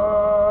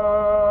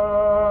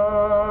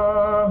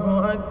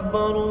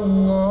Akbar,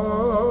 Allahu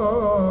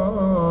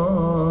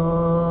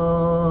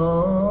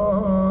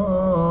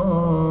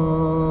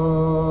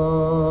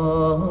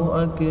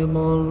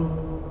Akbar.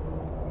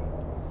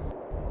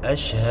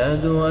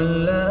 أشهد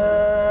أن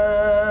لا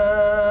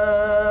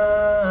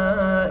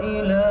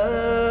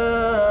إله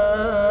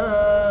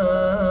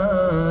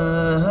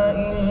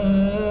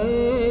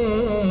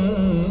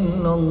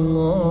إلا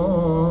الله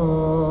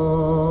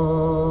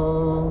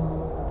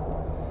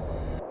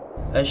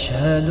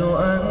أشهد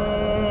أن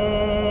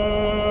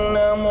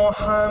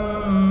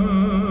محمدًا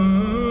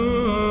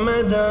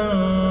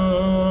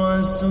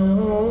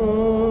رسول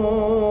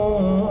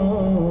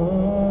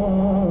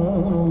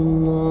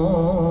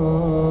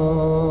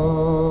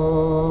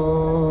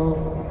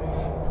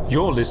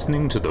You're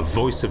listening to the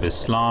Voice of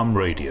Islam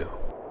Radio.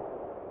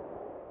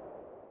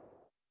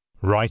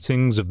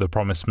 Writings of the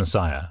Promised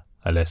Messiah,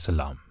 alayhi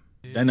salam.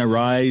 Then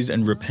arise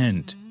and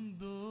repent,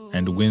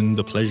 and win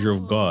the pleasure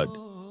of God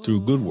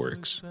through good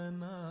works.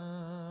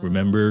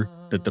 Remember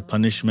that the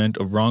punishment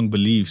of wrong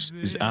beliefs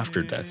is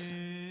after death.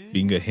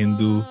 Being a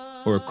Hindu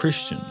or a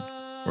Christian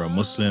or a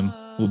Muslim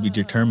will be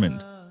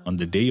determined on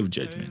the Day of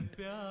Judgment.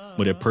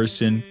 But a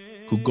person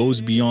who goes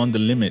beyond the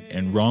limit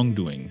in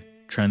wrongdoing,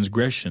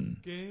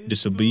 transgression,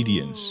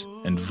 disobedience,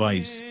 and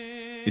vice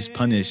is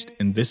punished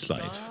in this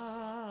life,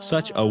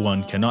 such a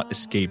one cannot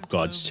escape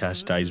God's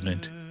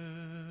chastisement.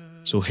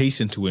 So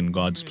hasten to win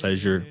God's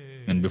pleasure,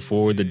 and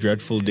before the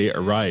dreadful day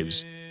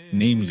arrives,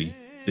 namely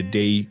the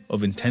day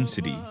of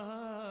intensity,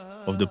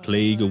 of the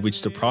plague of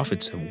which the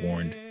prophets have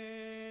warned,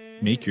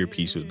 make your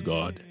peace with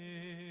God.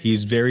 He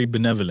is very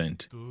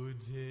benevolent.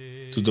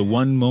 To the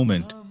one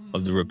moment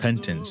of the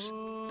repentance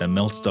that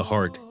melts the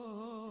heart,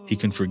 He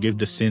can forgive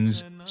the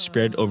sins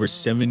spread over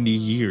 70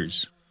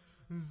 years.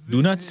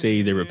 Do not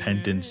say the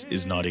repentance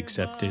is not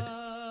accepted.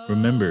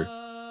 Remember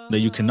that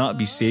you cannot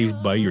be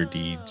saved by your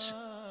deeds.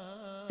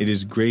 It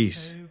is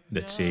grace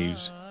that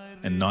saves,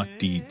 and not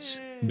deeds.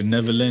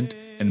 Benevolent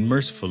and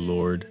merciful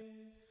Lord,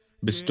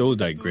 bestow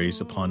Thy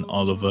grace upon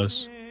all of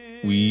us.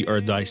 We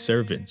are Thy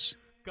servants,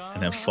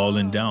 and have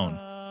fallen down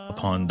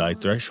upon Thy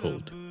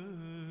threshold.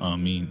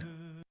 Ameen.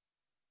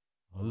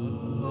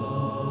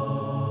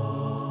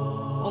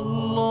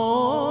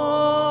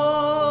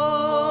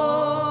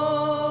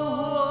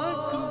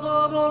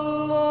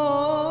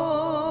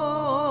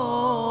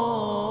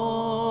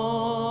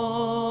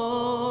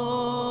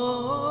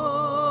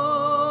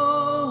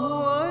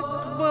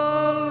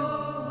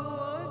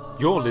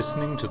 You're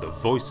listening to the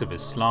Voice of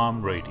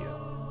Islam Radio,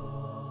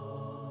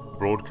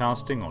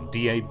 broadcasting on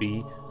DAB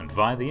and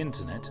via the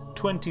internet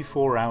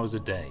 24 hours a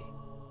day.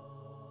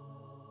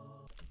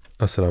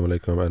 Assalamu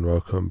alaikum and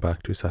welcome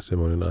back to Saturday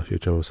Morning Live. You're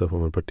joining myself,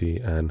 Omar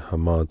Bhatti and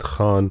Hamad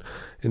Khan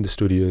in the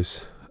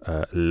studios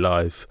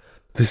live.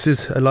 This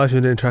is a live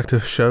and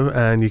interactive show,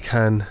 and you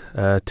can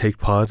take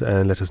part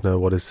and let us know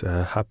what is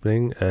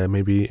happening,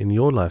 maybe in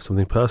your life,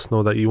 something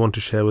personal that you want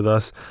to share with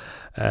us,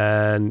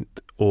 and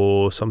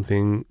or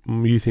something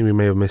you think we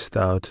may have missed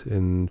out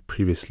in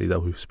previously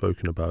that we've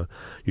spoken about.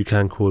 You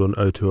can call on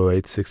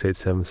 0208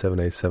 687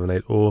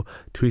 7878 or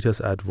tweet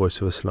us at Voice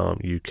of Islam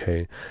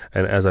UK.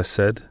 And as I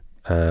said,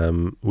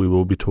 we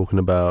will be talking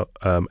about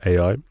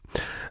AI.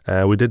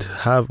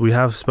 We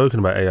have spoken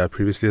about AI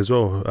previously as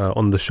well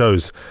on the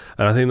shows,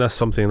 and I think that's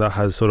something that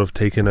has sort of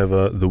taken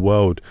over the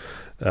world,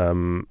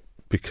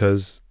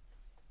 because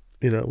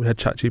we had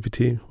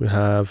ChatGPT, we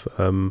have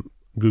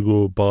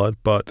Google Bard,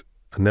 but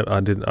I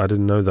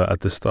didn't know that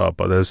at the start.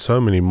 But there's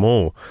so many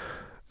more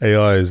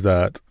AIs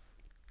that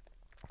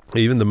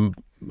even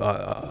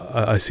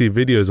I see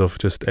videos of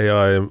just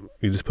AI.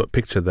 You just put a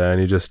picture there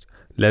and you just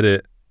let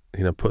it,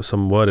 put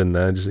some word in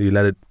there. Just you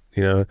let it,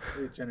 it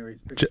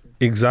generates pictures.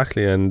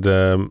 Exactly, and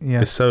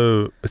it's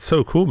so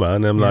cool,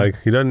 man. I'm like,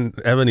 you don't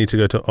ever need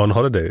to go on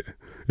holiday.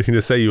 You can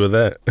just say you were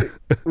there.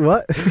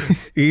 What?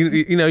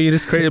 you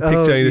just create a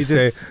picture and you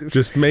just say,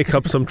 just make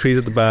up some trees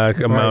at the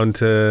back, a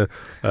mountain,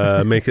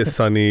 make it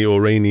sunny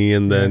or rainy,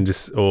 and then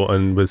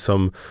and with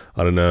some,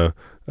 I don't know,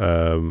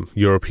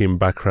 European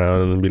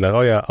background, and then be like,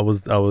 oh yeah, I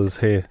was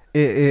here.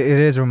 It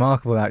is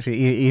remarkable, actually.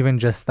 Even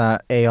just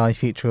that AI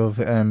feature of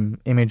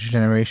image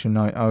generation.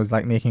 I was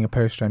like making a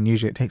poster, and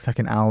usually it takes like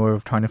an hour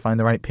of trying to find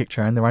the right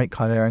picture and the right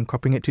color and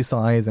cropping it to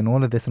size and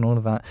all of this and all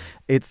of that.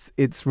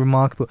 It's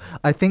remarkable.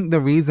 I think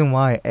the reason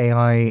why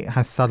AI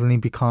has suddenly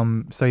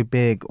become so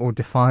big or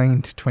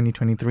defined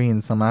 2023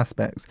 in some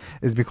aspects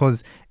is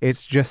because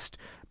it's just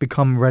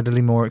become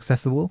readily more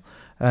accessible.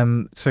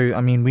 So,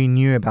 I mean, we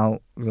knew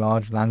about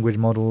large language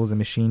models and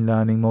machine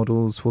learning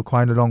models for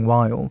quite a long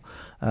while,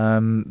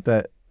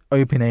 but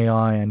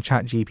OpenAI and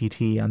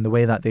ChatGPT and the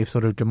way that they've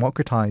sort of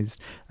democratized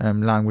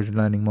language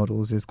learning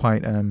models is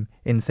quite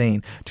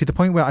insane, to the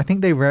point where I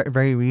think they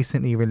very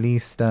recently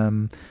released,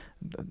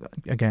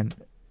 again,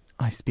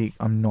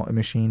 I'm not a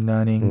machine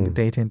learning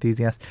data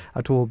enthusiast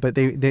at all, but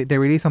they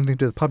released something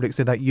to the public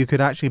so that you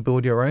could actually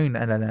build your own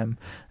LLM,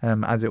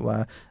 as it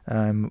were,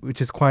 which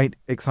is quite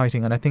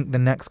exciting. And I think the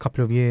next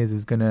couple of years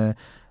is going to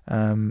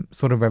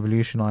sort of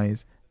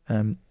revolutionize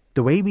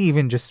the way we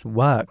even just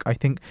work. I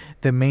think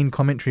the main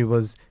commentary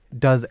was,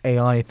 does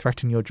AI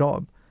threaten your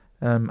job?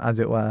 As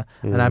it were.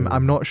 And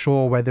I'm not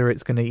sure whether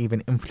it's going to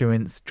even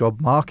influence job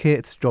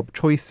markets, job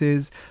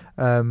choices,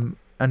 and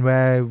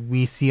where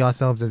we see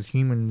ourselves as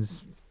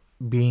humans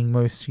being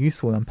most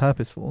useful and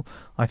purposeful.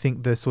 I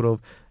think the sort of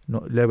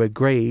not lower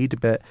grade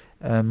but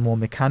more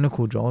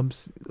mechanical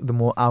jobs, the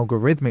more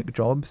algorithmic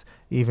jobs,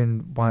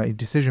 even by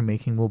decision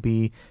making, will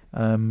be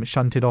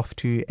shunted off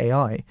to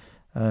AI,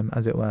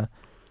 as it were.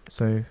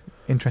 So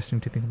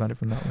interesting to think about it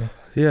from that way.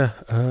 Yeah,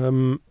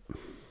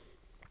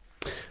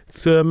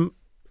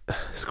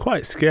 it's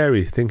quite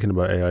scary thinking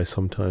about AI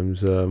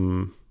sometimes.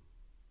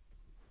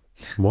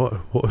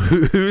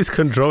 Who's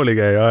controlling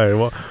AI?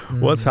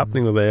 What's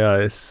happening with AI?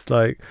 It's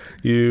like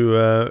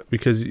you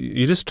because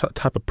you just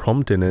type a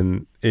prompt in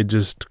and it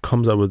just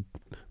comes up with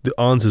the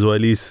answers, or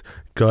at least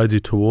guides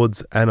you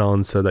towards an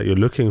answer that you're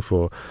looking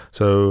for.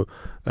 So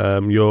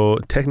you're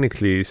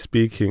technically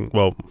speaking,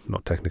 well,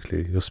 not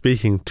technically, you're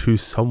speaking to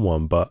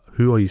someone, but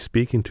who are you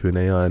speaking to in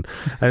AI? And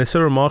it's so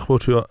remarkable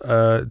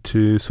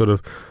to sort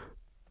of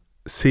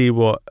see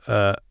what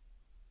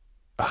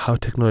how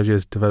technology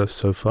has developed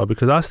so far,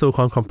 because I still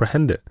can't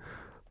comprehend it.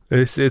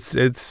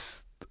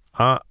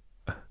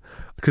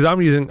 because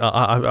I'm using,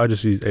 I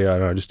just use AI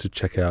now just to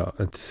check out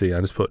and to see. I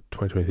just put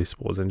 2023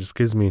 sports and it just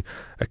gives me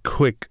a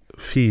quick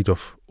feed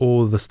of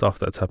all the stuff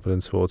that's happened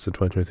in sports in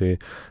 2023,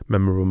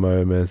 memorable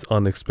moments,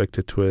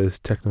 unexpected twists,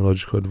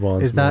 technological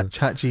advancements. Is that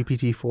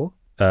ChatGPT 4?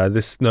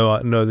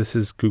 This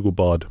is Google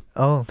Bard.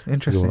 Oh,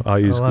 interesting. I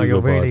use Google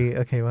you're Bard. really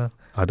okay. Well,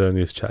 I don't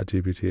use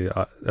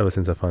ChatGPT ever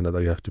since I found out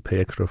that you have to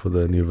pay extra for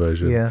the new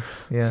version. Yeah.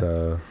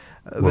 So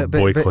we're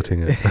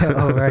boycotting it.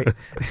 Oh right,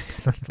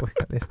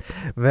 boycott this.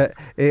 But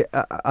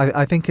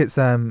I think it's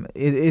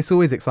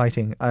always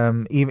exciting.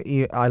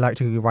 Even I like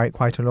to write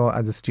quite a lot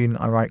as a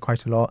student. I write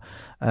quite a lot.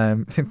 I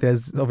think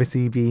there's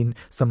obviously been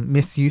some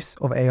misuse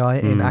of AI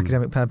in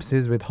academic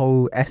purposes, with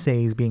whole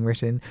essays being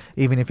written.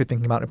 Even if you're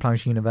thinking about applying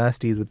to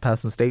universities with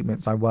personal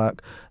statements, I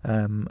work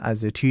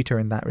as a tutor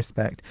in that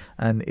respect,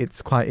 and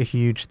it's quite a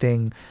huge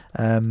thing.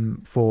 I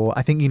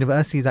think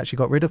universities actually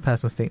got rid of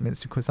personal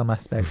statements to some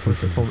aspect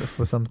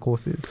for some courses.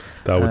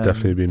 That would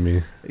definitely be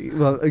me.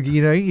 Well,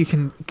 you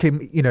can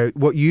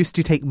what used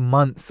to take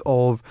months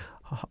of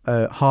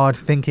hard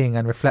thinking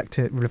and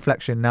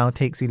reflection now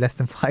takes you less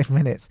than 5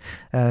 minutes.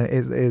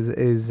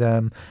 Is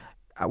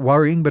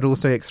worrying, but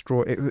also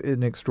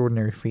an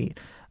extraordinary feat.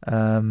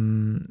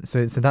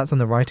 So that's on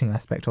the writing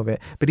aspect of it.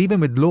 But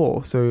even with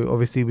law, so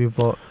obviously we've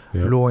got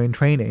law in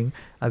training,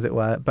 as it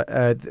were. But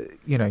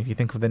you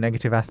think of the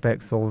negative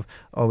aspects of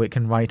it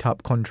can write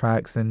up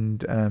contracts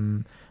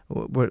and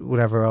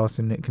whatever else,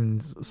 and it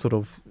can sort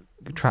of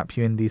trap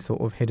you in these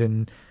sort of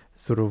hidden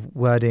sort of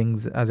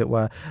wordings, as it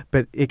were.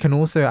 But it can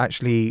also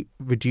actually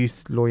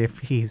reduce lawyer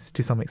fees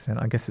to some extent.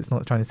 I guess it's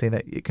not trying to say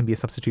that it can be a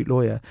substitute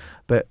lawyer,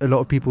 but a lot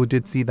of people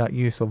did see that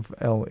use of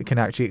it can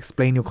actually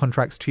explain your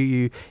contracts to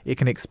you. It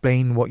can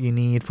explain what you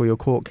need for your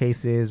court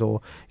cases,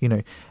 or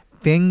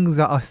things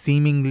that are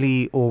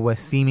seemingly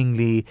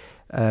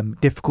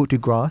difficult to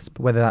grasp,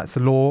 whether that's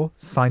law,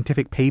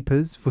 scientific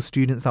papers for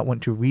students that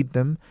want to read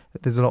them.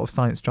 There's a lot of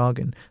science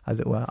jargon, as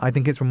it were. I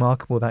think it's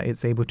remarkable that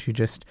it's able to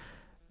just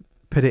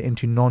put it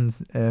into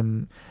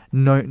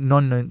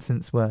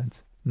no-nonsense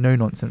words,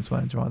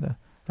 rather,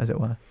 as it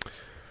were.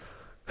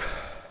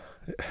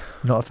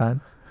 Not a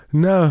fan?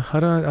 No, I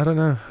don't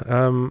know.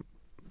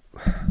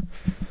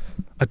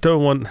 I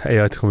don't want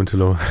AI to come into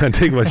law and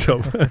take my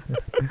job.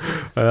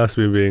 That's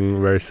me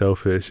being very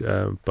selfish.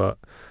 But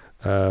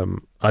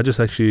I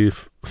just actually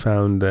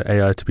found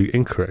AI to be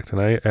incorrect,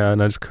 and I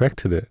just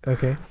corrected it.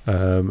 Okay.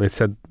 It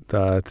said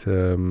that.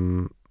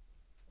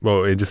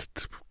 It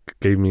just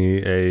gave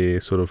me a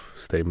sort of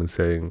statement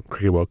saying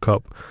Cricket World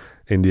Cup,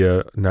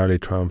 India narrowly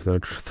triumphed in a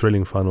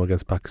thrilling final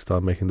against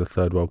Pakistan, making the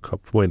third World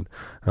Cup win.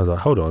 And I was like,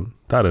 hold on,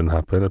 that didn't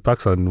happen.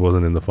 Pakistan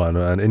wasn't in the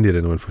final and India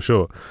didn't win for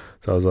sure.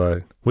 So I was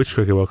like, which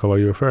Cricket World Cup are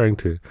you referring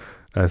to?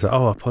 And I said,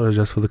 I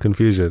apologize for the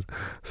confusion.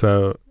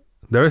 So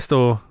there are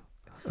still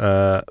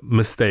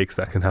mistakes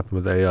that can happen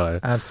with AI.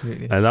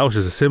 Absolutely. And that was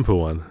just a simple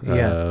one.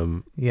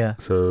 Yeah.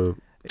 So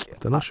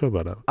I'm not sure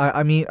about that.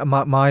 I mean,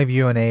 my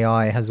view on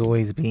AI has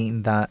always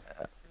been that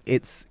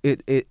it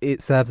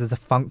serves as a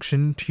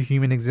function to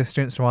human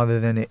existence rather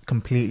than it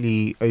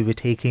completely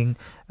overtaking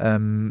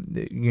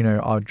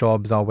our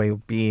jobs, our way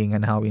of being,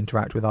 and how we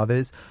interact with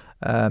others.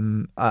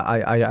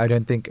 I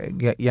don't think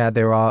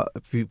there are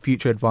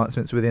future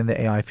advancements within the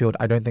AI field.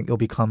 I don't think it'll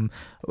become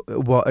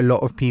what a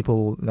lot of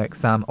people like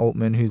Sam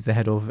Altman, who's the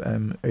head of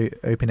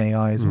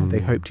OpenAI, as well. They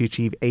hope to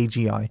achieve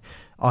AGI,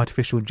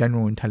 artificial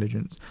general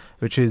intelligence,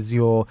 which is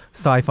your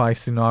sci-fi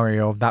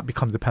scenario of that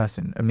becomes a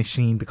person, a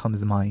machine becomes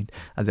the mind,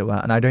 as it were.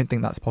 And I don't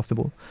think that's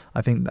possible.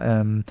 I think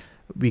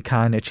we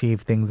can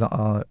achieve things that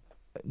are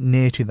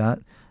near to that,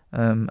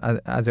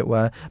 as it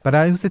were. But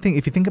I also think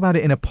if you think about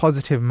it in a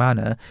positive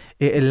manner,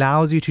 it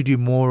allows you to do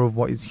more of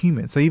what is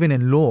human. So even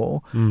in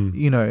law,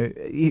 in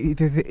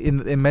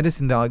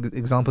medicine, the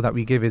example that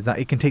we give is that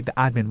it can take the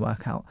admin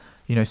work out.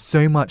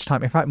 So much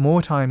time. In fact,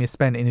 more time is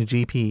spent in a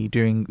GP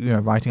doing,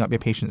 writing up your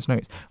patient's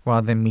notes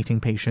rather than meeting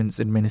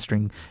patients,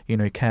 administering,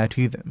 care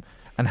to them.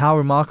 And how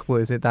remarkable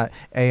is it that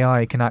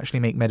AI can actually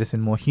make medicine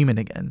more human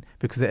again,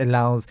 because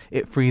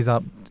it frees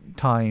up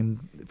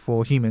time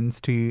for humans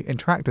to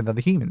interact with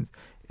other humans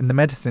in the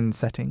medicine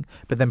setting,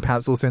 but then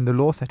perhaps also in the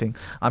law setting.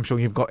 I'm sure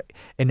you've got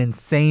an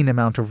insane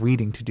amount of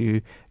reading to do,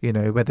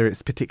 whether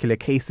it's particular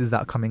cases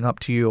that are coming up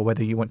to you or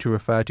whether you want to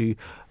refer to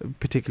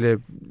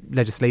particular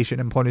legislation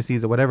and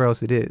policies or whatever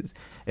else it is.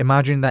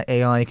 Imagine that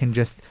AI can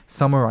just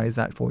summarize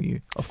that for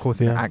you, of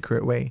course, in an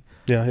accurate way.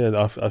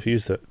 Yeah, I've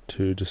used it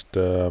to just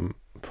for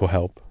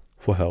help,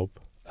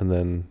 and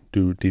then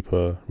do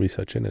deeper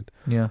research in it.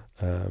 Yeah.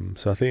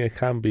 So I think it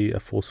can be a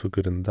force for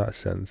good in that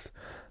sense,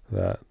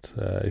 that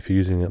if you're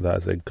using it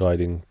as a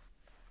guiding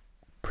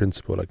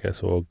principle, I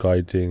guess, or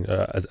guiding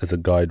as a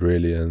guide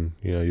really, and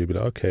you'll be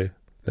like, okay,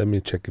 let me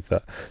check if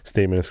that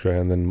statement is correct,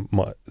 and then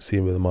see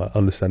whether my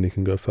understanding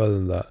can go further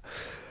than that.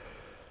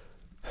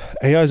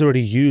 AI is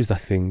already used, I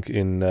think,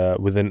 in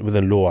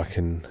within law. I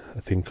can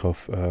think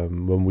of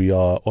when we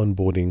are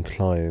onboarding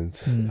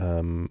clients,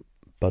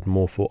 but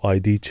more for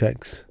ID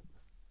checks,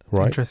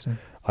 right? Interesting.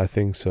 I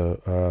think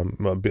so.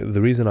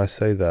 The reason I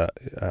say that,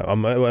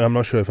 I'm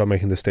not sure if I'm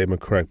making the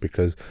statement correct,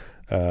 because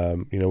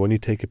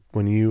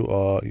when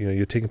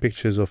you're taking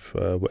pictures of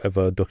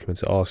whatever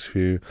documents it asks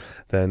you,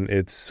 then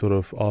it's sort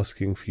of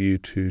asking for you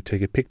to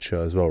take a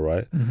picture as well,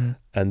 right? Mm-hmm.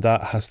 And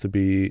that has to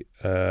be,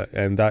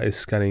 and that is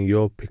scanning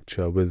your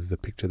picture with the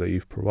picture that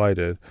you've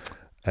provided,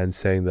 and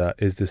saying that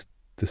is this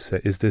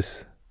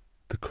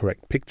the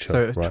correct picture?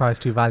 So it right? tries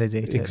to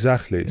validate it.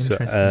 Exactly. So,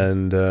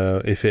 and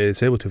if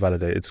it's able to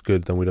validate, it's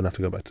good. Then we don't have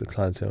to go back to the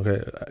client and say,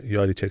 okay,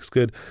 your ID check's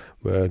good,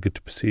 we're good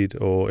to proceed.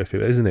 Or if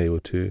it isn't able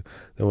to,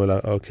 then we're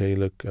like, okay,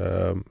 look,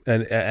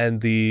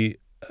 and the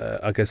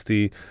I guess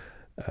the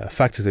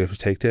factors they have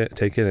to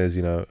take in is,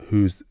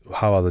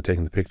 how are they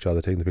taking the picture? Are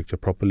they taking the picture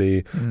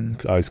properly,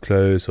 eyes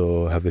closed,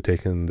 or have they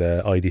taken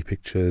their ID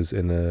pictures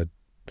in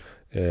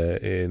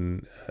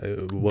dimly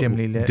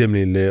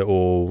lit,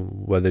 or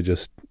where they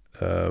just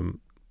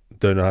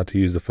don't know how to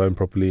use the phone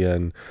properly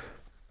and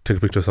took a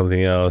picture of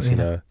something else?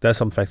 There's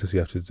some factors you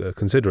have to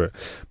consider it.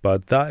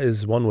 But that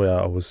is one way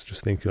I was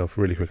just thinking of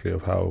really quickly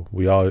of how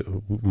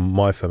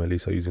my firm at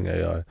least are using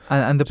AI.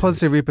 And the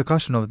positive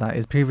repercussion of that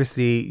is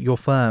previously your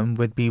firm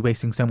would be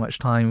wasting so much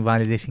time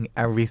validating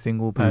every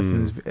single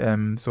person's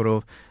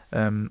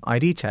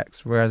ID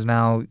checks, whereas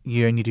now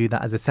you only do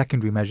that as a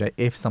secondary measure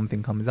if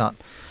something comes up.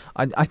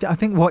 I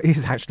think what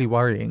is actually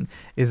worrying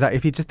is that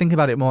if you just think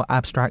about it more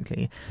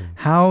abstractly,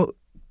 how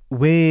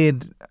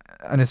weird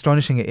and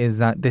astonishing it is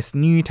that this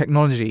new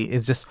technology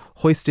is just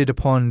hoisted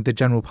upon the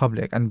general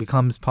public and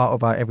becomes part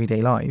of our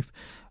everyday life,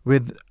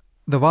 with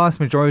the vast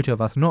majority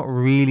of us not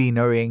really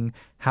knowing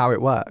how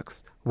it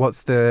works.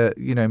 What's the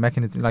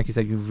mechanism? Like you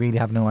said, you really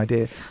have no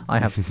idea. I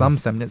have some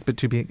semblance, but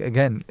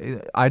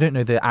I don't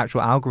know the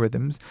actual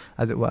algorithms,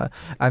 as it were.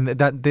 And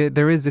that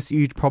there is this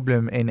huge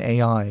problem in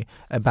AI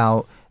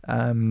about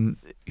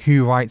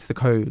who writes the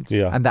codes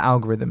and the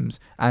algorithms,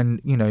 and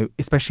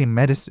especially in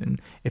medicine,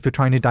 if you're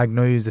trying to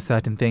diagnose a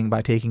certain thing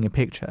by taking a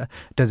picture,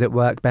 does it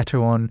work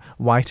better on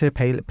whiter,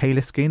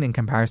 paler skin in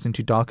comparison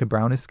to darker,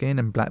 browner skin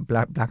and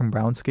black and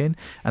brown skin,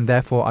 and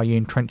therefore are you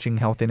entrenching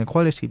health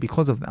inequality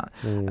because of that?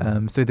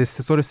 So there's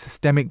sort of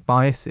systemic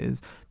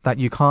biases that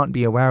you can't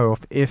be aware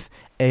of if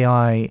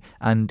AI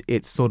and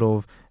its sort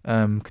of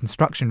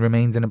construction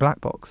remains in a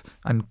black box.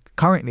 And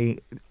currently,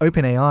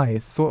 OpenAI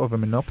is sort of a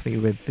monopoly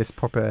with this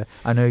proper.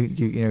 I know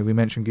we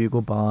mentioned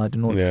Google Bard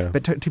and all,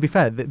 but to be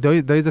fair,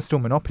 those are still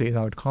monopolies.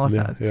 I would class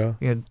as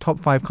top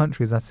 5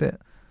 countries. That's it.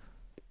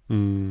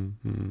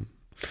 Mm-hmm.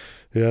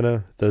 Yeah,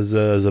 no. There's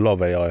a lot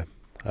of AI.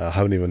 I've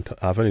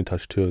only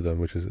touched 2 of them,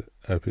 which is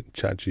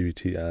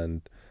ChatGPT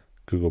and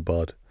Google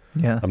Bard.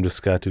 Yeah, I'm just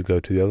scared to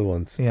go to the other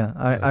ones. Yeah,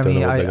 I don't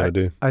know what they're going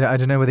to do. I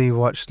don't know whether you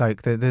watched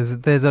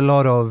there's a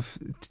lot of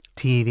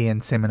TV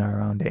and seminar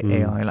around it,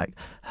 AI, like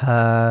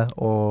Her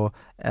or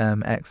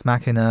Ex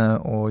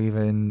Machina, or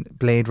even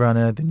Blade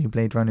Runner, the new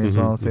Blade Runner as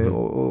well. So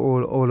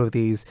all of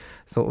these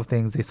sort of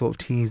things, they sort of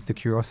tease the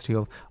curiosity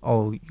of,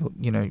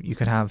 you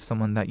could have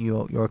someone that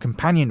you're a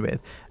companion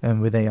with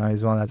AI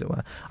as well, as it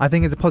were. I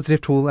think it's a positive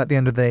tool at the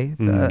end of the day,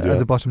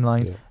 as a bottom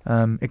line.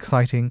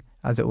 Exciting,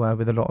 as it were,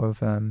 with a lot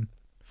of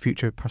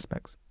future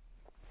prospects.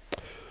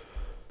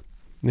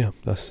 Yeah,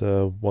 that's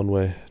one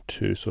way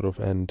to sort of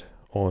end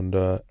on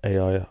the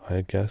AI,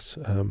 I guess.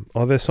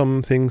 Are there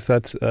some things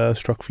that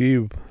struck for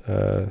you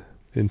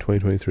in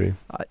 2023?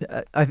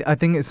 I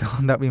think it's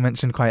one that we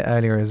mentioned quite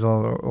earlier as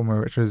well, Omar,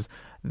 which was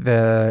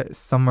the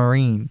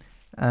submarine,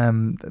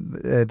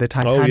 the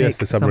Titanic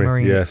the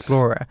submarine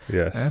explorer,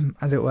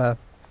 as it were.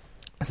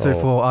 So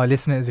for our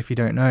listeners, if you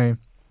don't know,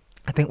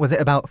 I think, was it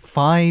about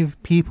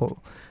 5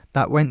 people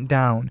that went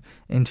down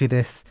into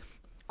this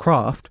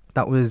craft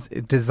that was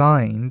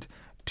designed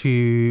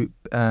to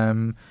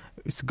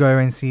go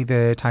and see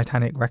the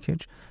Titanic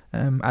wreckage,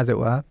 as it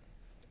were.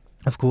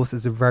 Of course,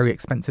 it's a very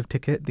expensive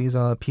ticket. These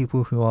are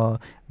people who are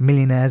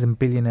millionaires and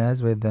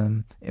billionaires with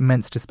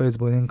immense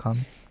disposable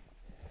income,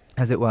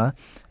 as it were.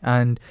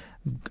 And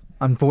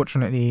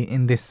unfortunately,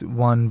 in this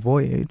one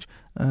voyage,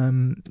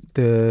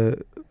 the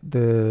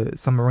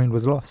submarine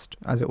was lost,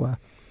 as it were.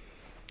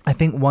 I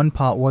think one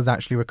part was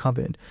actually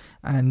recovered,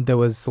 and there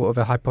was sort of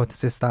a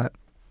hypothesis that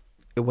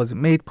it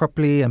wasn't made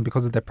properly, and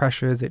because of the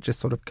pressures, it just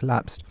sort of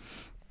collapsed.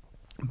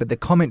 But the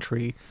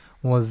commentary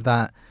was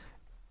that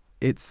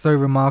it's so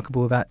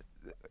remarkable that,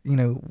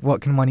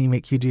 what can money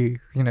make you do?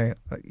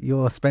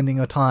 You're spending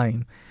your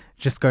time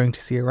just going to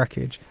see a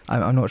wreckage.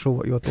 I'm not sure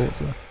what your thoughts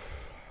were.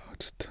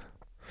 Just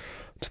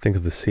think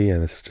of the sea,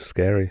 and it's just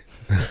scary.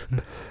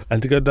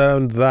 And to go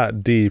down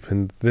that deep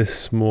in this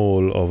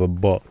small of a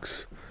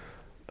box.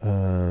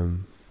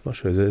 Not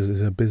sure. Is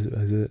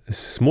it's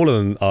smaller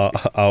than our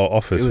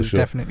office? It was for sure.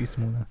 Definitely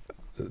smaller.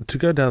 To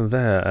go down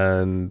there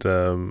and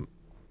to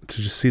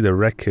just see the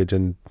wreckage,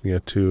 and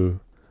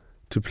to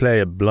play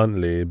it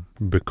bluntly,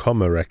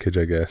 become a wreckage,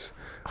 I guess,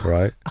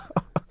 right?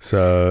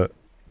 So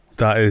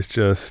that is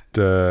just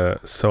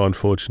so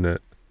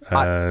unfortunate.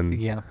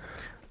 And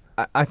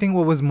I think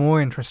what was more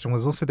interesting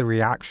was also the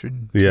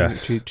reaction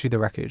to the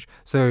wreckage.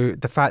 So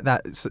the fact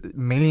that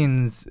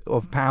millions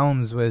of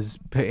pounds was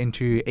put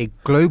into a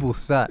global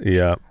search.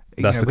 Yeah,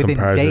 that's the within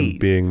comparison days.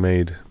 being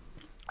made.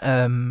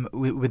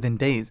 within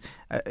days.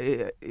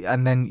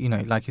 And then,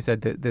 like you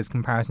said, there's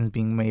comparisons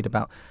being made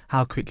about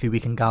how quickly we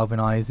can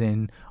galvanize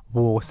in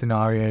war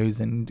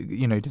scenarios and,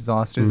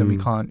 disasters, and we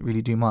can't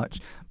really do much.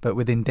 But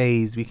within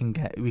days, we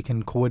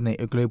can coordinate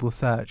a global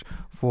search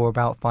for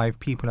about 5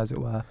 people, as it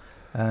were,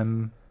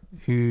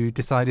 who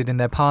decided in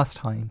their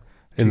pastime.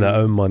 In their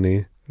own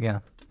money. Yeah.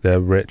 They're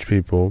rich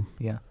people.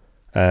 Yeah.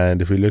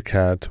 And if we look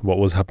at what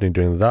was happening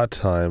during that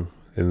time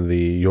in the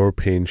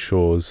European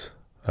shores,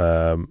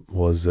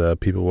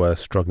 people were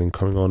struggling,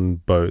 coming on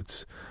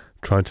boats,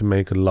 trying to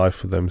make a life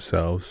for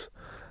themselves.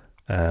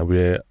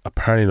 We're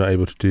apparently not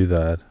able to do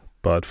that.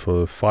 But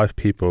for 5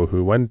 people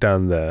who went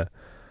down there,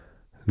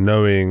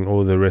 knowing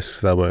all the risks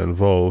that were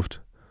involved,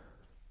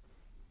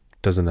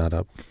 doesn't add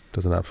up.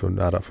 Doesn't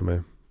add up for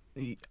me.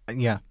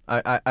 Yeah,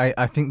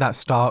 I think that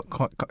stark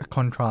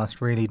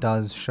contrast really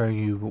does show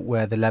you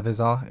where the levers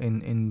are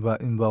in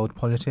world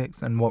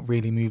politics and what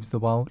really moves the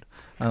world.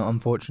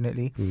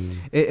 Unfortunately,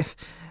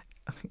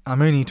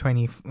 I'm only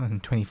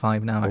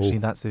 25 now. Actually,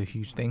 that's a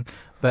huge thing.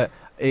 But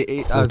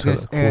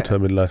quarter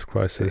midlife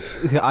crisis.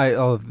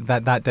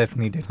 That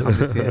definitely did come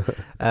this year.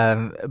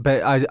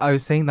 But I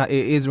was saying that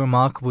it is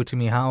remarkable to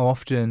me how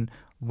often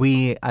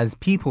we as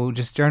people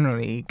just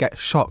generally get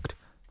shocked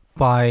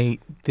by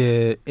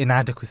the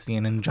inadequacy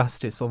and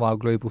injustice of our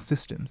global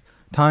systems.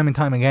 Time and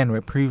time again,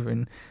 we're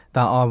proven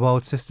that our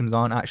world systems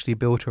aren't actually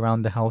built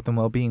around the health and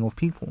well-being of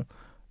people.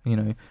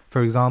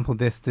 For example,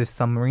 this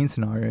submarine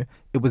scenario,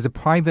 it was a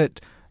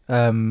private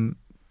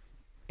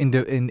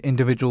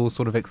individual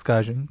sort of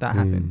excursion that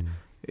happened.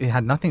 It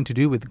had nothing to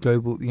do with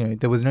global,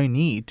 there was no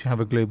need to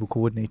have a global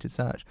coordinated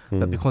search.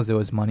 But because there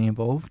was money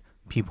involved,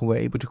 people were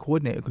able to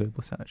coordinate a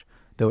global search.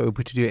 They were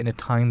able to do it in a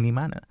timely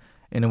manner,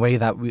 in a way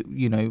that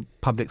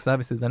public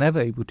services are never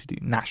able to do.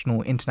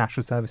 National,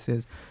 international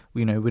services,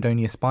 would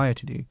only aspire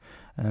to do,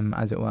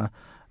 as it were.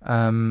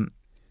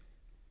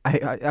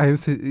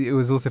 It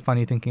was also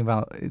funny thinking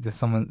about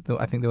someone.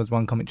 I think there was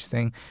one comment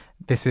saying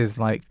this is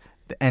like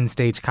the end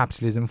stage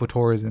capitalism for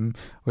tourism,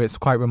 where it's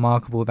quite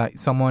remarkable that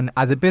someone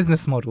as a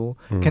business model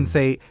can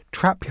say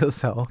trap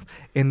yourself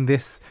in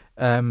this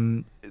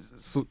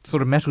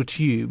sort of metal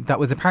tube that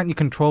was apparently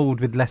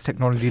controlled with less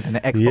technology than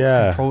an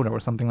Xbox controller or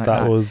something like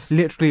that. That was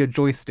literally a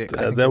joystick.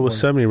 There were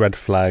so many red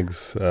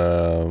flags.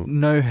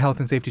 No health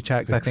and safety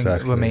checks, exactly. I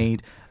think, were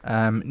made.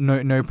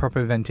 No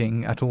proper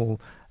venting at all.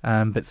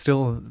 But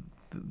still,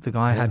 the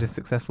guy had a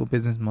successful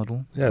business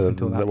model. Yeah,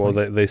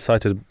 they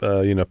cited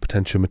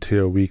potential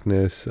material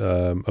weakness,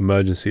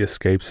 emergency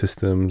escape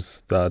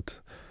systems that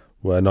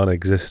were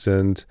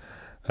non-existent.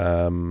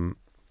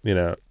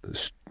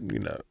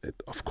 It,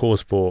 of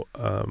course, brought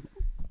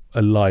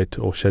a light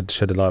or shed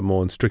a light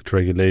more on strict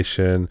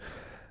regulation,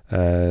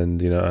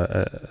 and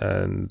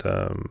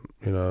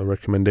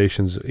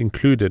recommendations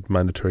included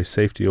mandatory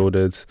safety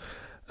audits,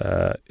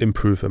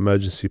 improve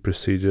emergency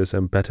procedures,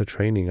 and better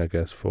training, I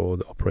guess, for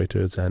the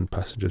operators and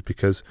passengers.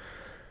 Because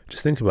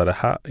just think about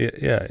it,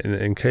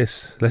 in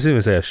case, let's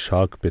even say a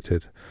shark bit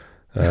it,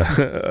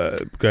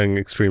 going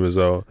extreme as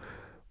well,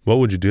 what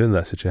would you do in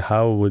that situation?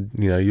 How would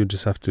you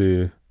just have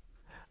to...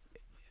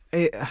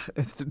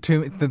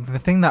 The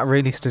thing that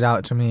really stood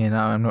out to me, and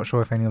I'm not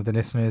sure if any of the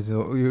listeners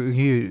or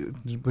you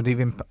would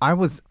even... I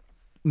was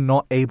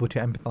not able to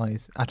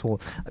empathize at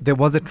all. There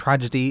was a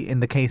tragedy in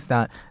the case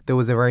that there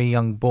was a very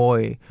young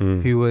boy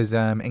who was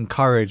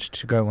encouraged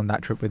to go on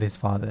that trip with his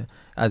father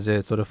as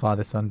a sort of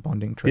father-son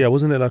bonding trip. Yeah,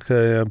 wasn't it like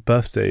a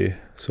birthday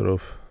sort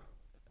of...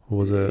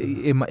 Was it?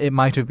 It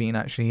might have been,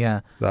 actually,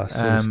 yeah. That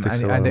sort of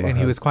sticks around and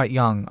he was quite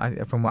young,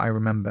 from what I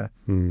remember.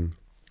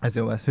 As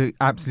it were. So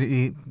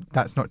absolutely,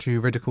 that's not to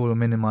ridicule or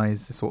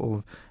minimise the sort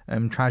of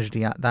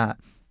tragedy at that.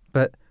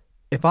 But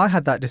if I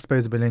had that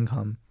disposable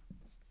income,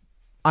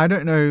 I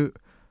don't know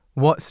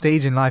what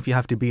stage in life you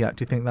have to be at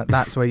to think that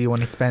that's where you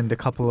want to spend a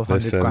couple of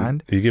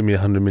 $100,000. You give me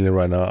 100 million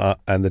right now,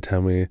 and you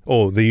tell me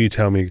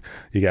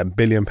you get £1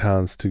 billion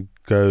to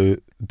go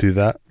do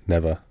that.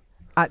 Never.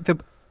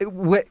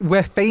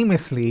 Where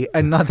famously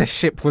another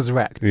ship was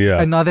wrecked.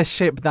 Yeah. Another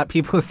ship that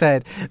people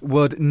said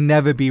would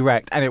never be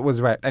wrecked, and it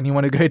was wrecked. And you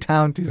want to go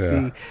down to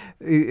see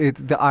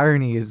the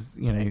irony is,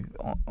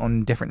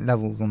 on different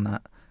levels on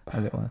that,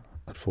 as it were.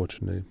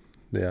 Unfortunately,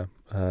 yeah.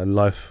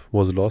 Life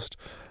was lost,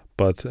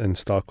 but in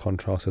stark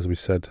contrast, as we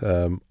said,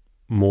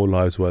 more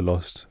lives were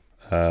lost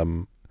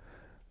around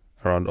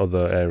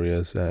other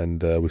areas,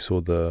 and we saw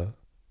the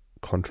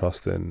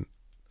contrast in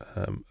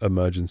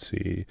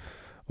emergency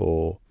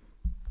or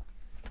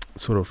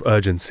sort of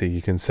urgency,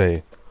 you can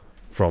say,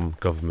 from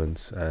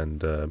governments,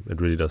 and it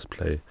really does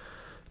play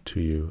to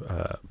you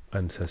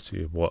and says to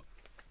you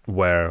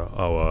where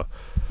our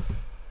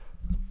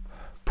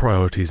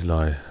priorities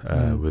lie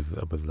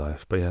with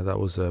life. But yeah, that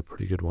was a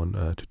pretty good one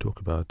to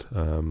talk about.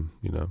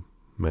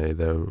 May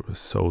their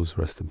souls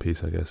rest in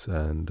peace, I guess,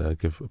 and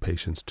give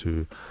patience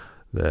to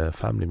their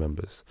family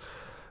members.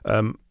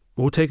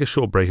 we'll take a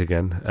short break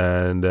again,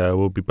 and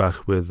we'll be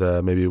back with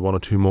maybe one or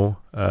two more,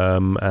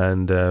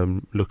 and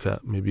look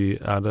at maybe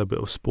add a bit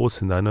of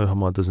sports in there. I know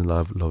Hamad doesn't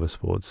love his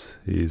sports.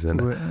 We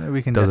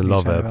can doesn't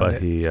love it,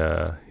 but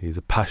he's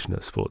a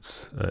passionate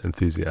sports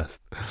enthusiast,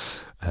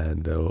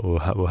 and we'll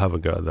have a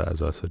go at that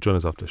as well. So join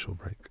us after a short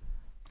break.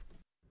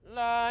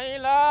 La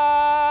ilaha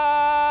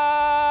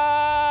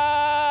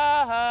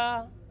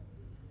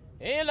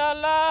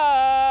illallah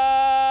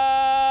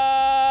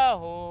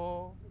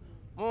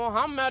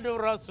Muhammadur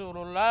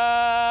Rasulullah.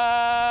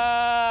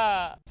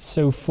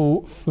 So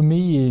for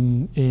me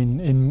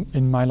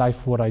in my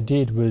life, what I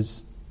did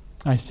was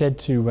I said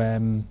to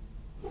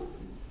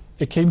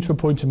it came to a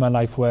point in my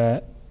life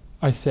where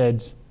I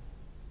said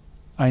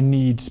I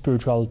need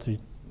spirituality.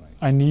 Right.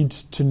 I need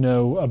to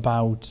know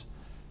about,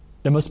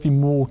 there must be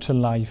more to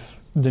life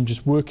than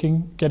just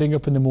working, getting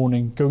up in the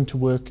morning, going to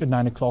work at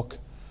 9 o'clock,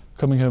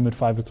 coming home at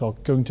 5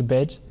 o'clock, going to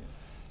bed,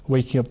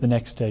 waking up the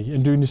next day,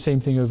 and doing the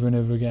same thing over and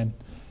over again.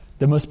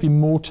 There must be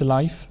more to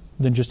life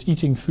than just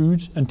eating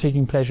food and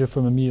taking pleasure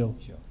from a meal.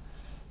 Sure.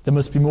 There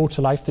must be more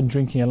to life than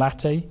drinking a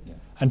latte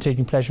and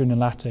taking pleasure in a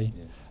latte.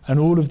 Yeah. And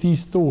all of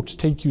these thoughts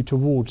take you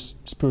towards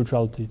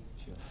spirituality.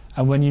 Sure.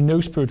 And when you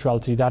know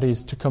spirituality, that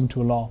is to come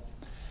to Allah.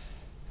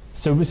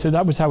 So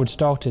that was how it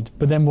started.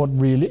 But then what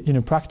really,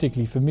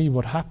 practically for me,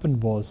 what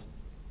happened was,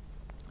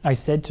 I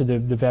said to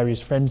the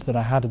various friends that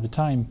I had at the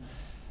time,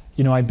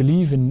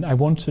 I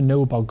want to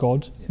know about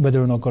God,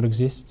 whether or not God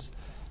exists.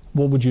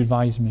 What would you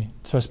advise me?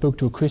 So I spoke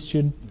to a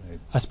Christian,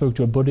 I spoke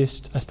to a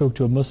Buddhist, I spoke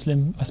to a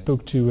Muslim, I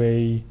spoke to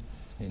a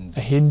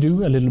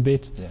Hindu a little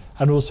bit,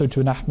 and also to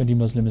an Ahmadi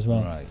Muslim as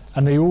well. Right.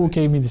 And they all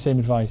gave me the same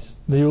advice.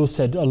 They all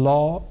said,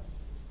 Allah,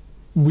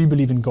 we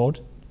believe in God,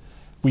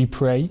 we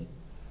pray,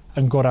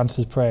 and God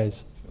answers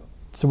prayers. Sure.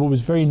 So what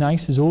was very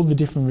nice is all the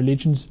different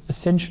religions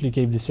essentially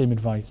gave the same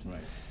advice.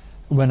 Right.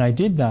 When I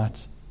did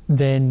that,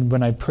 then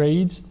when I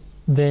prayed,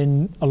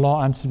 then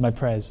Allah answered my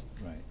prayers.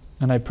 Right.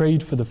 And I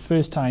prayed for the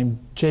first time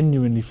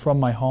genuinely from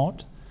my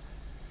heart.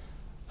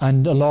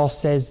 And Allah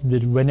says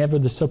that whenever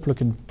the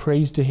supplicant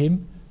prays to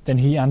Him, then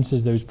He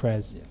answers those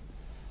prayers. Yeah.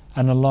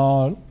 And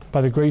Allah,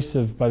 by the grace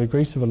of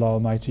Allah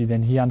Almighty,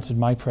 then He answered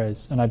my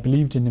prayers, and I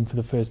believed in Him for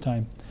the first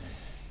time.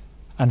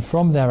 And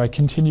from there I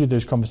continued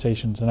those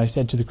conversations, and I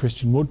said to the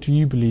Christian, what do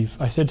you believe?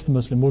 I said to the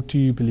Muslim, what do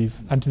you believe?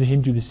 And to the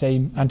Hindu the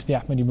same, and to the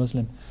Ahmadi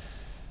Muslim.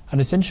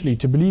 And essentially,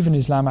 to believe in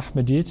Islam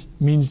Ahmadiyyat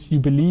means you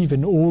believe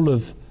in all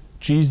of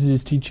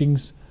Jesus'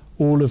 teachings,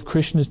 all of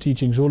Krishna's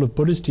teachings, all of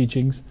Buddha's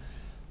teachings,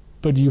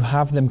 but you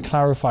have them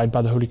clarified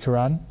by the Holy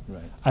Quran,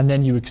 right. And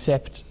then you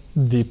accept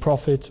the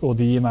Prophet or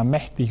the Imam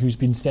Mahdi who's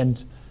been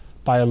sent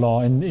by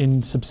Allah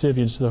in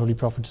subservience to the Holy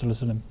Prophet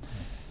ﷺ.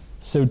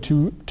 So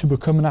to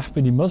become an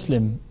Ahmadi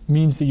Muslim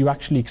means that you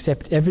actually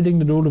accept everything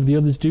that all of the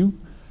others do,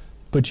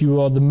 but you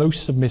are the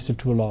most submissive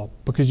to Allah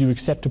because you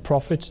accept a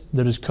Prophet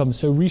that has come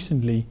so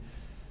recently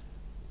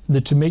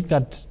that to make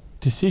that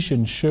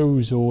decision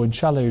shows, or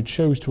inshallah it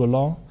shows to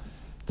Allah,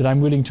 that I'm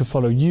willing to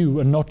follow you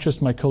and not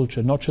just my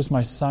culture, not just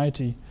my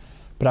society,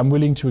 but I'm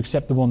willing to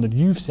accept the one that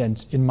you've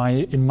sent in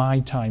my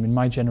time, in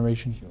my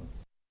generation.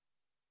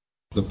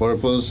 The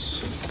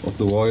purpose of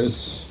the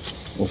Voice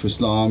of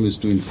Islam is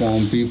to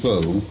inform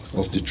people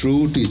of the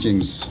true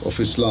teachings of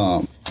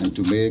Islam and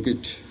to make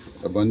it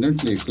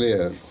abundantly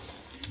clear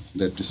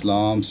that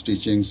Islam's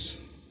teachings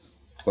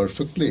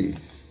perfectly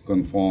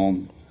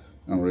conform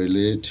and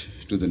relate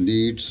to the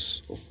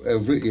needs of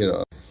every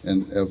era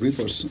and every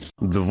person.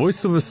 The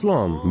Voice of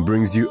Islam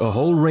brings you a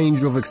whole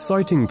range of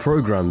exciting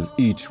programs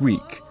each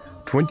week,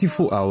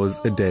 24 hours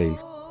a day.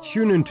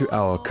 Tune into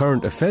our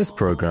current affairs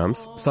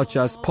programs such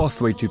as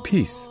Pathway to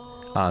Peace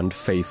and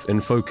Faith in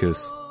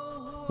Focus.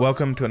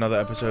 Welcome to another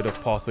episode of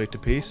Pathway to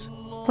Peace.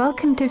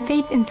 Welcome to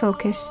Faith in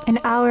Focus, an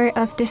hour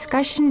of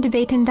discussion,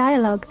 debate and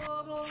dialogue.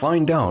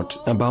 Find out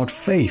about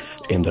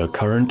faith in the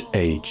current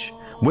age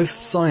with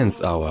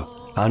Science Hour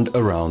and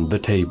Around the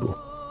Table.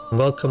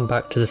 Welcome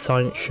back to the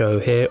Science Show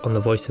here on the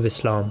Voice of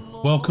Islam.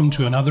 Welcome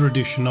to another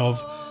edition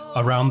of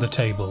Around the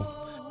Table.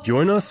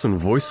 Join us on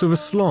Voice of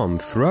Islam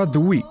throughout the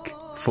week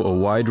for a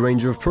wide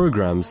range of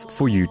programs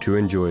for you to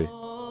enjoy.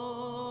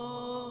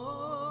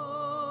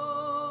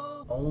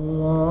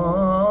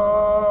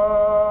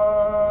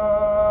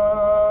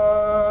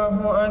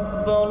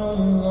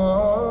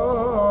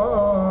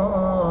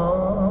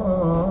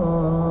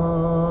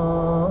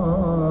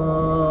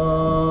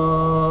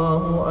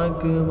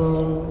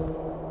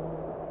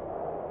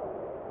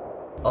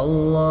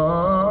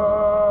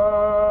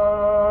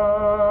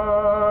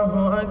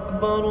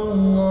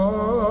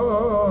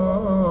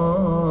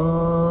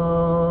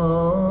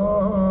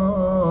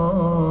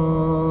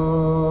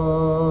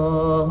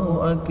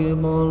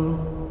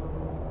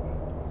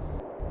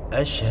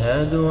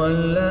 أشهد أن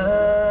لا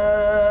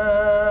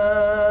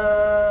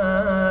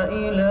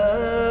إله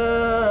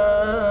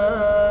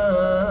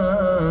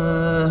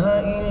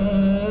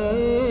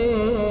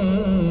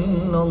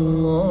إلا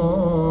الله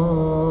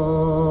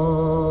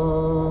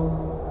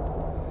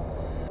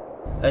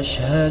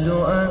أشهد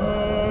أن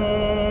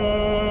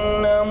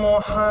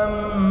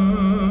محمدًا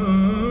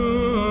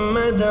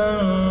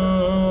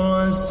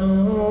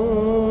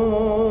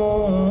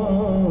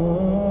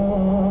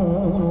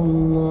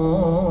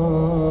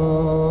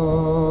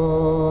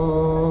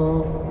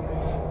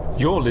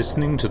You're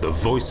listening to the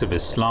Voice of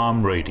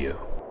Islam Radio.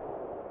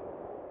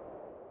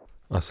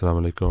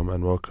 Assalamu alaikum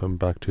and welcome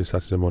back to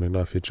Saturday Morning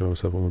Live featuring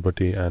myself, Umar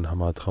Bhatti and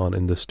Hamad Khan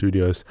in the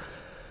studios.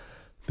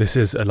 This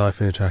is a live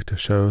interactive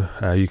show.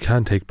 You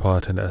can take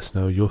part and let us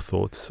know your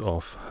thoughts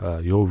of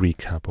your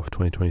recap of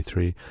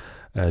 2023.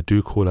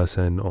 Do call us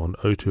in on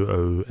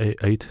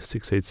 02088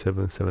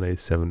 687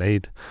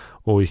 7878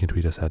 or you can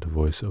tweet us at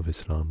Voice of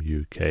Islam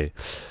UK.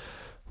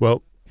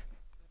 Well,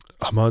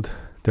 Hamad,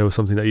 there was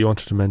something that you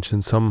wanted to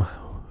mention, some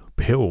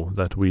pill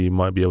that we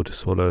might be able to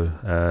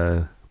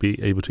swallow, be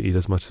able to eat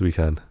as much as we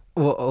can.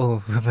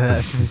 Well,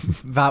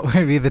 that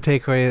would be the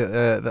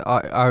takeaway that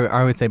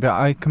I would say. But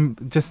I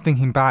just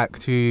thinking back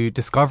to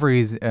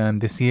discoveries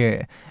this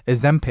year,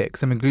 Ozempic,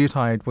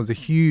 semaglutide, was a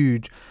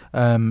huge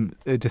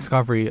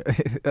discovery.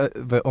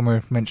 But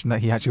Omar mentioned that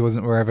he actually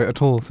wasn't aware of it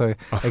at all. So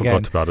I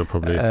forgot about it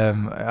probably.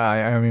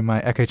 I'm in my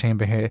echo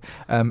chamber here.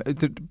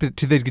 But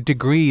to the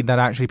degree that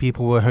actually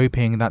people were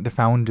hoping that the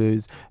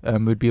founders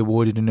would be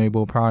awarded a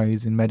Nobel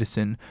Prize in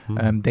medicine,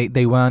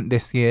 they weren't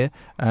this year.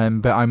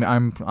 But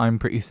I'm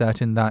pretty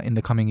certain that in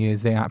the coming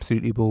years they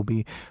absolutely will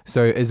be.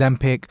 So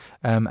Ozempic,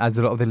 as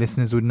a lot of the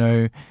listeners would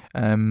know,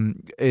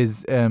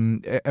 is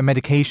a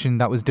medication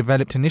that was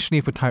developed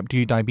initially for type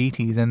 2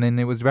 diabetes, and then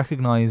it was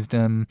recognized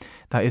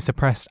that it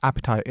suppressed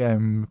appetite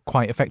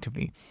quite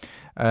effectively,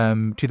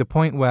 to the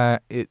point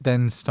where it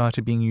then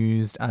started being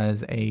used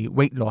as a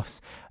weight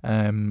loss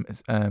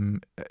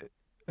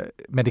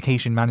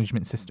medication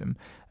management system,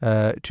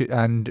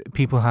 and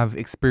people have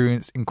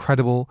experienced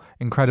incredible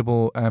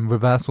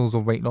reversals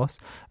of weight loss.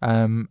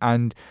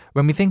 And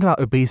when we think about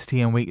obesity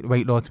and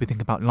weight loss, we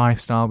think about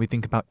lifestyle, we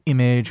think about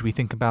image, we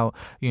think about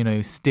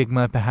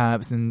stigma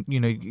perhaps, and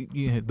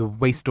the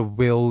waste of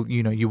will.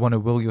 You want to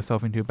will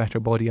yourself into a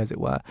better body, as it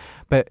were.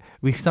 But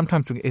we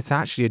sometimes think it's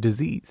actually a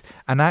disease,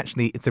 and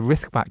actually it's a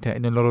risk factor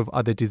in a lot of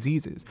other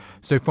diseases.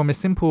 So from a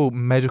simple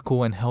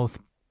medical and health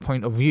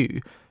point of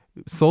view,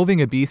 solving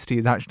obesity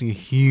is actually a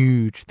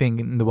huge thing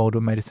in the world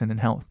of medicine and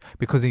health,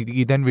 because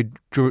you then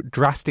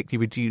drastically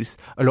reduce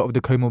a lot of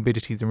the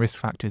comorbidities and risk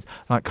factors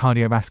like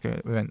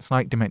cardiovascular events,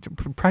 like dementia.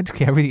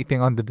 Practically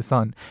everything under the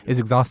sun is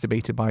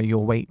exacerbated by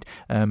your weight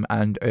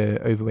and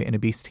overweight and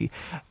obesity.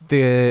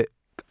 The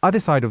other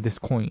side of this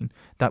coin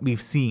that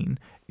we've seen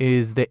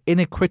is the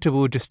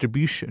inequitable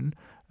distribution,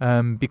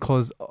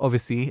 because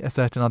obviously a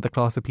certain other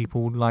class of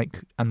people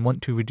like and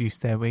want to reduce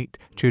their weight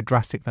to a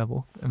drastic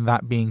level, and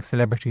that being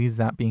celebrities,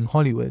 that being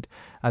Hollywood,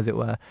 as it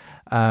were.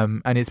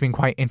 And it's been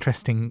quite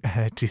interesting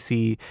to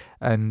see,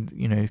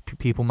 and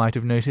people might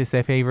have noticed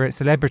their favourite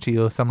celebrity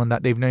or someone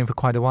that they've known for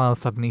quite a while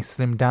suddenly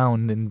slimmed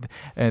down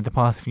in the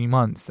past few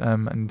months,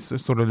 and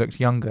sort of looked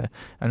younger.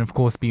 And of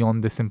course,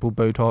 beyond the simple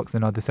Botox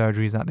and other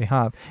surgeries that they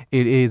have,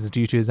 it is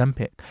due to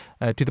Ozempic,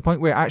 to the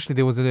point where actually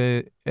there was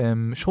a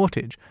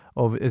shortage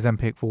of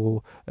Ozempic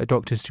for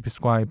doctors to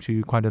prescribe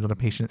to quite a lot of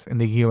patients in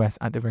the US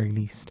at the very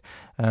least.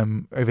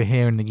 Over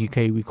here in the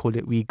UK we call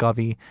it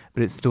Wegovy,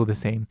 but it's still the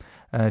same,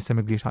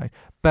 semaglutide.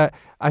 But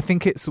I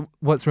think it's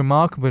what's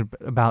remarkable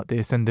about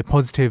this, and the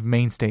positive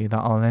mainstay that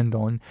I'll end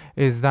on,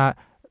 is that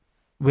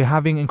we're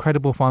having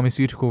incredible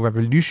pharmaceutical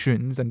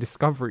revolutions and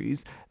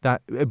discoveries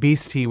that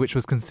obesity, which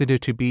was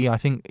considered to be, I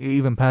think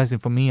even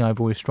personally for me, I've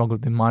always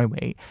struggled in my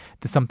weight,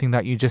 there's something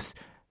that you just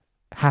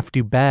have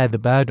to bear the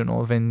burden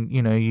of, and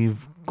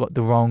you've got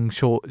the wrong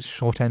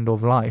short end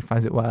of life,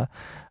 as it were.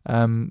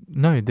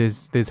 No,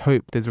 there's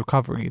hope, there's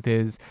recovery,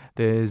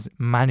 there's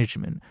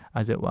management,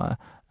 as it were.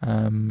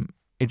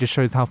 It just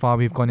shows how far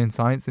we've gone in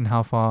science and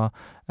how far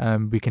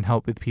we can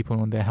help with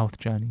people on their health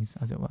journeys,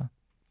 as it were.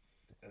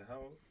 And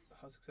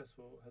how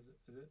successful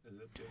is it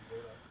being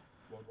rolled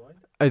out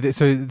worldwide?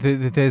 So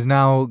there's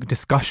now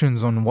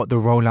discussions on what the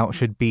rollout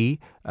should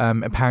be.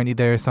 Apparently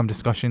there is some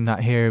discussion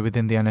that here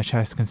within the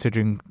NHS,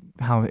 considering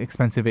how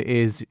expensive it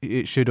is,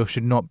 it should or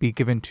should not be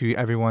given to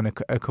everyone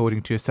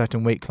according to a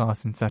certain weight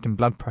class and certain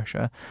blood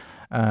pressure.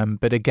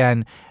 But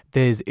again,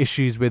 there's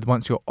issues with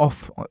once you're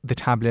off the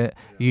tablet,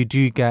 you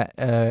do get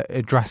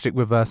a drastic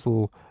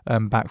reversal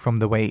back from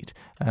the weight,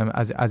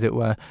 as it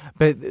were.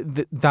 But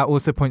that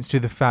also points to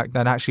the fact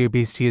that actually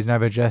obesity is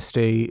never just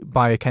a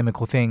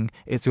biochemical thing.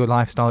 It's your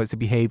lifestyle, it's a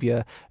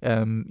behavior.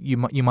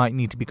 You might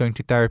need to be going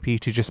to therapy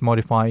to just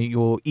modify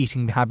your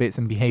eating habits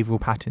and behavioral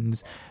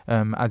patterns,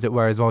 as it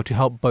were, as well, to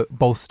help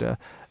bolster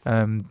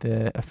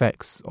the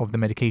effects of the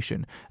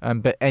medication.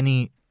 But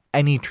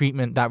any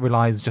treatment that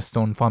relies just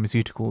on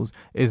pharmaceuticals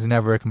is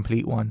never a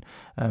complete one,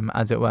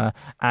 as it were.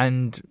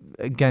 And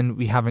again,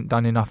 we haven't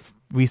done enough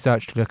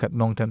research to look at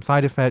long-term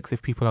side effects,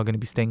 if people are going to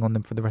be staying on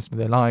them for the rest of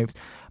their lives.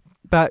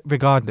 But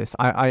regardless,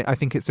 I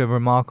think it's a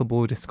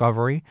remarkable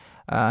discovery,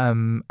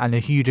 and a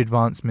huge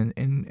advancement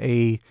in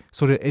a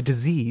sort of a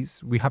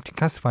disease. We have to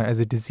classify it as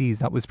a disease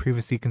that was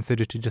previously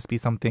considered to just be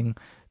something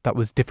that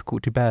was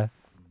difficult to bear.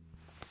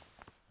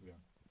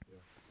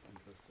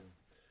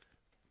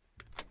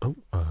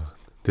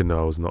 Didn't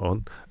know I was not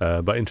on,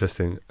 but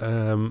interesting.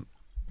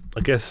 I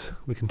guess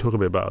we can talk a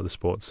bit about other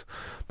sports,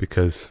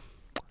 because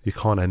You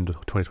can't end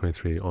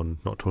 2023 on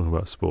not talking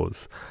about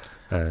sports.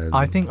 And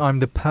I think I'm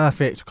the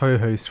perfect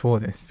co-host for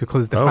this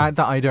because the fact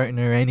that I don't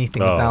know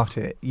anything about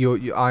it,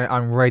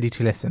 I'm ready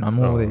to listen. I'm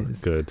all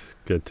ears. Good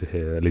to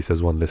hear. At least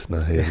there's one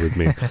listener here with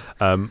me.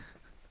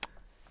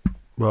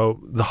 Well,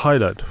 the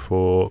highlight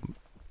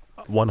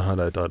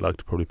I'd like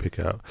to probably pick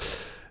out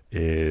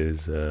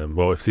is,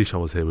 well, if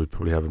Zishan was here, we'd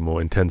probably have a more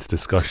intense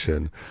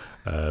discussion,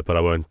 but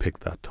I won't pick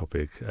that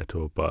topic at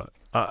all. But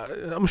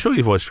I'm sure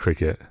you've watched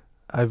cricket.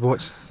 I've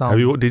watched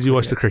some. Did you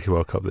watch the Cricket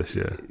World Cup this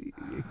year?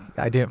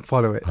 I didn't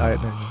follow it. I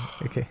don't know.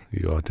 Okay.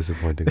 You are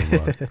disappointing.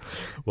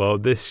 Well,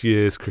 this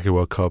year's Cricket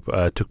World Cup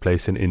took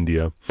place in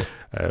India.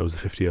 It was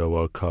the 50-year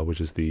World Cup,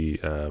 which is the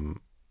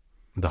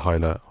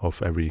highlight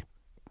of every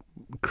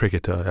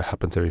cricketer. It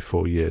happens every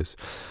 4 years,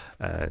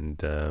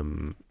 and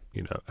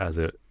as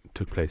it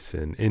took place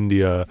in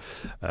India,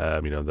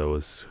 there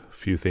was a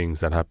few things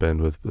that happened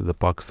with the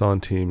Pakistan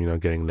team,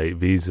 getting late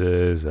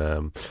visas,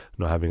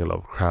 not having a lot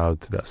of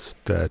crowd that's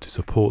there to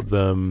support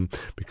them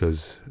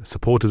because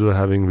supporters were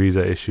having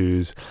visa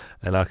issues.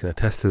 And I can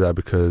attest to that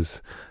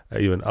because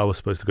even I was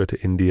supposed to go to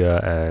India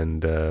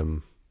and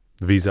the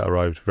visa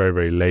arrived very,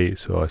 very late.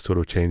 So I sort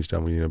of changed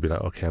and, be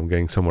like, okay, I'm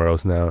going somewhere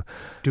else now.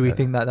 Do we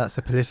think that that's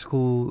a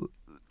political...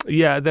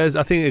 Yeah,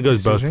 I think it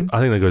goes decision? both. I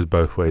think that goes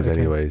both ways, Okay.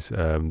 anyways.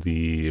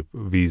 The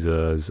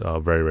visas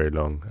are very, very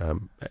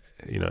long.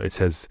 It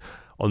says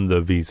on the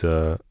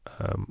visa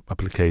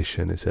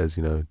application, it says,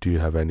 do you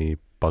have any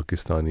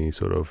Pakistani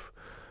sort of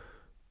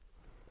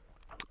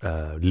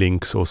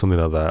links or something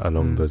like that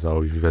along those?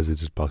 Oh, you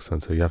visited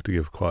Pakistan, so you have to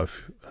give quite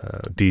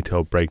a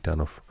detailed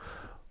breakdown of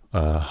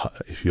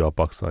if you are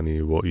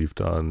Pakistani, what you've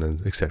done,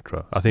 and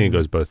etc. I think it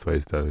goes both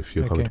ways, though. If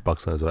you're coming to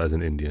Pakistan as well as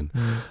an Indian,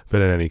 but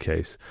in any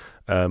case.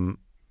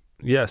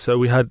 So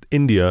we had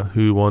India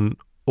who won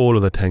all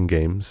of the 10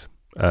 games.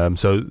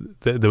 So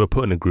they were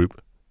put in a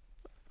group,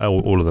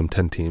 all of them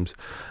 10 teams,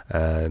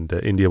 and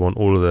India won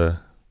all of the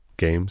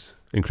games,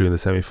 including the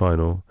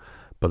semi-final,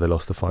 but they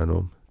lost the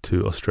final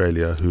to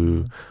Australia,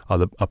 who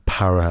are a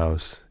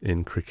powerhouse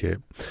in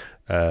cricket.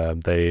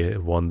 They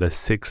won their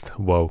 6th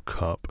World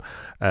Cup.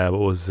 What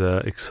was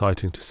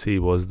exciting to see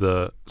was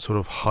the sort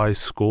of high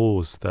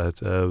scores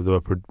that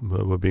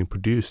were being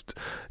produced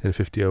in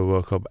the 50-year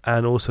World Cup,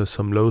 and also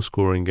some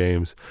low-scoring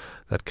games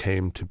that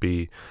came to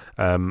be.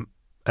 And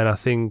I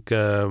think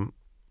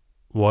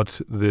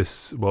what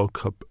this World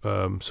Cup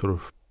sort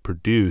of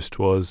produced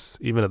was,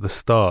 even at the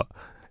start,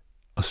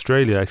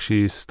 Australia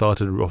actually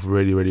started off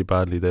really, really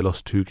badly. They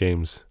lost 2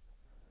 games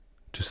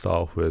to start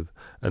off with,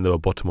 and they were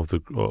bottom of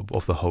the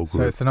whole group.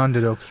 So it's an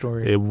underdog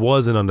story. It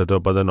was an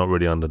underdog, but they're not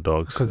really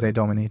underdogs because they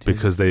dominated.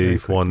 Because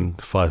they've won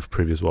 5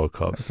 previous World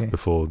Cups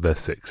before their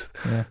 6th.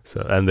 Yeah.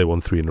 So and they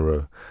won 3 in a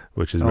row,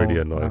 which is really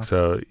annoying. Wow.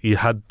 So you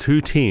had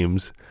 2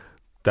 teams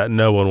that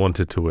no one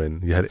wanted to win.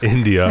 You had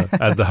India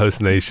as the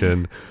host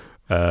nation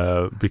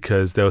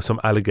because there were some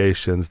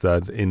allegations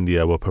that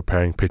India were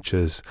preparing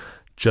pitches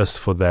just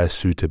for their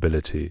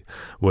suitability,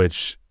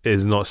 which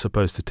is not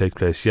supposed to take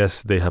place.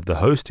 Yes, they have the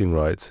hosting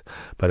rights,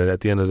 but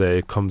at the end of the day,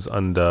 it comes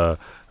under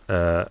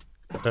the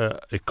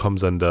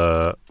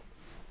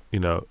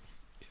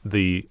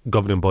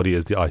governing body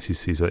is the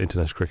ICC, so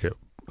International Cricket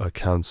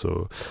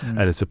Council,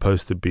 and it's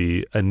supposed to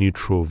be a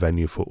neutral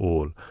venue for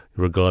all,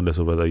 regardless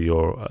of whether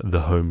you're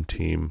the home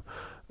team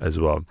as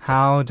well.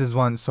 How does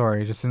one,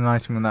 just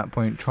enlighten me on that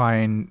point, try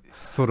and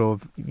sort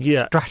of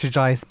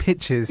strategize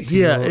pitches to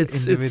your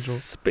individual?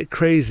 It's a bit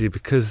crazy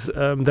because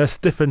there's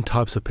different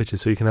types of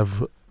pitches. So you can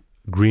have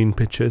green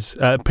pitches.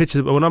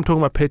 Pitches. When I'm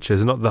talking about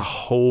pitches, not the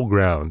whole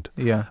ground.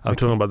 Yeah, I'm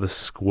talking about the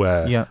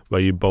square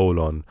where you bowl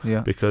on.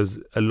 Yeah, because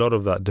a lot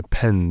of that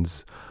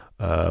depends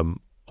on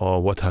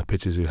what type of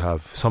pitches you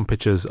have. Some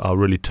pitches are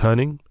really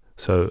turning,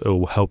 so it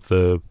will help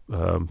the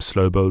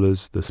slow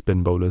bowlers, the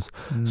spin bowlers.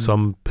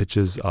 Some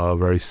pitches are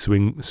very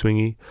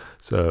swingy,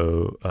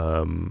 so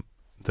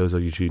those are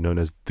usually known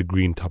as the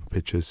green type of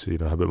pitches. So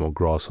have a bit more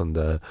grass on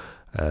there,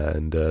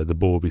 and the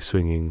ball will be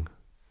swinging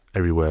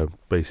everywhere,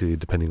 basically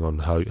depending on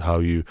how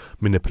you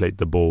manipulate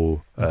the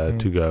ball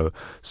to go.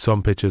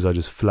 Some pitches are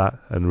just flat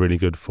and really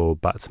good for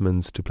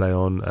batsmen to play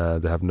on.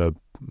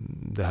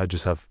 They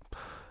just have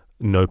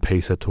no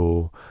pace at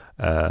all.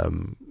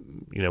 When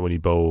you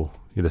bowl,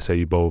 let's say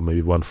you bowl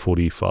maybe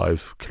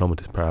 145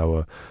 kilometers per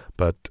hour,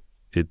 but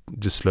it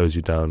just slows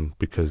you down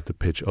because the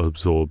pitch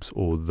absorbs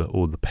all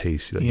the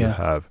pace that you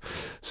have.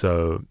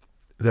 So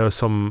there are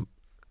some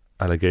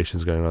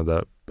allegations going around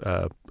that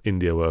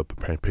India were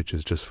preparing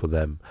pitches just for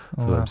them,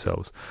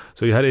 themselves.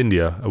 So you had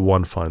India at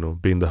one final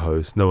being the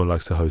host. No one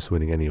likes the host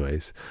winning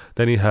anyways.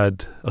 Then you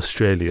had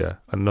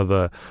Australia,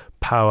 another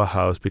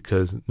powerhouse,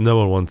 because no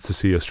one wants to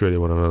see Australia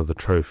win another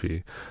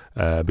trophy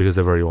because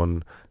they've already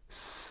won.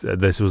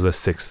 This was their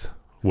 6th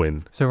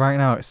win. So right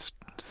now it's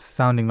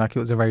sounding like it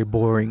was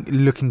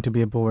looking to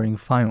be a boring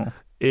final.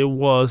 It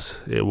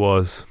was,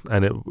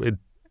 and it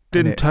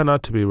didn't turn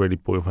out to be a really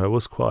boring final. It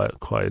was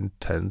quite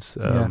intense.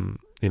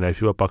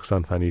 if you're a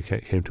Pakistan fan, you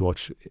came to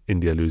watch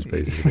India lose,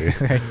 basically,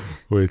 Right.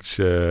 which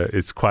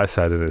is quite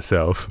sad in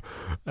itself.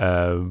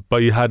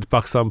 But you had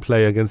Pakistan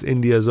play against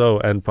India as well,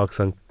 and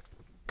Pakistan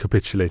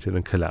capitulated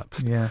and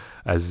collapsed,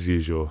 as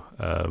usual.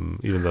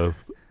 Even though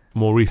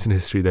more recent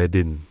history, they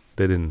didn't.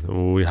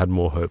 We had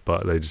more hope,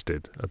 but they just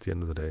did at the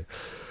end of the day.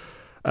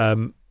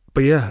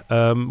 But yeah,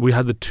 we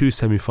had the two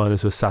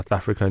semi-finals with South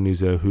Africa and New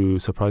Zealand, who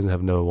surprisingly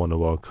have never won a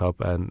World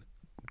Cup, and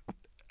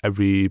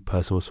every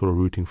person was sort of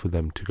rooting for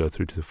them to go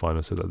through to the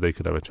final so that they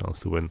could have a chance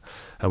to win,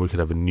 and we could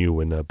have a new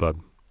winner. But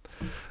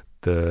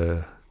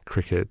the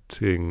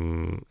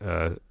cricketing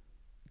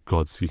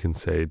gods, you can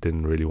say,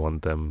 didn't really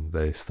want them.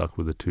 They stuck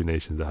with the two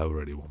nations that have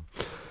already won.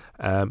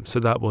 So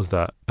that was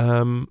that.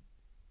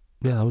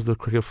 That was the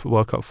Cricket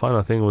World Cup final.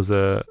 I think it was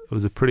a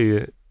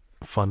pretty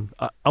fun.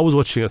 I was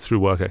watching it through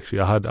work,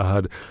 actually. I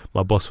had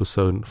my boss was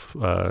so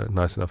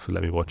nice enough to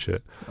let me watch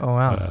it. Oh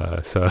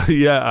wow! So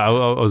yeah, I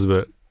was a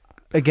bit.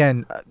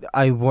 Again,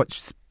 I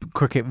watch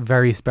cricket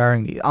very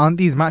sparingly. Aren't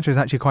these matches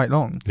actually quite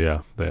long?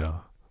 Yeah, they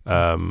are.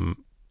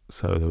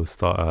 So they will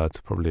start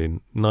at probably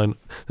 9.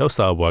 They'll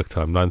start at work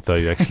time,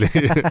 9:30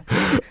 actually,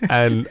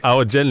 and I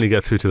would generally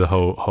get through to the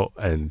whole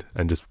end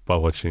and just by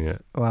watching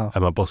it. Wow!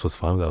 And my boss was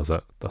fine with that. I was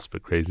like, that's a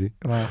bit crazy.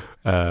 Wow!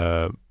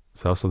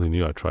 So that was something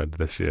new I tried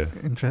this year.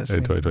 Interesting.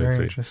 In 2023.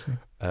 Very interesting.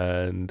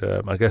 And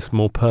I guess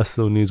more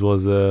personal news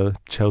was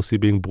Chelsea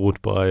being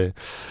bought by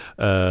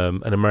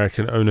an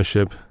American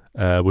ownership,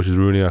 which is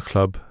ruining our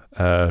club,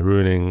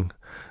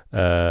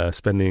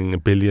 spending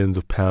billions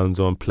of pounds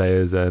on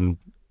players and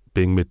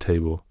being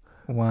mid-table.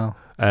 Wow.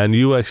 And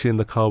you were actually in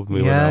the car with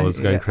me when I was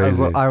going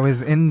crazy. I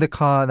was in the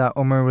car that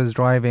Umar was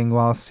driving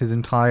whilst his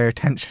entire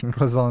attention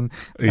was on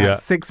that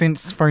 6-inch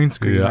phone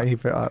screen that he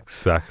put up.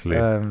 Exactly.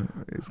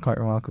 It's quite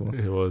remarkable.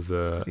 It was.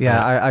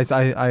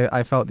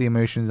 I felt the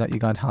emotions that you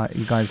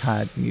guys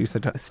had. You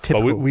said it's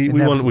typical. But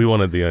we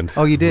won at the end.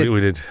 Oh, you did? We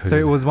did. So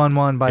it was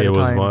 1-1 by the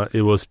time.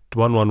 It was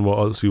 1-1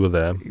 whilst you were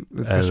there.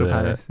 With Crystal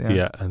Palace,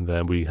 yeah, and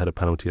then we had a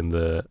penalty in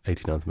the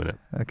 89th minute.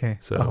 Okay.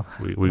 So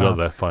we got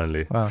there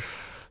finally. Wow.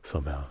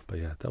 Somehow, but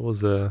yeah, that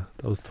was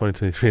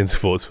 2023 in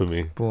sports for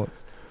me.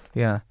 Sports,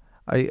 yeah.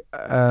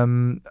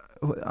 I'm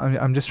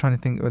just trying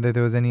to think whether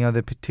there was any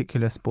other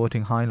particular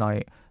sporting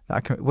highlight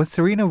that was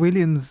Serena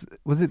Williams.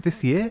 Was it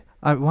this year?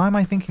 Why am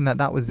I thinking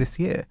that was this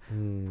year?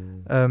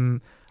 That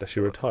she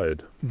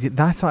retired.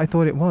 That's what I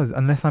thought it was,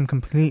 unless I'm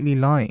completely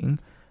lying.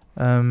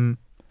 I'm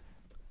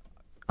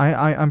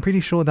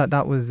pretty sure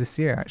that was this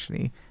year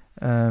actually.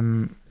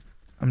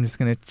 I'm just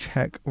going to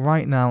check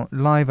right now,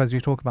 live as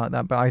we talk about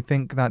that. But I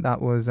think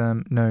that was...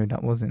 no,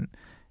 that wasn't.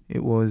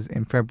 It was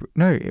in February...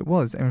 No, it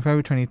was. In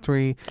February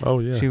 23. Oh,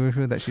 yeah. She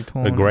revealed that she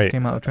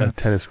came out of training.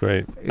 Tennis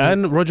great.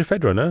 And Roger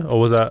Federer, no? Or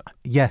was that...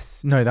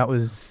 Yes. No, that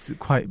was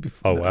quite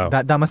before. Oh, wow.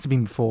 That must have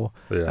been before.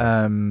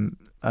 Yeah.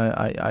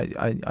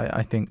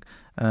 I think.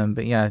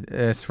 But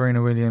yeah,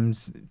 Serena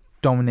Williams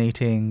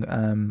dominating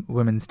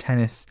women's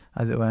tennis,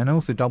 as it were. And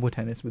also double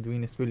tennis with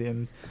Venus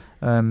Williams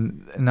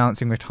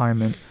announcing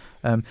retirement.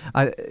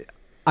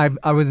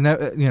 I was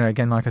never,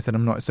 again, like I said,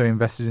 I'm not so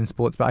invested in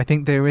sports, but I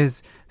think there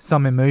is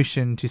some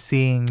emotion to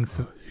seeing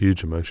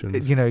huge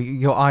emotions.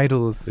 Your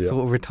idols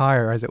sort of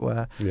retire, as it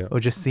were, or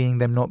just seeing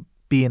them not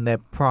be in their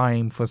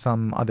prime for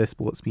some other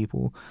sports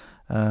people.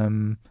 I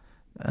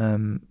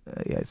think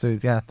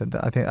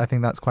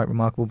that's quite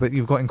remarkable. But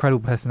you've got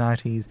incredible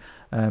personalities,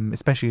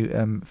 especially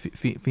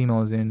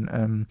females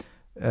in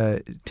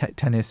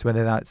tennis,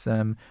 whether that's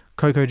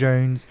Coco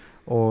Jones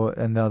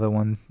and the other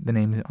one, the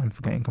name I'm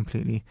forgetting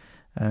completely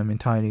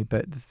entirely,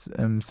 but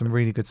some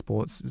really good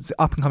sports. It's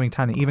up and coming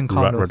talent, even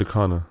Carlos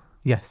Raducanu.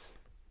 Yes,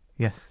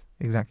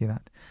 exactly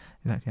that.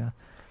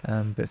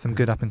 But some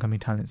good up and coming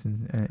talents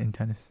in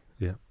tennis.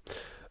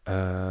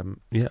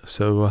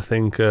 So I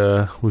think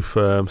we've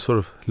sort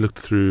of looked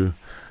through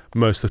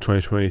most of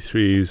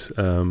 2023's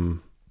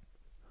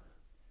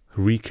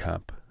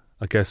recap.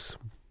 I guess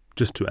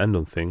just to end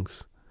on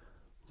things,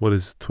 what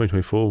is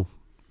 2024?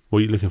 What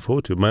are you looking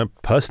forward to?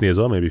 Personally as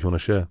well, maybe if you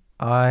want to share.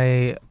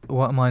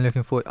 What am I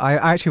looking for? I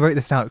actually wrote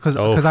this down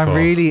because I'm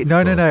really no.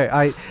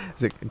 I'm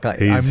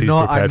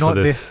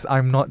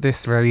not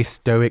this very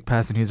stoic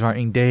person who's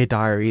writing Dear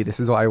Diary. This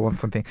is what I want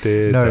from things.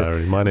 Dear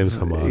Diary. My name's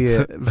Hamad.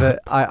 Yeah, but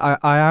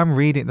I am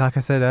reading, like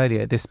I said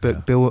earlier, this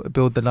book,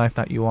 Build the Life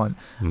That You Want,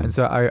 and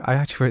so I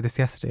actually wrote this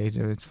yesterday.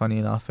 It's funny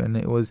enough, and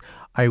it was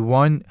I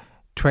want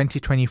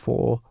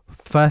 2024.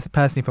 First,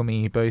 personally for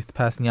me, both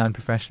personally and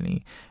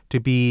professionally, to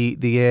be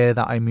the year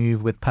that I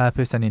move with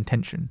purpose and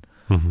intention.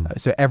 Mm-hmm.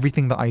 So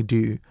everything that I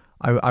do,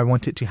 I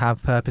want it to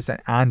have purpose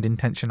and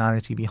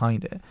intentionality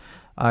behind it.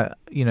 A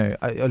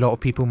lot of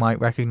people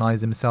might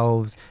recognize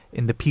themselves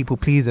in the people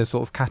pleaser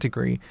sort of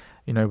category,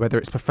 whether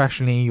it's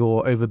professionally,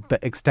 you're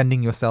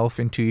overextending yourself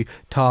into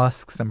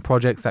tasks and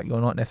projects that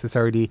you're not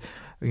necessarily,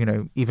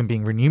 even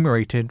being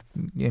remunerated,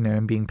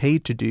 and being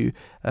paid to do,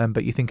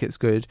 but you think it's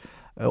good.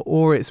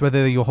 Or it's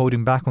whether you're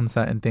holding back on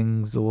certain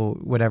things or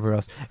whatever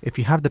else. If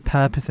you have the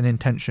purpose and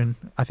intention,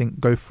 I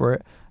think go for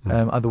it.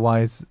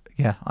 Otherwise,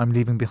 I'm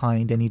leaving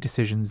behind any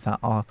decisions that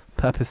are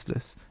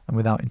purposeless and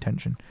without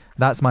intention.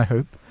 That's my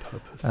hope.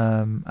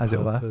 As it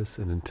were. Purpose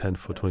and intent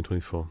for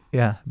 2024.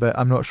 Yeah, but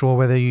I'm not sure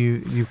whether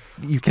you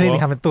clearly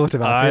haven't thought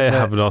about it. I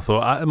have not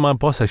thought. My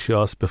boss actually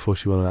asked before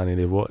she went on annual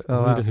leave, what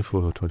are you looking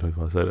for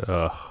 2024? I said,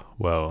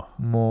 well,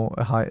 more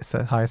higher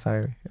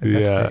salary.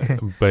 Yeah,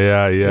 but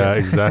yeah,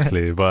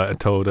 exactly. But I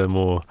told her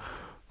more,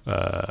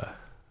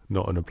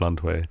 not in a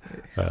blunt way.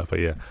 But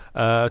yeah,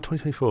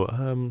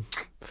 2024.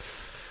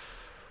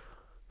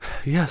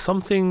 Yeah,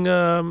 something.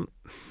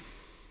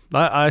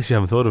 I actually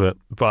haven't thought of it,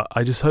 but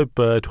I just hope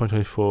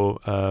 2024.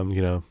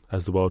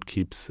 As the world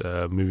keeps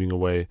moving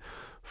away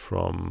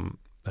from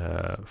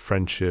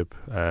friendship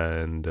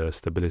and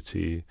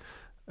stability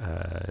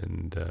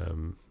and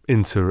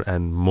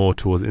and more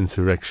towards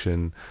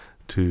insurrection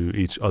to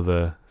each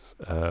other's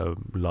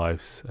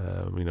lives.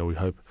 We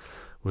hope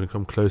we'll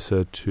come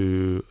closer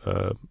to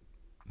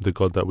the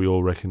God that we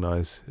all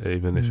recognize,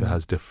 even if it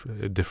has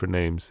different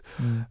names.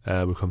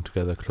 We'll come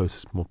together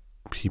closest more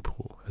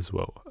people as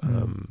well,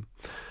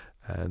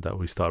 and that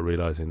we start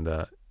realizing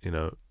that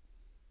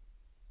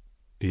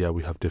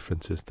we have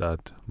differences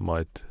that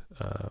might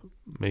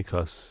make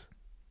us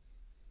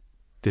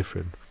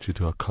different due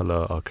to our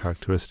color, our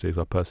characteristics,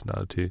 our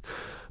personality,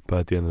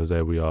 but at the end of the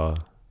day we are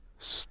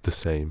the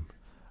same,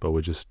 but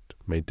we're just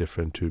made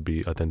different to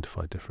be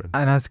identified different.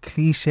 And as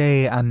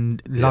cliche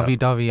and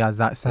lovey-dovey as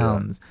that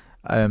sounds,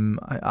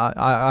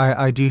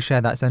 I do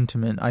share that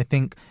sentiment. I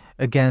think,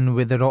 again,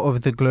 with a lot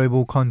of the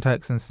global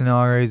context and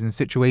scenarios and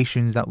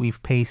situations that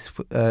we've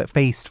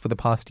faced for the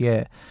past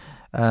year,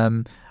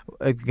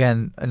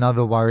 again,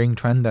 another worrying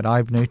trend that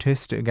I've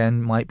noticed,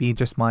 again, might be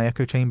just my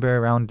echo chamber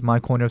around my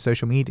corner of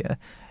social media,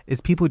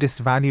 is people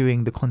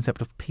disvaluing the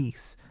concept of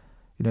peace.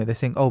 They're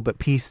saying, but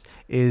peace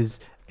is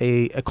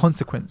a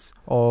consequence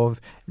of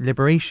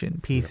liberation.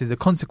 Peace is a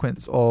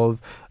consequence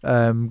of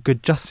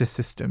good justice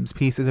systems.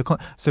 Peace is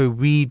so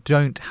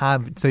don't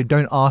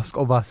ask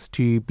of us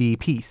to be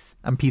peace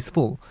and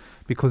peaceful,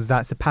 because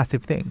that's a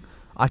passive thing.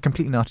 I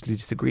completely and utterly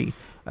disagree.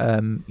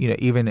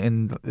 Even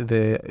in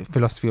the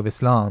philosophy of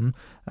Islam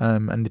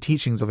and the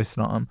teachings of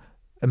Islam,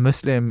 a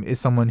Muslim is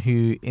someone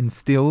who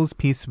instills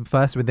peace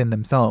first within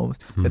themselves,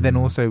 but then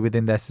also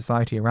within their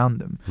society around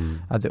them,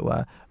 as it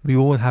were. We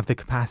all have the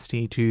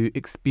capacity to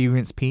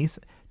experience peace,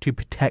 to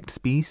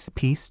protect peace,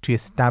 to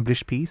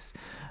establish peace.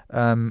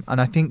 And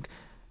I think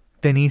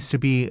there needs to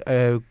be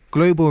a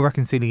global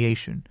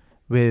reconciliation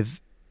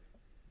with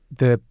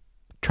the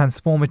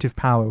transformative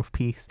power of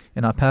peace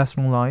in our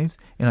personal lives,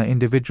 in our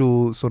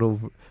individual sort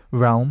of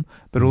realm,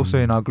 but also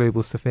in our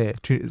global sphere.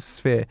 To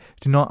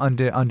not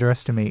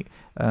underestimate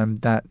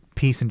that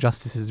peace and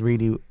justice is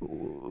really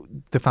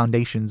the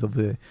foundations of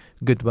the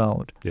good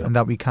world, and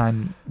that we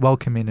can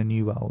welcome in a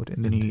new world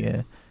in the new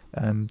year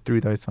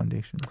through those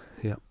foundations.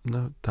 Yeah,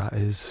 no, that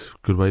is a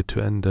good way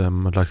to end.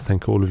 I'd like to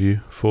thank all of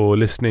you for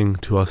listening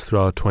to us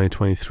throughout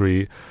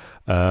 2023.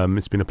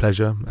 It's been a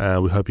pleasure.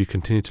 We hope you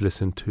continue to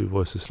listen to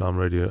Voice of Islam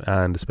Radio,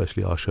 and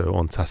especially our show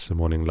on Saturday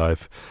morning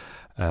live.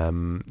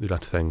 We'd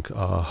like to thank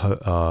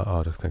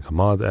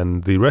Hamad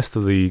and the rest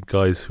of the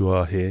guys who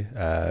are here,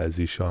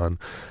 Zishan,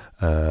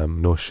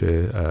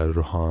 Noshe,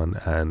 Rohan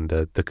and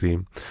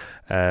Takreem,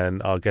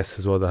 and our guests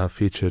as well that have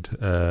featured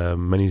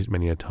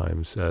many a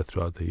times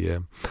throughout the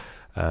year.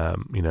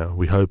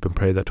 We hope and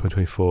pray that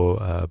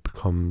 2024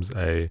 becomes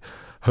a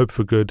hope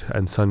for good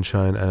and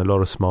sunshine and a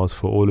lot of smiles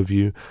for all of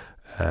you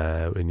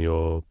in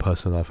your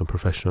personal life and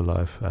professional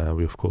life.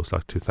 We of course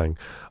like to thank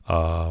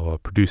our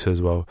producer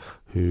as well,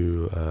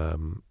 who's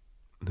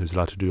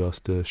allowed to do us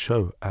the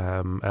show,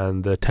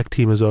 and the tech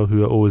team as well,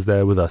 who are always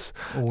there with us.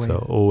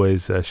 So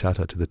always shout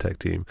out to the tech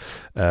team.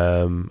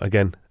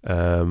 Again,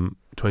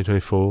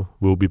 2024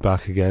 we'll be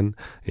back again.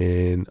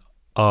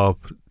 Our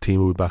team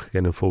will be back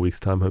again in 4 weeks'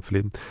 time,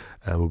 hopefully,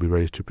 and we'll be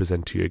ready to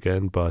present to you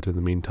again. But in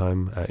the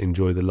meantime,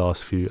 enjoy the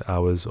last few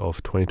hours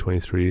of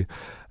 2023,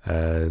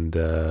 and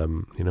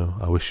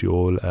I wish you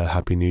all a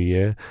happy new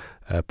year,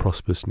 a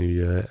prosperous new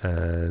year,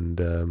 and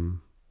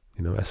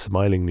a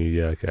smiling new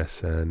year, I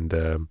guess. And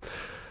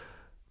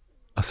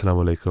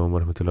Assalamu alaikum wa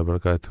rahmatullahi wa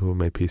barakatuh.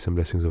 May peace and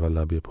blessings of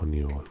Allah be upon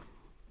you all.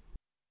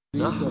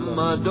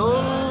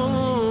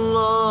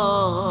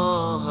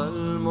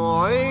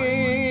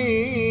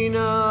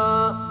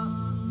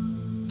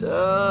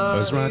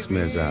 Hazrat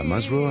Mirza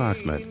Masroor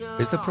Ahmad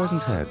is the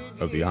present head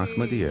of the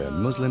Ahmadiyya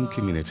Muslim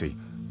community,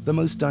 the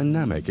most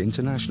dynamic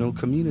international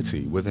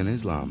community within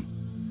Islam.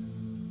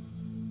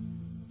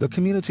 The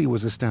community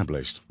was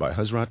established by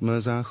Hazrat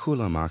Mirza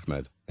Ghulam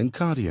Ahmad in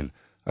Qadian,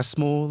 a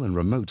small and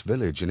remote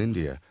village in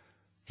India.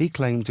 He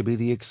claimed to be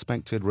the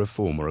expected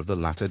reformer of the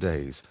latter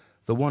days,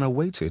 the one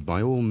awaited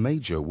by all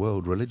major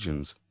world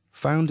religions.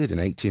 Founded in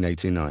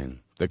 1889,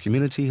 the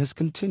community has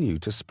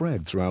continued to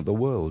spread throughout the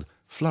world,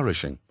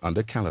 flourishing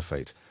under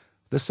caliphate,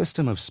 the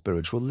system of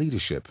spiritual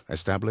leadership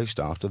established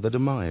after the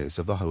demise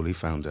of the holy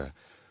founder.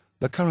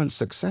 The current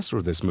successor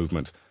of this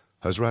movement,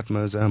 Hazrat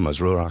Mirza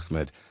Masroor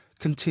Ahmad,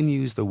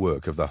 continues the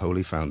work of the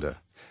holy founder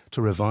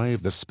to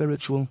revive the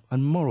spiritual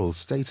and moral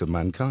state of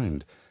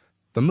mankind.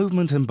 The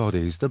movement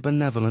embodies the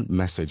benevolent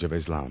message of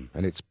Islam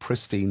in its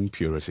pristine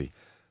purity,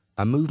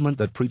 a movement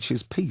that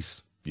preaches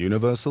peace,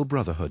 universal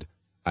brotherhood,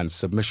 and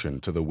submission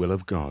to the will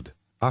of God.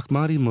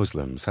 Ahmadi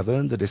Muslims have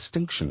earned the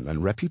distinction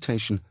and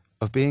reputation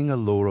of being a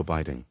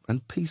law-abiding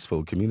and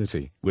peaceful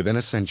community. Within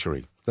a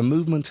century, the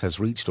movement has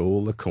reached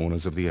all the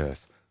corners of the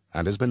earth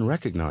and has been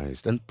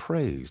recognized and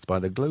praised by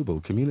the global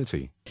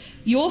community.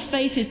 Your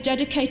faith is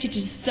dedicated to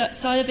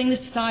serving the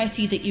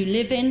society that you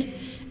live in,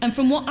 and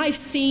from what I've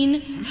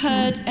seen,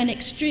 heard and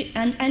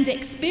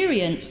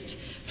experienced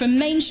from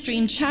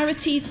mainstream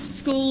charities,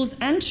 schools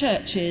and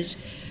churches,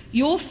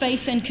 your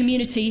faith and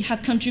community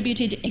have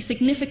contributed in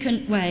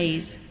significant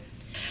ways.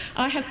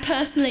 I have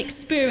personally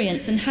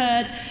experienced and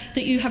heard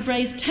that you have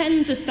raised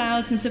tens of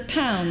thousands of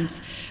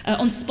pounds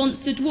on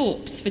sponsored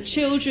walks for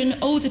children,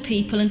 older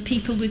people and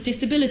people with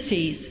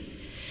disabilities.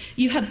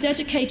 You have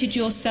dedicated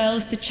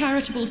yourselves to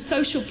charitable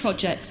social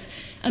projects,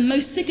 and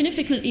most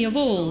significantly of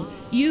all,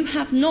 you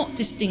have not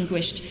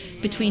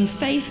distinguished between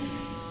faiths,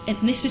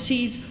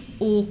 ethnicities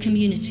or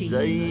communities.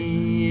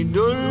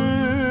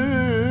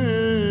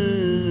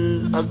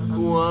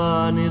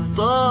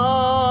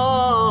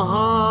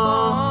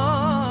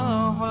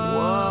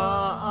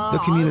 The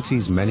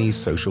community's many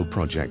social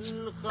projects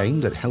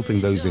aimed at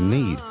helping those in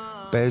need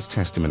bears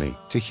testimony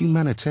to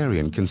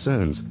humanitarian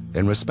concerns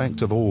in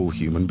respect of all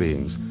human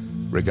beings,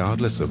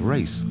 regardless of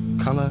race,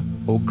 colour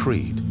or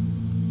creed.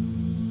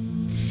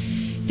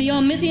 The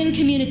Ahmadiyyan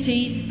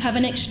community have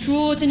an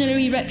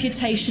extraordinary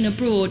reputation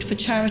abroad for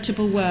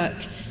charitable work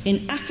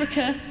in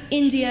Africa,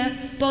 India,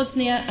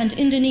 Bosnia and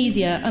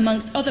Indonesia,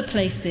 amongst other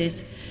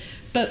places.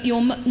 But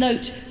your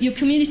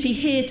community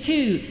here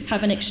too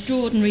have an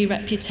extraordinary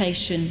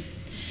reputation.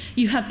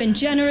 You have been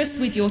generous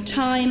with your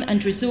time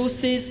and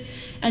resources,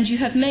 and you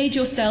have made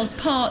yourselves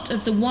part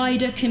of the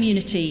wider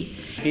community.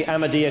 The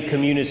Ahmadiyya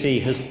community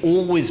has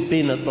always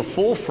been at the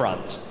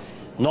forefront,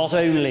 not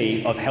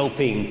only of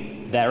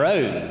helping their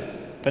own,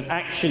 but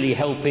actually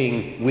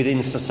helping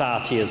within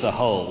society as a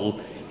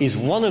whole, is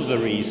one of the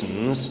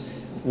reasons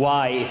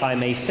why, if I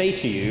may say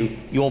to you,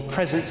 your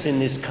presence in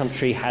this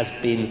country has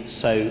been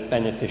so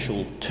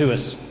beneficial to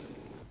us.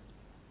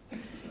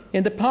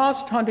 In the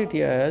past 100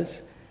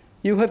 years,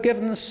 you have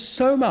given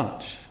so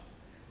much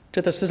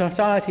to the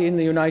society in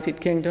the United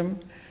Kingdom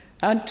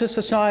and to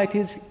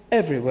societies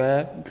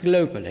everywhere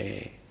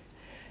globally.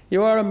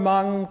 You are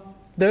among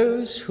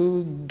those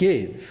who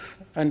give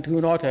and who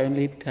not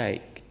only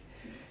take.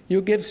 You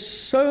give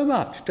so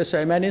much to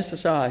so many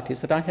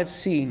societies that I have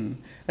seen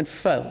and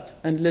felt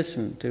and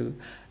listened to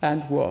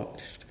and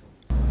watched.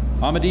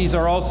 Ahmadis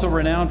are also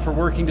renowned for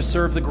working to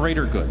serve the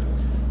greater good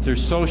through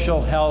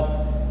social, health,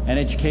 and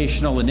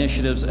educational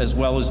initiatives as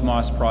well as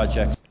mosque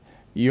projects.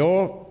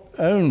 Your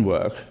own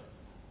work,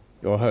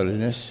 Your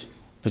Holiness,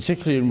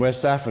 particularly in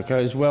West Africa,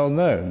 is well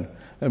known.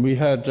 And we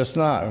heard just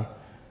now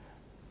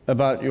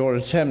about your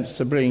attempts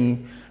to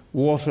bring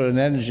water and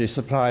energy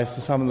supplies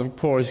to some of the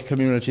poorest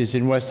communities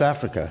in West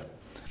Africa.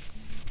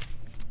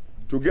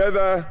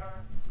 Together,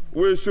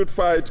 we should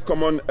fight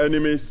common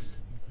enemies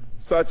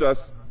such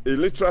as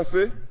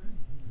illiteracy,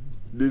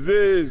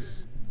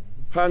 disease,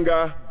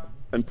 hunger,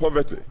 and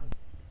poverty.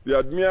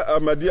 The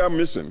Ahmadiyya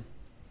mission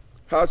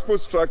has put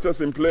structures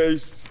in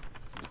place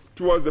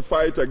towards the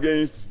fight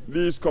against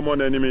these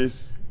common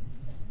enemies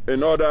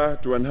in order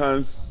to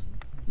enhance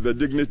the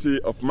dignity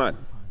of man.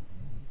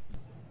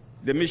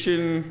 The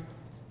mission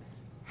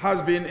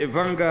has been a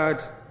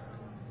vanguard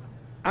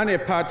and a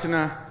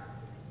partner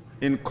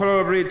in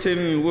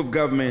collaborating with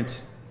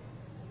government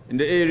in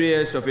the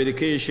areas of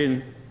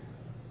education,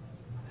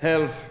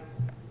 health,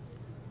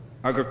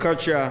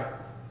 agriculture,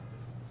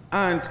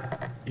 and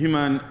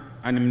human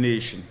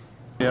animation.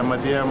 The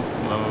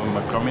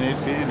Ahmadiyya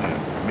community,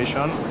 the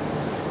mission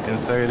in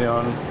Sierra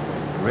Leone,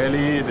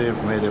 really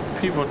they've made a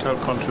pivotal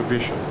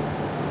contribution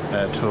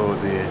to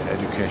the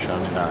education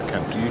in our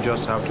country. You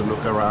just have to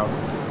look around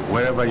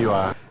wherever you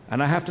are.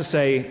 And I have to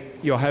say,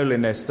 Your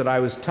Holiness, that I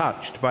was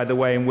touched by the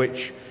way in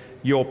which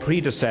your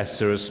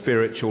predecessor as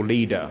spiritual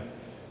leader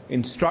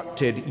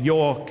instructed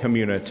your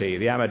community,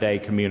 the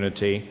Ahmadiyya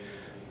community,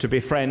 to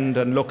befriend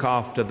and look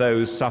after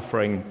those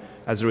suffering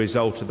as a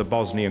result of the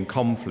Bosnian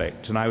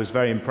conflict, and I was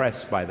very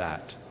impressed by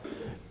that.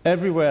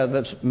 Everywhere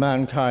that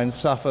mankind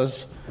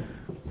suffers,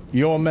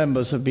 your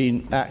members have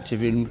been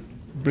active in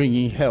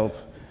bringing help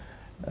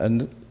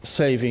and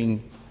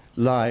saving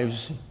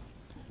lives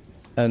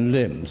and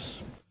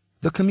limbs.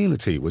 The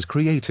community was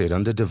created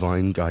under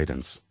divine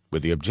guidance,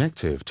 with the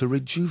objective to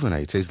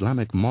rejuvenate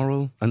Islamic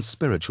moral and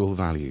spiritual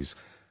values.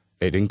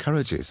 It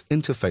encourages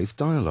interfaith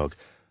dialogue,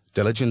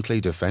 diligently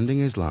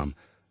defending Islam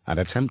and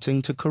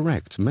attempting to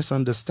correct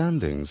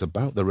misunderstandings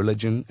about the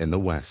religion in the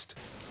West.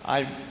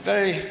 I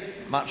very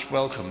much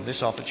welcome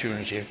this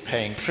opportunity of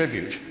paying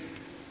tribute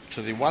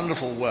to the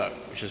wonderful work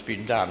which has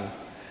been done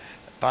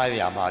by the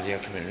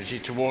Ahmadiyya community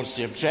towards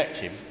the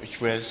objective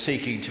which we're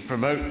seeking to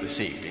promote this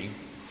evening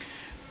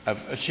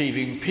of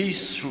achieving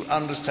peace through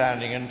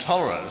understanding and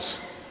tolerance.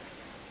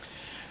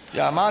 The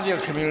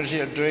Ahmadiyya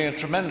community are doing a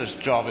tremendous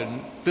job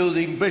in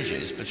building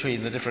bridges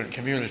between the different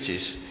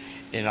communities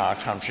in our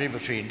country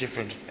between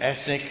different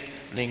ethnic,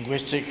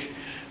 linguistic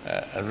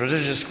and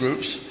religious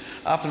groups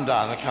up and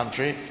down the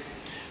country.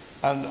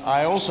 And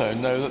I also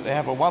know that they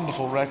have a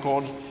wonderful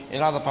record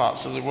in other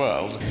parts of the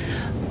world.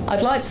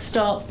 I'd like to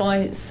start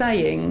by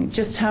saying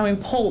just how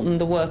important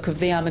the work of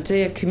the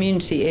Ahmadiyya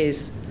community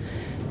is.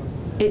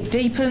 It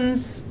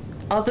deepens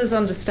others'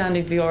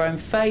 understanding of your own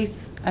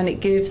faith, and it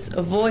gives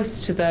a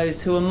voice to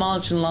those who are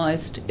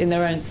marginalised in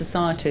their own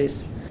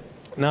societies.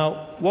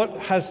 Now, what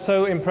has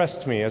so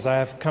impressed me as I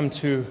have come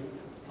to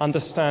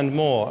understand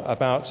more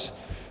about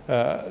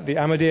the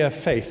Ahmadiyya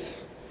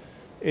faith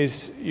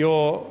is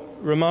your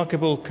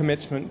remarkable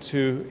commitment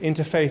to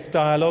interfaith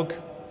dialogue,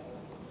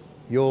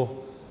 your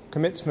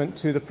commitment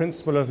to the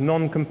principle of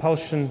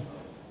non-compulsion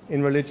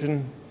in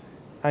religion,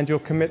 and your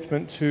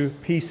commitment to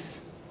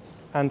peace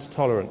and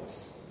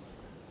tolerance.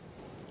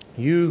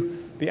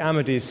 You, the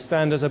Ahmadis,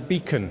 stand as a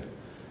beacon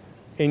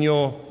in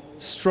your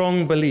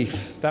strong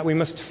belief that we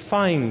must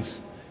find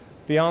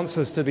the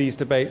answers to these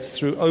debates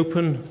through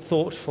open,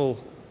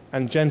 thoughtful,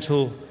 and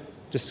gentle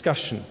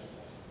discussion.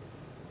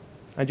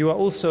 And you are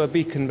also a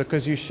beacon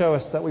because you show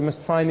us that we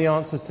must find the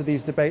answers to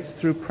these debates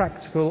through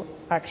practical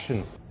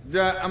action.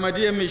 The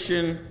Ahmadiyya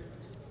Mission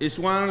is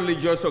one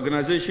religious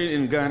organization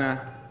in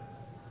Ghana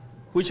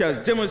which has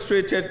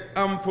demonstrated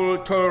ample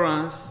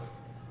tolerance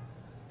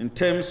in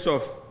terms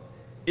of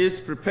its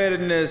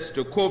preparedness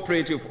to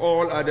cooperate with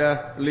all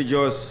other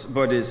religious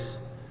bodies,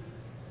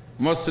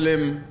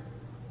 Muslim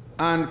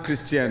and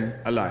Christian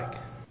alike.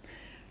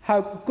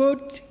 How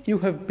good you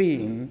have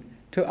been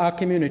to our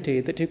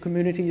community, the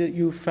community that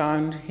you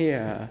found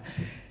here.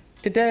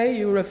 Today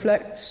you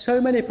reflect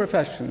so many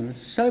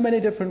professions, so many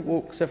different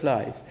walks of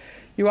life.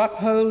 You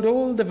uphold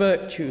all the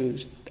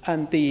virtues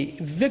and the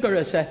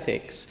vigorous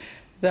ethics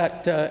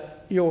that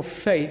your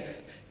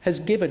faith has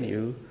given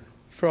you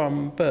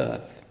from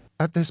birth.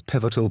 At this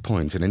pivotal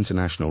point in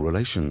international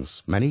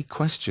relations, many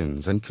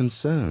questions and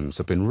concerns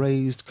have been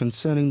raised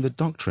concerning the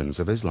doctrines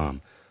of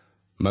Islam.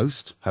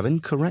 Most have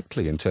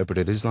incorrectly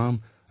interpreted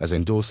Islam as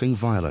endorsing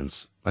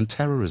violence and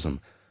terrorism.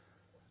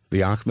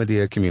 The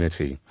Ahmadiyya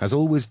community has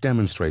always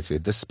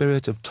demonstrated the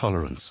spirit of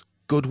tolerance,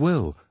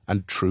 goodwill,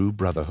 and true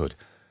brotherhood.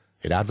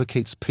 It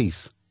advocates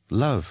peace,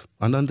 love,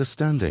 and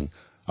understanding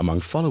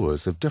among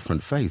followers of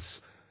different faiths.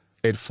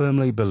 It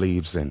firmly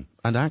believes in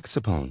and acts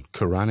upon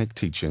Quranic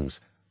teachings.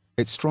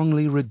 It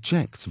strongly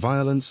rejects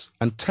violence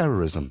and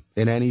terrorism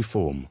in any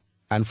form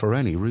and for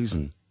any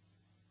reason.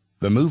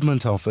 The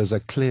movement offers a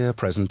clear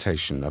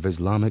presentation of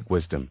Islamic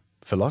wisdom,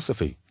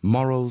 philosophy,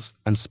 morals,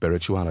 and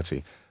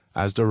spirituality,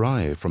 as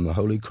derived from the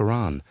Holy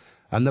Quran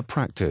and the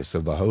practice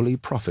of the Holy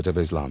Prophet of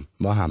Islam,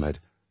 Muhammad.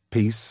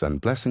 Peace and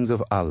blessings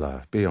of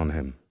Allah be on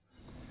him.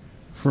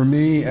 For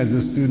me, as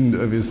a student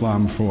of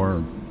Islam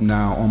for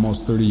now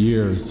almost 30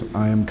 years,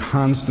 I am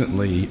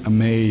constantly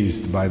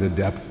amazed by the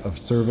depth of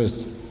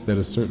service that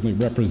is certainly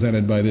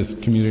represented by this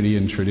community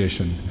and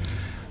tradition,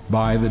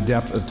 by the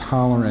depth of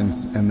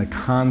tolerance and the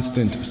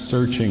constant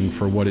searching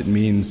for what it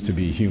means to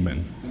be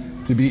human.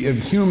 To be of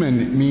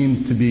human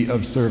means to be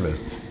of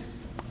service.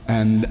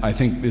 And I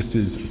think this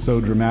is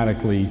so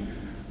dramatically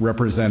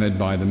represented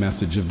by the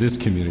message of this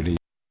community.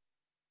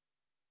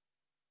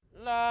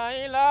 La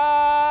ilaha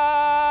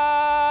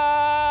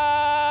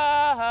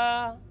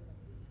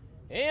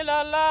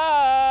illallah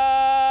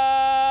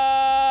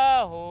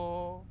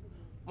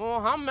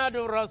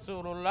Muhammadur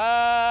Rasulullah.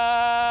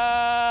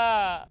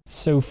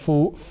 So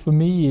for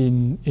me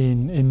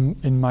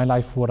in my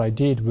life, what I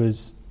did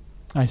was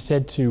I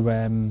said to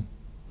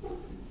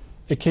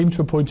it came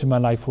to a point in my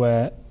life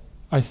where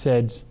I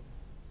said,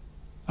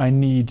 I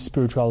need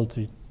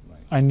spirituality. Right.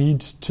 I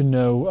need to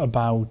know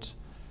about,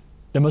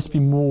 there must be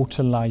more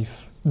to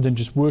life than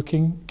just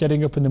working,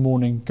 getting up in the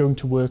morning, going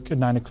to work at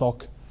 9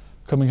 o'clock,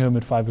 coming home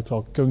at 5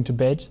 o'clock, going to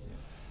bed,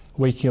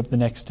 waking up the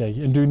next day,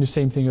 and doing the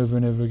same thing over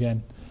and over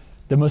again.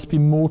 There must be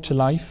more to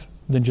life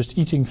than just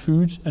eating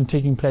food and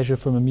taking pleasure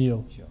from a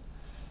meal. Sure.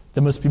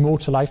 There must be more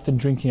to life than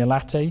drinking a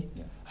latte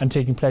and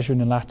taking pleasure in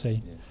a latte.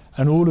 Yeah.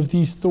 And all of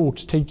these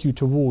thoughts take you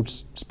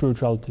towards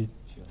spirituality.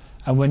 Sure.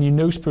 And when you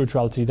know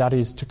spirituality, that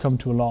is to come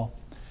to Allah.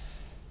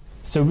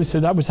 So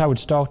that was how it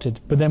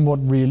started. But then what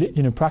really,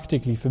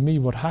 practically for me,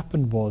 what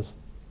happened was,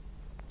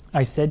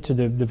 I said to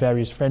the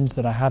various friends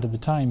that I had at the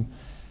time,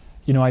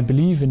 I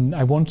believe in,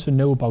 I want to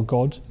know about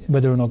God,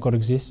 whether or not God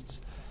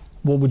exists.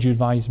 What would you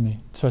advise me?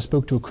 So I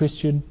spoke to a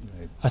Christian,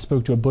 I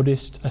spoke to a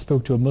Buddhist, I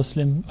spoke to a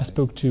Muslim, I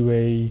spoke to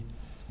a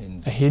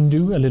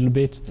Hindu a little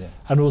bit,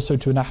 and also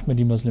to an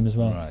Ahmadi Muslim as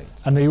well. Right.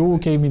 And they all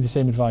gave me the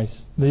same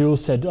advice. They all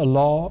said,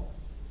 Allah,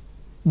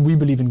 we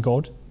believe in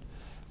God,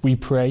 we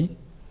pray,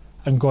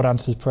 and God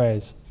answers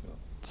prayers. Sure.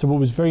 So what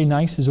was very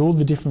nice is all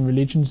the different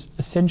religions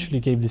essentially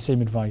gave the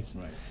same advice.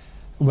 Right.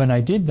 When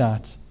I did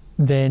that,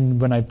 then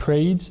when I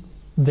prayed,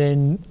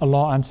 then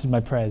Allah answered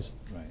my prayers.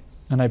 Right.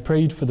 And I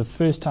prayed for the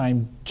first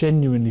time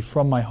genuinely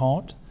from my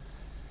heart.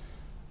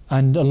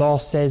 And Allah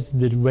says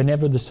that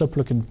whenever the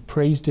supplicant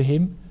prays to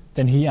Him,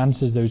 then He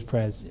answers those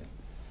prayers. Yeah.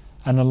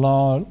 And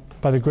Allah,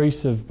 by the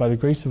grace of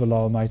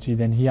Allah Almighty,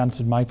 then He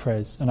answered my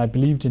prayers, and I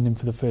believed in Him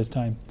for the first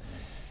time.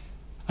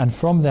 And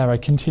from there I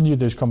continued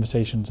those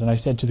conversations, and I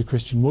said to the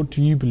Christian, what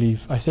do you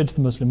believe? I said to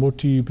the Muslim, what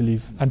do you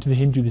believe? And to the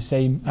Hindu the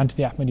same, and to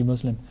the Ahmadi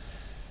Muslim.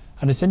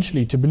 And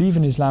essentially, to believe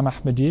in Islam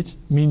Ahmadiyyat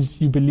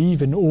means you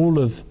believe in all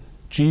of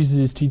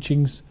Jesus'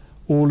 teachings,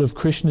 all of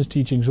Krishna's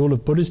teachings, all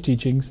of Buddha's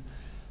teachings,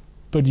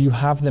 but you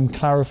have them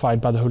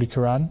clarified by the Holy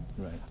Quran,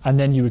 and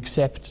then you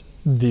accept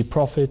the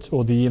Prophet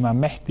or the Imam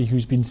Mahdi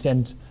who's been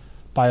sent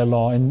by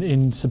Allah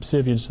in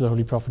subservience to the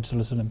Holy Prophet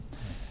ﷺ.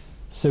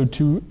 So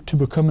to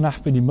become an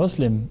Ahmadi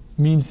Muslim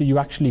means that you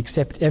actually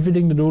accept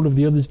everything that all of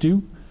the others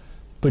do,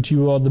 but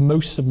you are the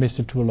most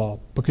submissive to Allah,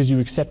 because you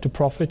accept a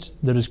Prophet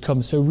that has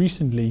come so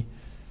recently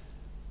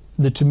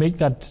that to make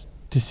that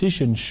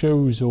decision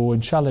shows, or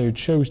inshallah it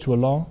shows to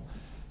Allah,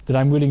 that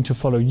I'm willing to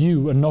follow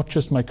you and not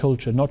just my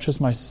culture, not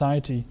just my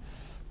society,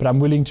 but I'm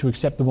willing to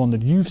accept the one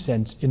that you've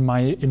sent in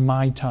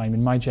my time,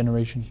 in my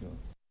generation.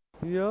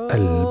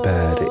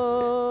 Al-Bari.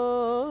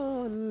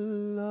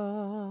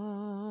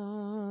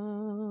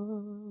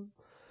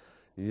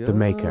 The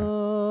Maker,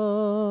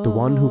 the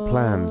one who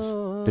plans,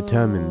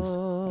 determines,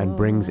 and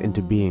brings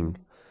into being.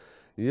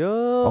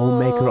 O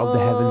Maker of the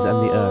heavens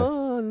and the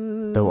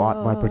earth, thou art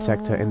my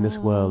protector in this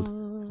world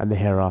and the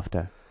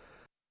hereafter.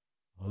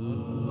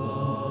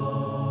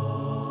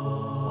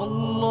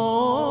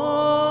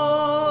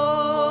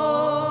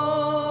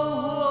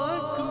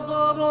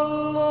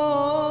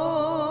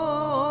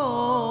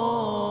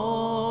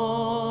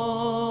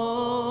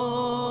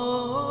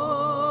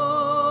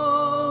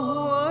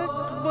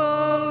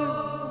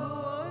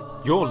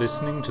 You're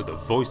listening to the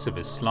Voice of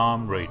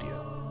Islam Radio,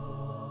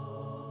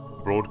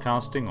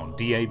 broadcasting on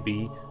DAB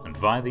and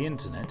via the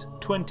internet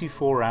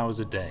 24 hours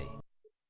a day.